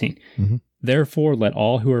 verse 15. Therefore, let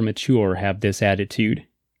all who are mature have this attitude.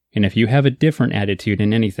 And if you have a different attitude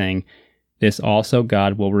in anything, this also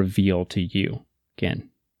God will reveal to you. Again,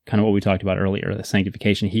 kind of what we talked about earlier, the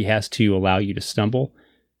sanctification. He has to allow you to stumble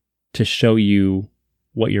to show you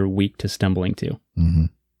what you're weak to stumbling to.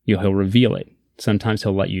 He'll reveal it. Sometimes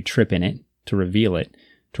he'll let you trip in it to reveal it,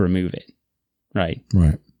 to remove it. Right?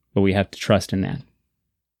 Right. But we have to trust in that.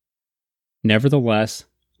 Nevertheless,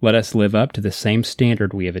 let us live up to the same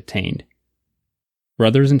standard we have attained.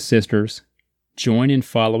 Brothers and sisters, join in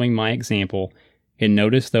following my example and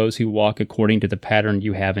notice those who walk according to the pattern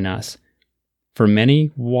you have in us. For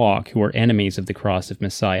many walk who are enemies of the cross of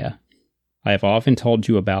Messiah. I have often told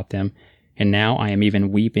you about them, and now I am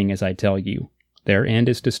even weeping as I tell you. Their end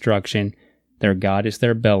is destruction, their God is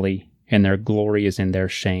their belly, and their glory is in their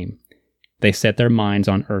shame. They set their minds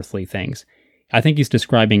on earthly things, I think he's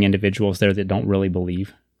describing individuals there that don't really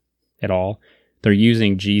believe at all. They're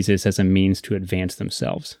using Jesus as a means to advance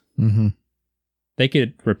themselves. Mm-hmm. They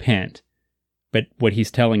could repent, but what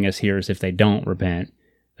he's telling us here is if they don't repent,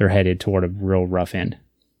 they're headed toward a real rough end.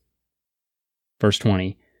 Verse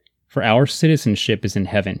 20, "For our citizenship is in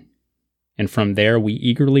heaven, and from there we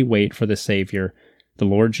eagerly wait for the Savior, the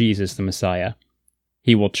Lord Jesus, the Messiah.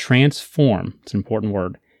 He will transform," it's an important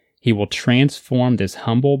word, "he will transform this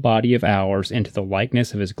humble body of ours into the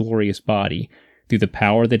likeness of his glorious body, through the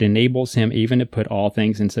power that enables him even to put all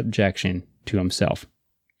things in subjection to himself."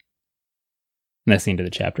 And that's the end of the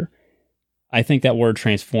chapter. I think that word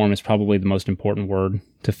transform is probably the most important word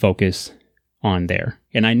to focus on there.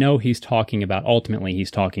 And I know ultimately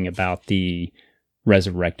he's talking about the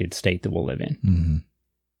resurrected state that we'll live in. Mm-hmm.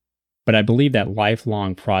 But I believe that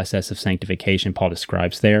lifelong process of sanctification Paul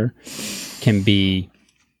describes there can be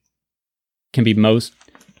most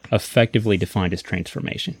effectively defined as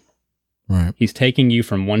transformation. Right. He's taking you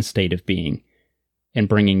from one state of being and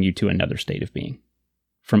bringing you to another state of being,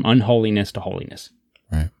 from unholiness to holiness.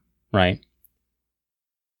 Right. Right.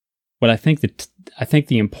 But I think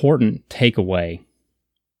the important takeaway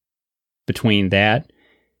between that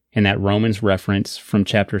and that Romans reference from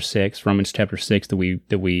Romans chapter 6 that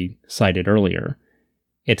we cited earlier,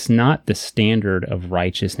 it's not the standard of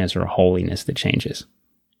righteousness or holiness that changes.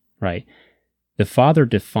 Right. The Father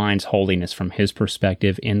defines holiness from his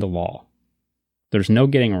perspective in the law. There's no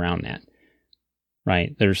getting around that,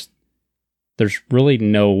 right? There's really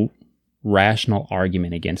no rational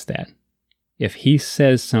argument against that. If he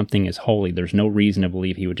says something is holy, there's no reason to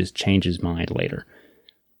believe he would just change his mind later.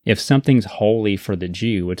 If something's holy for the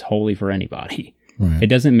Jew, it's holy for anybody. Right. It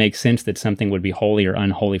doesn't make sense that something would be holy or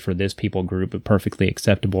unholy for this people group, but perfectly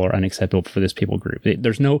acceptable or unacceptable for this people group.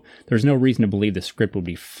 There's no reason to believe the script would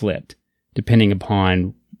be flipped depending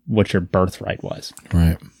upon what your birthright was.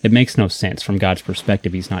 Right. It makes no sense from God's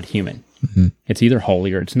perspective. He's not human. Mm-hmm. It's either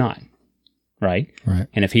holy or it's not. Right? Right.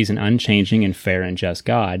 And if he's an unchanging and fair and just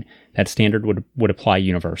God, that standard would apply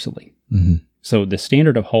universally. Mm-hmm. So the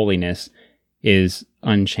standard of holiness is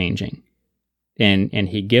unchanging. And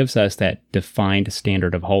he gives us that defined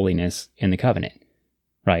standard of holiness in the covenant.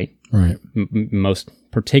 Right? Right. Most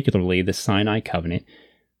particularly the Sinai covenant.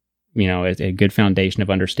 You know, a good foundation of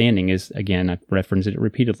understanding is, again, I've referenced it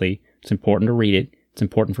repeatedly. It's important to read it. It's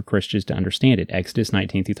important for Christians to understand it. Exodus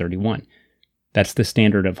 19 through 31. That's the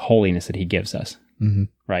standard of holiness that he gives us. Mm-hmm.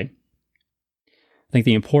 Right? I think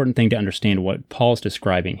the important thing to understand what Paul's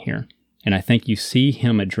describing here, and I think you see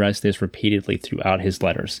him address this repeatedly throughout his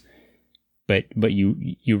letters, but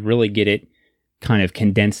you really get it kind of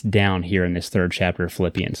condensed down here in this third chapter of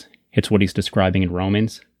Philippians. It's what he's describing in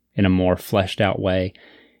Romans in a more fleshed out way.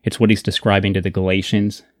 It's what he's describing to the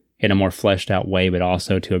Galatians in a more fleshed out way, but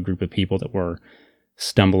also to a group of people that were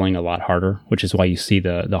stumbling a lot harder, which is why you see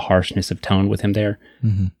the harshness of tone with him there.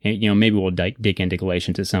 Mm-hmm. And, maybe we'll dig into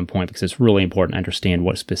Galatians at some point because it's really important to understand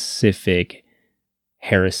what specific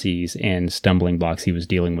heresies and stumbling blocks he was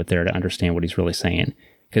dealing with there to understand what he's really saying.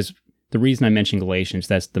 Because the reason I mentioned Galatians,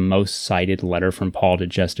 that's the most cited letter from Paul to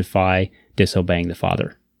justify disobeying the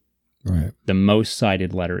Father. Right. The most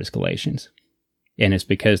cited letter is Galatians. And it's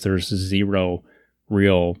because there's zero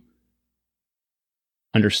real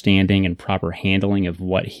understanding and proper handling of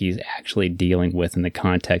what he's actually dealing with in the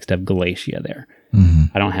context of Galatia there. Mm-hmm.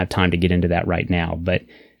 I don't have time to get into that right now. But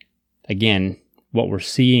again, what we're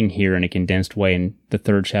seeing here in a condensed way in the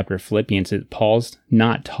third chapter of Philippians is Paul's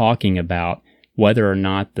not talking about whether or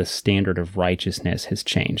not the standard of righteousness has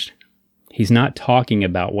changed. He's not talking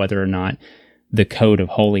about whether or not the code of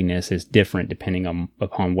holiness is different depending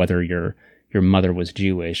upon whether your mother was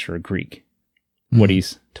Jewish or Greek. Mm-hmm. What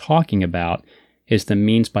he's talking about is the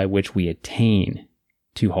means by which we attain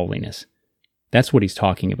to holiness. That's what he's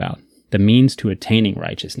talking about, the means to attaining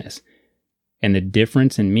righteousness. And the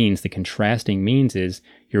difference in means, the contrasting means is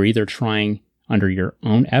you're either trying under your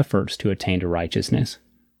own efforts to attain to righteousness,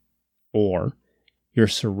 or you're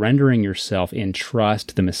surrendering yourself in trust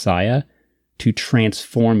to the Messiah to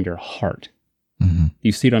transform your heart. Mm-hmm.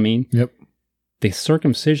 You see what I mean? Yep. The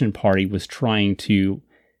circumcision party was trying to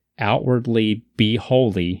outwardly be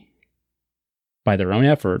holy by their own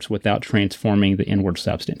efforts without transforming the inward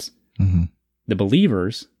substance. Mm-hmm. The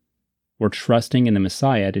believers were trusting in the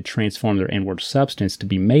Messiah to transform their inward substance to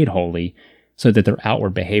be made holy so that their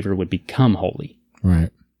outward behavior would become holy. Right.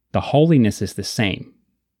 The holiness is the same.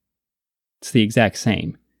 It's the exact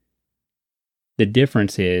same. The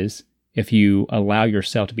difference is if you allow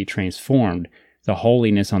yourself to be transformed, the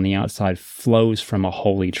holiness on the outside flows from a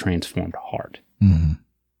holy, transformed heart. Mm-hmm.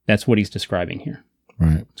 That's what he's describing here.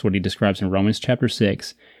 Right. That's what he describes in Romans chapter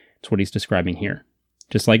 6. It's what he's describing here.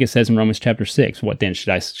 Just like it says in Romans chapter 6, what then? Should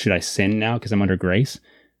I sin now because I'm under grace?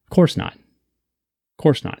 Of course not. Of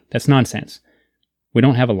course not. That's nonsense. We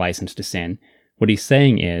don't have a license to sin. What he's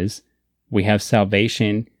saying is we have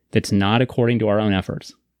salvation that's not according to our own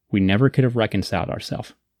efforts. We never could have reconciled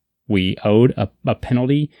ourselves. We owed a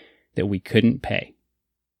penalty that we couldn't pay.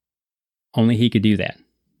 Only he could do that.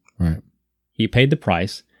 Right. He paid the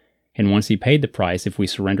price, and once he paid the price, if we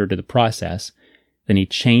surrender to the process, then he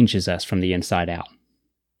changes us from the inside out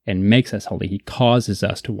and makes us holy. He causes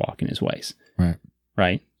us to walk in his ways. Right.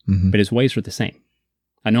 Right? Mm-hmm. But his ways are the same.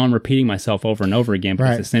 I know I'm repeating myself over and over again,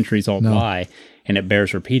 but it's a centuries-old lie, and it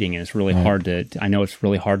bears repeating, and it's really hard I know it's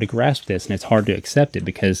really hard to grasp this, and it's hard to accept it,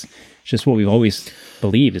 because it's just what we've always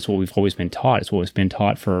believed. It's what we've always been taught. It's what has been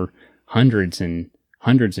taught for hundreds and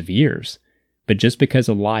hundreds of years. But just because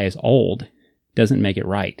a lie is old doesn't make it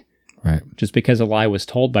right. Right. Just because a lie was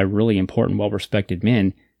told by really important, well-respected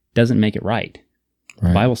men doesn't make it right. Right.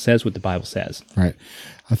 The Bible says what the Bible says. Right.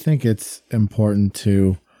 I think it's important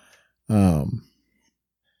to...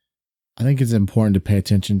 I think it's important to pay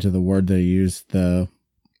attention to the word they use,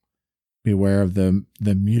 beware of the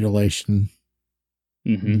mutilation,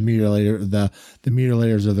 the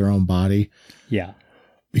mutilators of their own body. Yeah.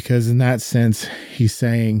 Because in that sense, he's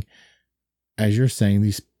saying, as you're saying,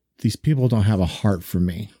 these people don't have a heart for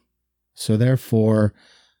me. So therefore,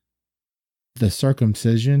 the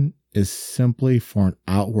circumcision is simply for an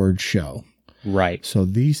outward show. Right. So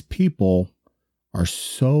these people are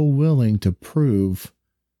so willing to prove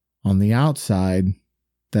on the outside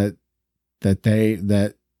that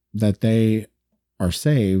they are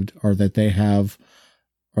saved, or that they have,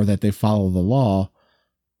 or that they follow the law,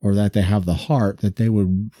 or that they have the heart, that they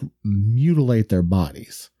would mutilate their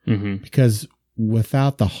bodies. Mm-hmm. Because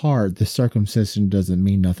without the heart, the circumcision doesn't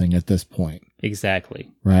mean nothing at this point.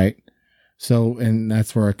 Exactly. Right. So, and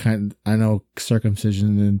that's where I know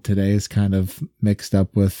circumcision in today is kind of mixed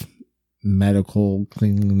up with medical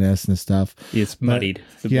cleanliness and stuff. It's muddied.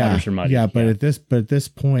 The waters are muddied. Yeah, but at this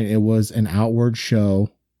point, it was an outward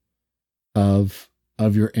show of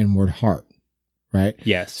your inward heart, right?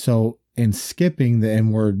 Yes. So in skipping the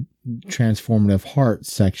inward transformative heart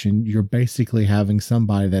section, you're basically having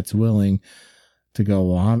somebody that's willing to go,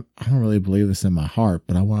 well, I don't really believe this in my heart,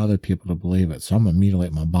 but I want other people to believe it, so I'm going to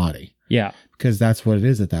mutilate my body. Yeah. Because that's what it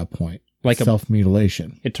is at that point. Like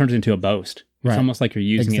self-mutilation. It turns into a boast. It's almost like you're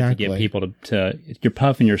using it to get people to you're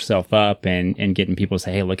puffing yourself up and getting people to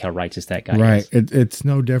say, hey, look how righteous that guy is. Right. It's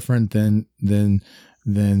no different than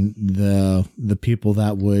the people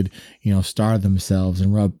that would, starve themselves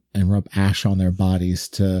and rub ash on their bodies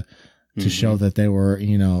to show that they were,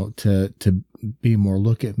 to be more,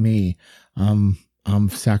 look at me. I'm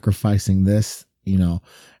sacrificing this, and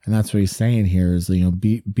that's what he's saying here is,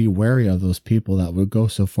 be wary of those people that would go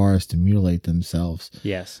so far as to mutilate themselves.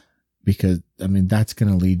 Yes. Because, that's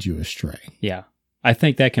going to lead you astray. Yeah. I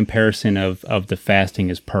think that comparison of the fasting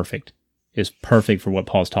is perfect for what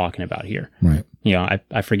Paul's talking about here. Right.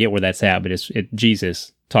 I forget where that's at, but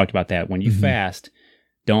Jesus talked about that. When you fast,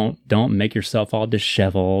 don't make yourself all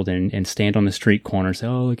disheveled and stand on the street corner and say,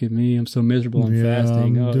 oh, look at me, I'm so miserable, I'm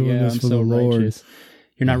fasting. I'm so righteous.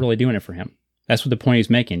 You're not really doing it for him. That's what the point he's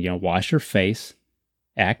making. Wash your face,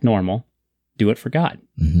 act normal, do it for God.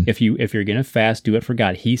 Mm-hmm. If you're going to fast, do it for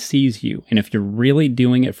God. He sees you. And if you're really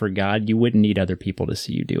doing it for God, you wouldn't need other people to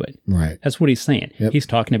see you do it. Right. That's what he's saying. Yep. He's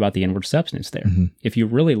talking about the inward substance there. Mm-hmm. If you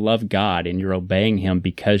really love God and you're obeying him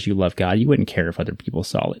because you love God, you wouldn't care if other people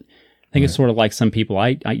saw it. I think it's sort of like some people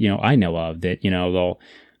I know of that,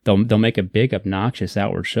 they'll make a big obnoxious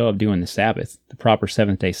outward show of doing the Sabbath, the proper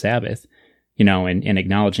seventh-day Sabbath, and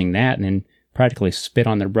acknowledging that, and then practically spit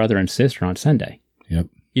on their brother and sister on Sunday. Yep.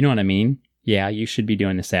 You know what I mean? Yeah, you should be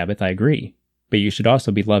doing the Sabbath. I agree. But you should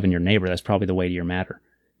also be loving your neighbor. That's probably the way to your matter.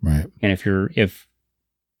 Right. And if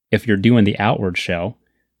you're doing the outward show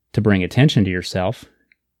to bring attention to yourself,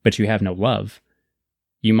 but you have no love,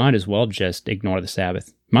 you might as well just ignore the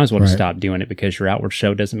Sabbath. Might as well just stop doing it, because your outward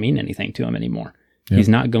show doesn't mean anything to him anymore. Yep. He's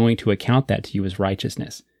not going to account that to you as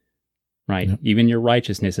righteousness. Right? Yep. Even your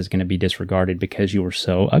righteousness is going to be disregarded because you were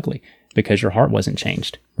so ugly, because your heart wasn't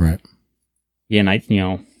changed. Right. Yeah,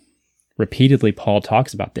 and repeatedly, Paul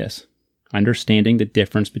talks about this, understanding the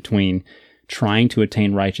difference between trying to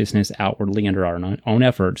attain righteousness outwardly under our own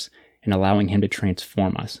efforts and allowing him to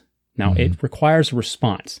transform us. Now, it requires a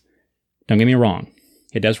response. Don't get me wrong.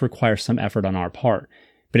 It does require some effort on our part,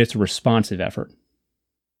 but it's a responsive effort,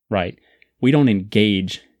 right? We don't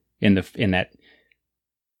engage in that.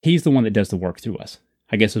 He's the one that does the work through us,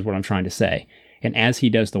 I guess is what I'm trying to say. And as he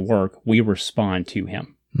does the work, we respond to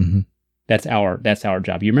him. Mm-hmm. That's our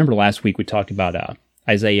job. You remember last week we talked about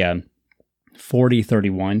Isaiah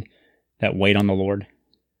 40:31, that wait on the Lord.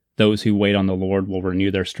 Those who wait on the Lord will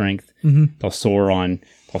renew their strength. Mm-hmm. They'll soar on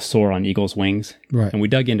eagle's wings. Right. And we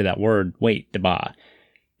dug into that word, wait, daba.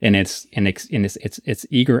 And it's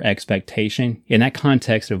eager expectation. In that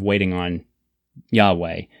context of waiting on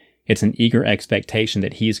Yahweh, it's an eager expectation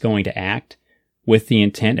that he's going to act with the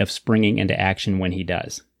intent of springing into action when he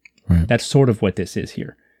does. Right. That's sort of what this is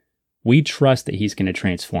here. We trust that he's going to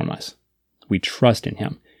transform us. We trust in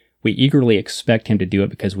him. We eagerly expect him to do it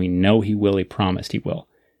because we know he will. He promised he will.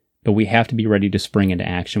 But we have to be ready to spring into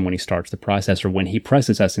action when he starts the process, or when he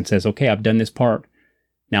presses us and says, okay, I've done this part.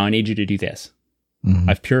 Now I need you to do this. Mm-hmm.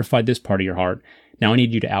 I've purified this part of your heart. Now I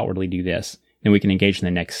need you to outwardly do this. Then we can engage in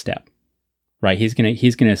the next step. Right? He's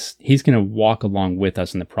gonna walk along with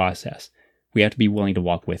us in the process. We have to be willing to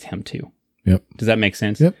walk with him too. Yep. Does that make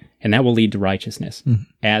sense? Yep. And that will lead to righteousness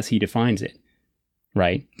as he defines it.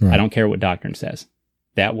 Right? I don't care what doctrine says.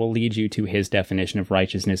 That will lead you to his definition of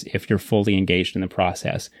righteousness if you're fully engaged in the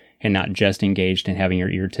process and not just engaged in having your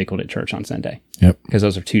ear tickled at church on Sunday. Yep. Because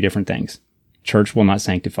those are two different things. Church will not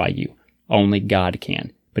sanctify you. Only God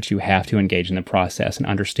can. But you have to engage in the process and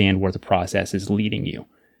understand where the process is leading you.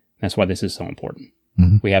 That's why this is so important.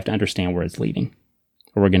 Mm-hmm. We have to understand where it's leading,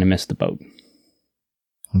 or we're going to miss the boat.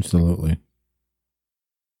 Absolutely.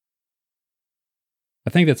 I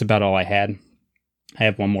think that's about all I had. I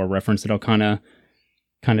have one more reference that I'll kind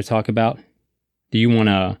of talk about. Do you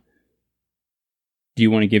want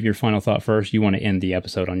to give your final thought first? You want to end the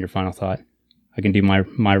episode on your final thought? I can do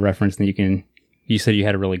my reference, and you said you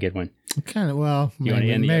had a really good one. Kind of, well, you want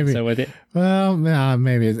to end the episode with it? Well, no,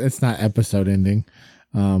 maybe it's not episode ending.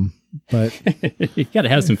 But you got to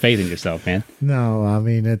have some faith in yourself, man. No, I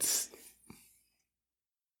mean,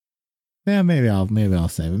 maybe I'll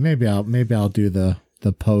save it. Maybe I'll do the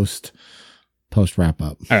post wrap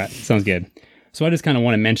up. All right. Sounds good. So I just kind of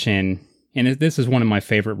want to mention, and this is one of my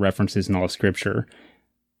favorite references in all of Scripture.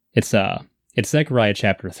 It's Zechariah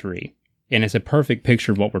chapter 3, and it's a perfect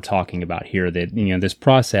picture of what we're talking about here. That, this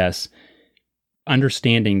process,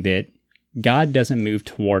 understanding that God doesn't move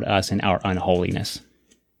toward us in our unholiness.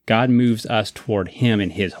 God moves us toward him in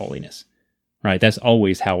his holiness. Right? That's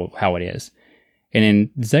always how it is. And in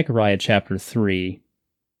Zechariah chapter 3,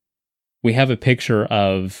 we have a picture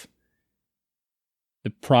of the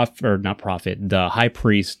the high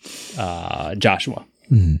priest, Joshua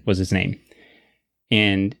was his name.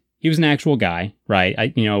 And he was an actual guy, right?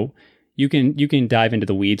 You can dive into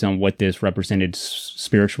the weeds on what this represented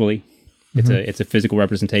spiritually. It's a physical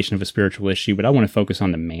representation of a spiritual issue, but I want to focus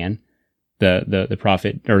on the man, the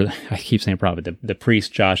prophet, or I keep saying prophet, the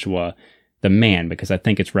priest Joshua, the man, because I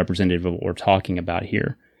think it's representative of what we're talking about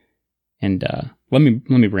here. And let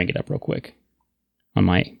me bring it up real quick on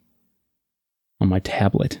my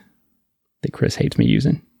tablet that Chris hates me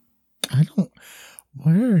using.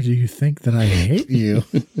 Where do you think that I hate you?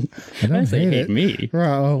 I don't hate me.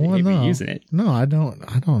 Right, well, hate no. me using it. No, I don't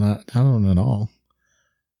at all.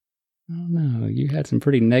 Oh no, you had some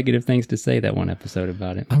pretty negative things to say that one episode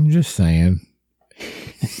about it. I'm just saying.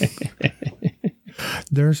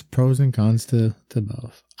 There's pros and cons to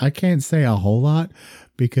both. I can't say a whole lot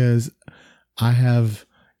because I have,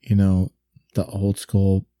 the old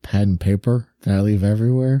school pad and paper that I leave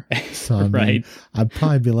everywhere. So I mean, I'd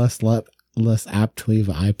probably be less apt to leave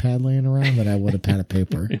an iPad laying around than I would a pad of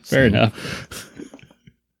paper. Fair enough.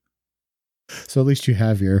 So at least you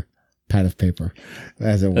have your pad of paper,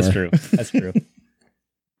 as it were. That's true.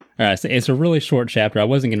 All right, so it's a really short chapter. I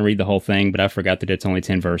wasn't going to read the whole thing, but I forgot that it's only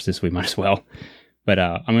 10 verses, so we might as well. But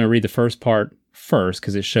I'm going to read the first part first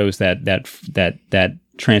because it shows that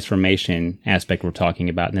transformation aspect we're talking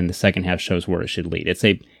about, and then the second half shows where it should lead.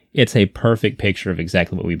 It's a perfect picture of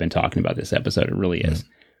exactly what we've been talking about this episode. It really is.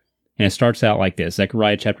 And it starts out like this: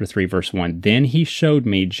 Zechariah chapter 3, verse 1. Then he showed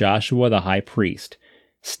me Joshua the high priest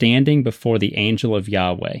standing before the angel of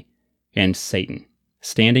Yahweh, and Satan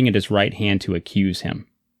standing at his right hand to accuse him.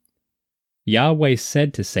 Yahweh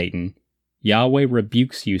said to Satan, Yahweh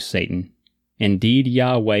rebukes you, Satan. Indeed,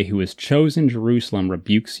 Yahweh, who has chosen Jerusalem,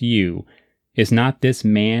 rebukes you. Is not this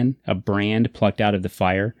man a brand plucked out of the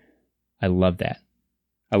fire? I love that.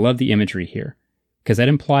 I love the imagery here, because that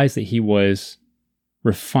implies that he was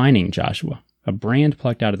refining Joshua, a brand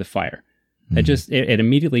plucked out of the fire. That just, it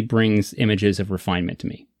immediately brings images of refinement to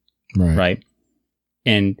me. Right?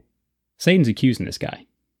 And Satan's accusing this guy.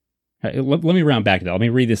 Let me round back to that. Let me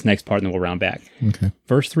read this next part and then we'll round back. Okay.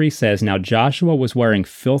 Verse 3 says, Now Joshua was wearing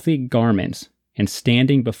filthy garments and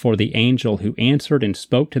standing before the angel, who answered and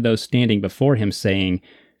spoke to those standing before him, saying,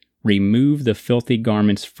 Remove the filthy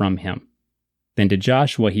garments from him. Then to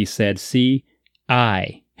Joshua he said, See,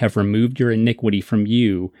 I have removed your iniquity from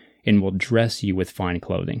you and will dress you with fine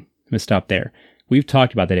clothing. Let me stop there. We've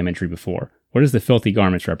talked about that imagery before. What does the filthy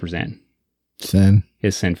garments represent? Sin.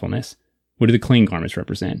 His sinfulness. What do the clean garments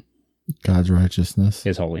represent? God's righteousness.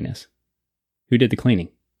 His holiness. Who did the cleaning?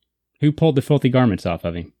 Who pulled the filthy garments off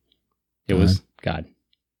of him? It was God.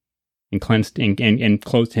 And cleansed and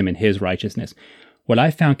clothed him in his righteousness. What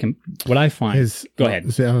I find, go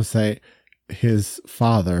ahead. See, I would say his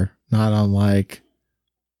father, not unlike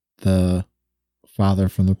the father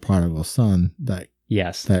from the prodigal son that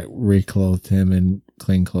reclothed him in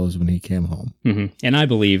clean clothes when he came home. Mm-hmm. And I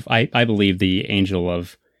believe the angel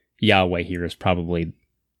of Yahweh here is probably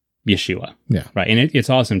Yeshua. Yeah. Right. And it's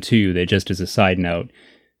awesome too that, just as a side note,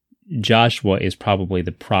 Joshua is probably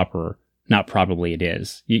it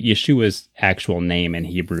is. Yeshua's actual name in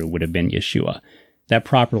Hebrew would have been Yeshua. That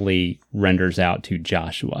properly renders out to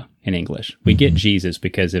Joshua in English. We get Jesus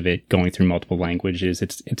because of it going through multiple languages.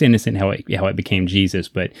 It's innocent how it became Jesus,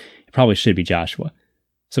 but it probably should be Joshua.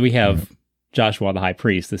 So we have Joshua the high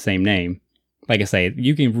priest, the same name. Like I say,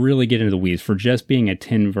 you can really get into the weeds. For just being a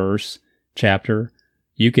 10-verse chapter,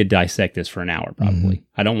 you could dissect this for an hour probably.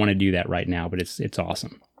 Mm-hmm. I don't want to do that right now, but it's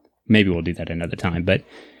awesome. Maybe we'll do that another time. But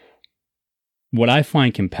what I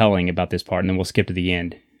find compelling about this part, and then we'll skip to the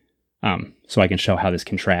end, so I can show how this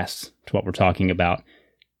contrasts to what we're talking about.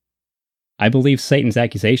 I believe Satan's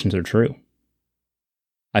accusations are true.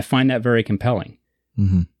 I find that very compelling.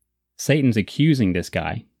 Mm-hmm. Satan's accusing this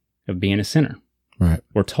guy of being a sinner. Right.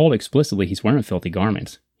 We're told explicitly he's wearing filthy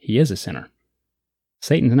garments. He is a sinner.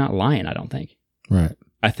 Satan's not lying, I don't think. Right.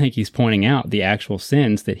 I think he's pointing out the actual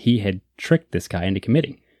sins that he had tricked this guy into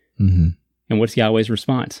committing. Mm-hmm. And what's Yahweh's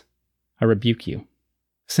response? I rebuke you.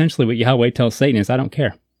 Essentially what Yahweh tells Satan is, I don't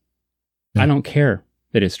care. Yeah. I don't care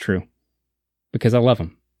that it's true because I love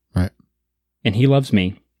him. Right. And he loves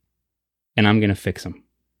me and I'm going to fix him.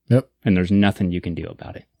 Yep. And there's nothing you can do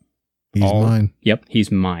about it. He's mine. Yep.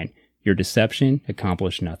 He's mine. Your deception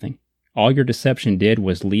accomplished nothing. All your deception did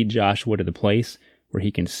was lead Joshua to the place where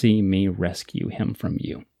he can see me rescue him from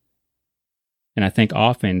you. And I think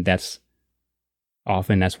often that's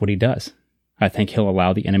what he does. I think he'll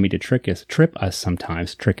allow the enemy to trip us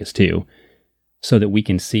sometimes, trick us too, so that we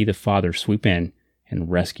can see the Father swoop in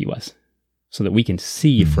and rescue us, so that we can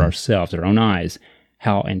see for ourselves, our own eyes,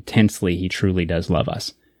 how intensely he truly does love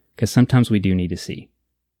us. Because sometimes we do need to see.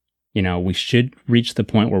 You know, we should reach the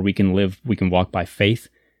point where we can walk by faith,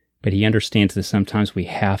 but he understands that sometimes we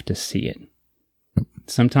have to see it.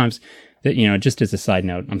 Sometimes, just as a side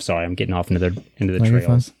note, I'm sorry, I'm getting off into the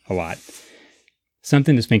trails a lot.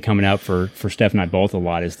 Something that's been coming out for Steph and I both a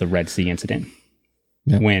lot is the Red Sea incident.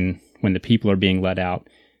 Yep. When the people are being led out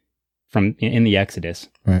in the Exodus,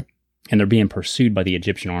 right, and they're being pursued by the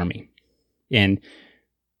Egyptian army. And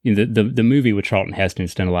the movie with Charlton Heston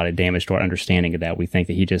has done a lot of damage to our understanding of that. We think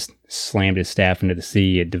that he just slammed his staff into the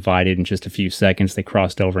sea, it divided in just a few seconds, they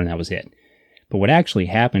crossed over, and that was it. But what actually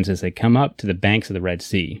happens is they come up to the banks of the Red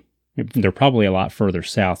Sea. They're probably a lot further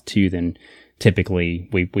south, too, than typically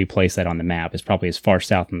we place that on the map. It's probably as far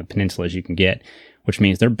south on the peninsula as you can get, which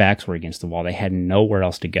means their backs were against the wall. They had nowhere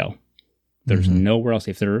else to go. There's nowhere else.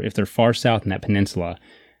 If they're far south in that peninsula,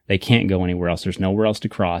 they can't go anywhere else. There's nowhere else to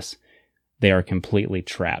cross. They are completely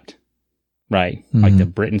trapped, right? Like the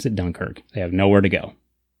Britons at Dunkirk. They have nowhere to go.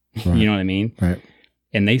 Right. You know what I mean? Right.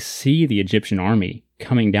 And they see the Egyptian army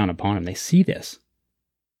coming down upon them. They see this.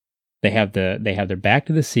 They have their back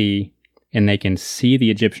to the sea, and they can see the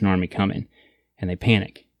Egyptian army coming, and they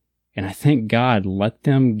panic. And I think God let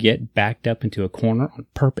them get backed up into a corner on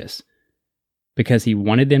purpose, because he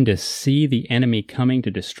wanted them to see the enemy coming to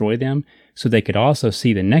destroy them, so they could also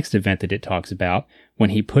see the next event that it talks about, when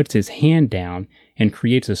he puts his hand down and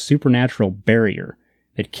creates a supernatural barrier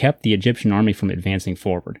that kept the Egyptian army from advancing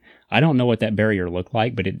forward. I don't know what that barrier looked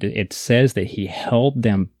like, but it says that he held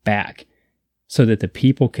them back so that the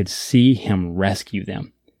people could see him rescue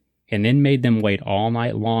them, and then made them wait all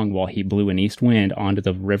night long while he blew an east wind onto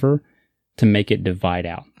the river to make it divide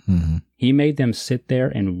out. Mm-hmm. He made them sit there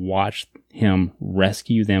and watch him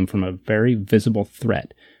rescue them from a very visible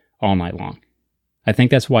threat all night long. I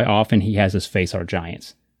think that's why often he has us face our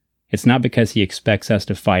giants. It's not because he expects us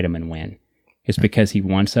to fight him and win. It's because he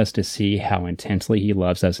wants us to see how intensely he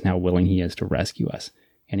loves us and how willing he is to rescue us.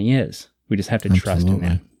 And he is. We just have to trust in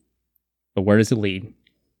that. But where does it lead? I'm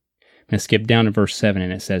going to skip down to verse 7,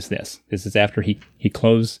 and it says this. This is after he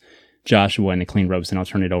clothes Joshua in the clean robes, and I'll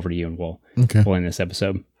turn it over to you, and we'll end this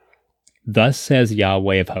episode. Thus says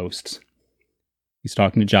Yahweh of hosts. He's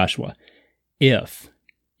talking to Joshua. If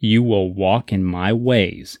you will walk in my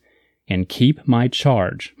ways and keep my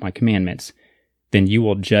charge, my commandments, Then you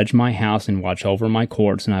will judge my house and watch over my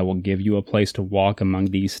courts, and I will give you a place to walk among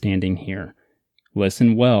these standing here.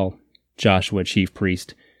 Listen well, Joshua, chief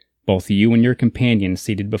priest, both you and your companions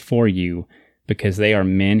seated before you, because they are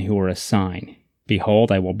men who are a sign.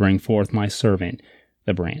 Behold, I will bring forth my servant,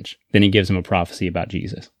 the branch. Then he gives him a prophecy about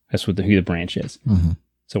Jesus. That's who the branch is. Mm-hmm.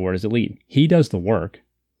 So where does it lead? He does the work.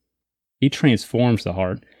 He transforms the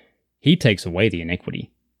heart. He takes away the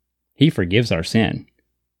iniquity. He forgives our sin.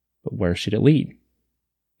 But where should it lead?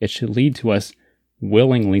 It should lead to us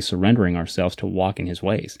willingly surrendering ourselves to walk in his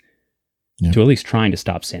ways, to at least trying to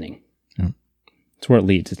stop sinning. That's where it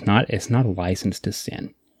leads. It's not a license to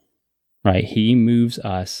sin, right? He moves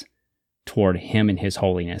us toward him and his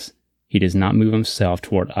holiness. He does not move himself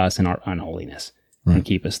toward us and our unholiness and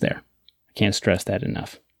keep us there. I can't stress that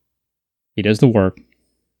enough. He does the work.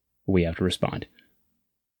 We have to respond.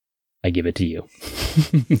 I give it to you.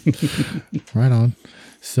 Right on.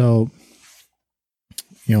 So,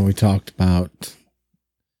 we talked about,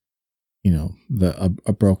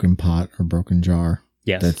 a broken pot or broken jar.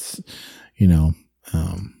 Yes. That's,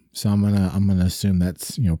 so I'm gonna assume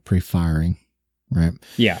that's, pre-firing, right?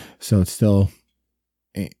 Yeah. So it's still,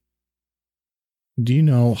 do you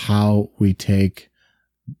know how we take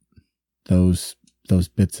those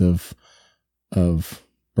bits of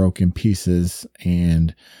broken pieces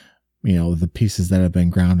and, the pieces that have been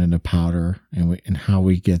ground into powder and how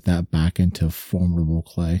we get that back into formidable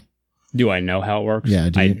clay? Do I know how it works? Yeah, I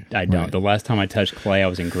don't. Right. The last time I touched clay, I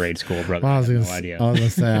was in grade school, brother. Well, I had no idea. I was gonna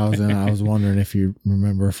say I was wondering if you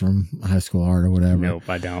remember from high school art or whatever. Nope,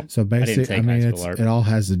 I don't. So basically, it all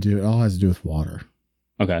has to do with water.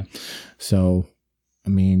 Okay. So,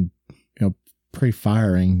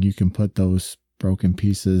 pre-firing, you can put those broken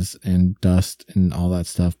pieces and dust and all that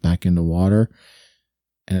stuff back into water,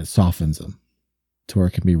 and it softens them to where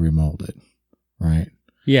it can be remolded, right?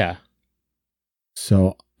 Yeah.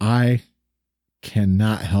 So I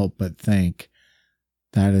cannot help but think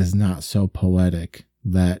that is not so poetic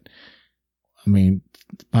that, the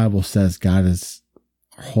Bible says God is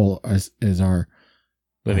our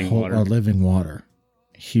living water.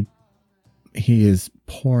 He is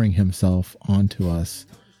pouring himself onto us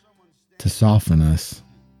to soften us,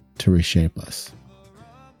 to reshape us.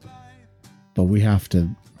 But we have to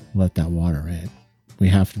let that water in. We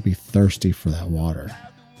have to be thirsty for that water.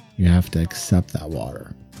 You have to accept that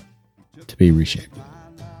water to be reshaped.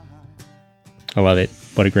 I love it.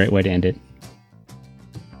 What a great way to end it.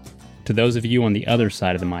 To those of you on the other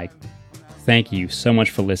side of the mic, thank you so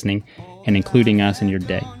much for listening and including us in your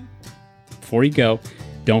day. Before you go,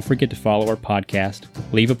 don't forget to follow our podcast,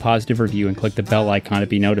 leave a positive review, and click the bell icon to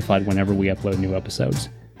be notified whenever we upload new episodes.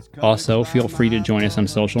 Also, feel free to join us on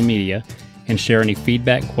social media and share any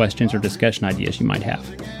feedback, questions, or discussion ideas you might have.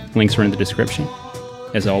 Links are in the description.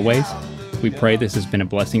 As always, we pray this has been a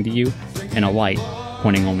blessing to you and a light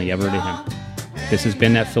pointing only ever to him. This has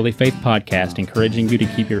been That Philly Faith Podcast, encouraging you to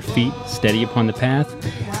keep your feet steady upon the path,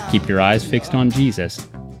 keep your eyes fixed on Jesus,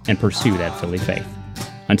 and pursue that Philly faith.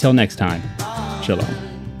 Until next time, shalom.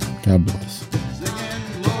 God bless.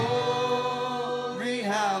 Singing glory,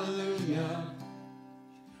 hallelujah.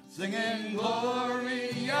 Singing glory,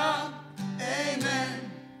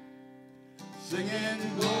 amen.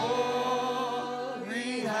 Singing glory.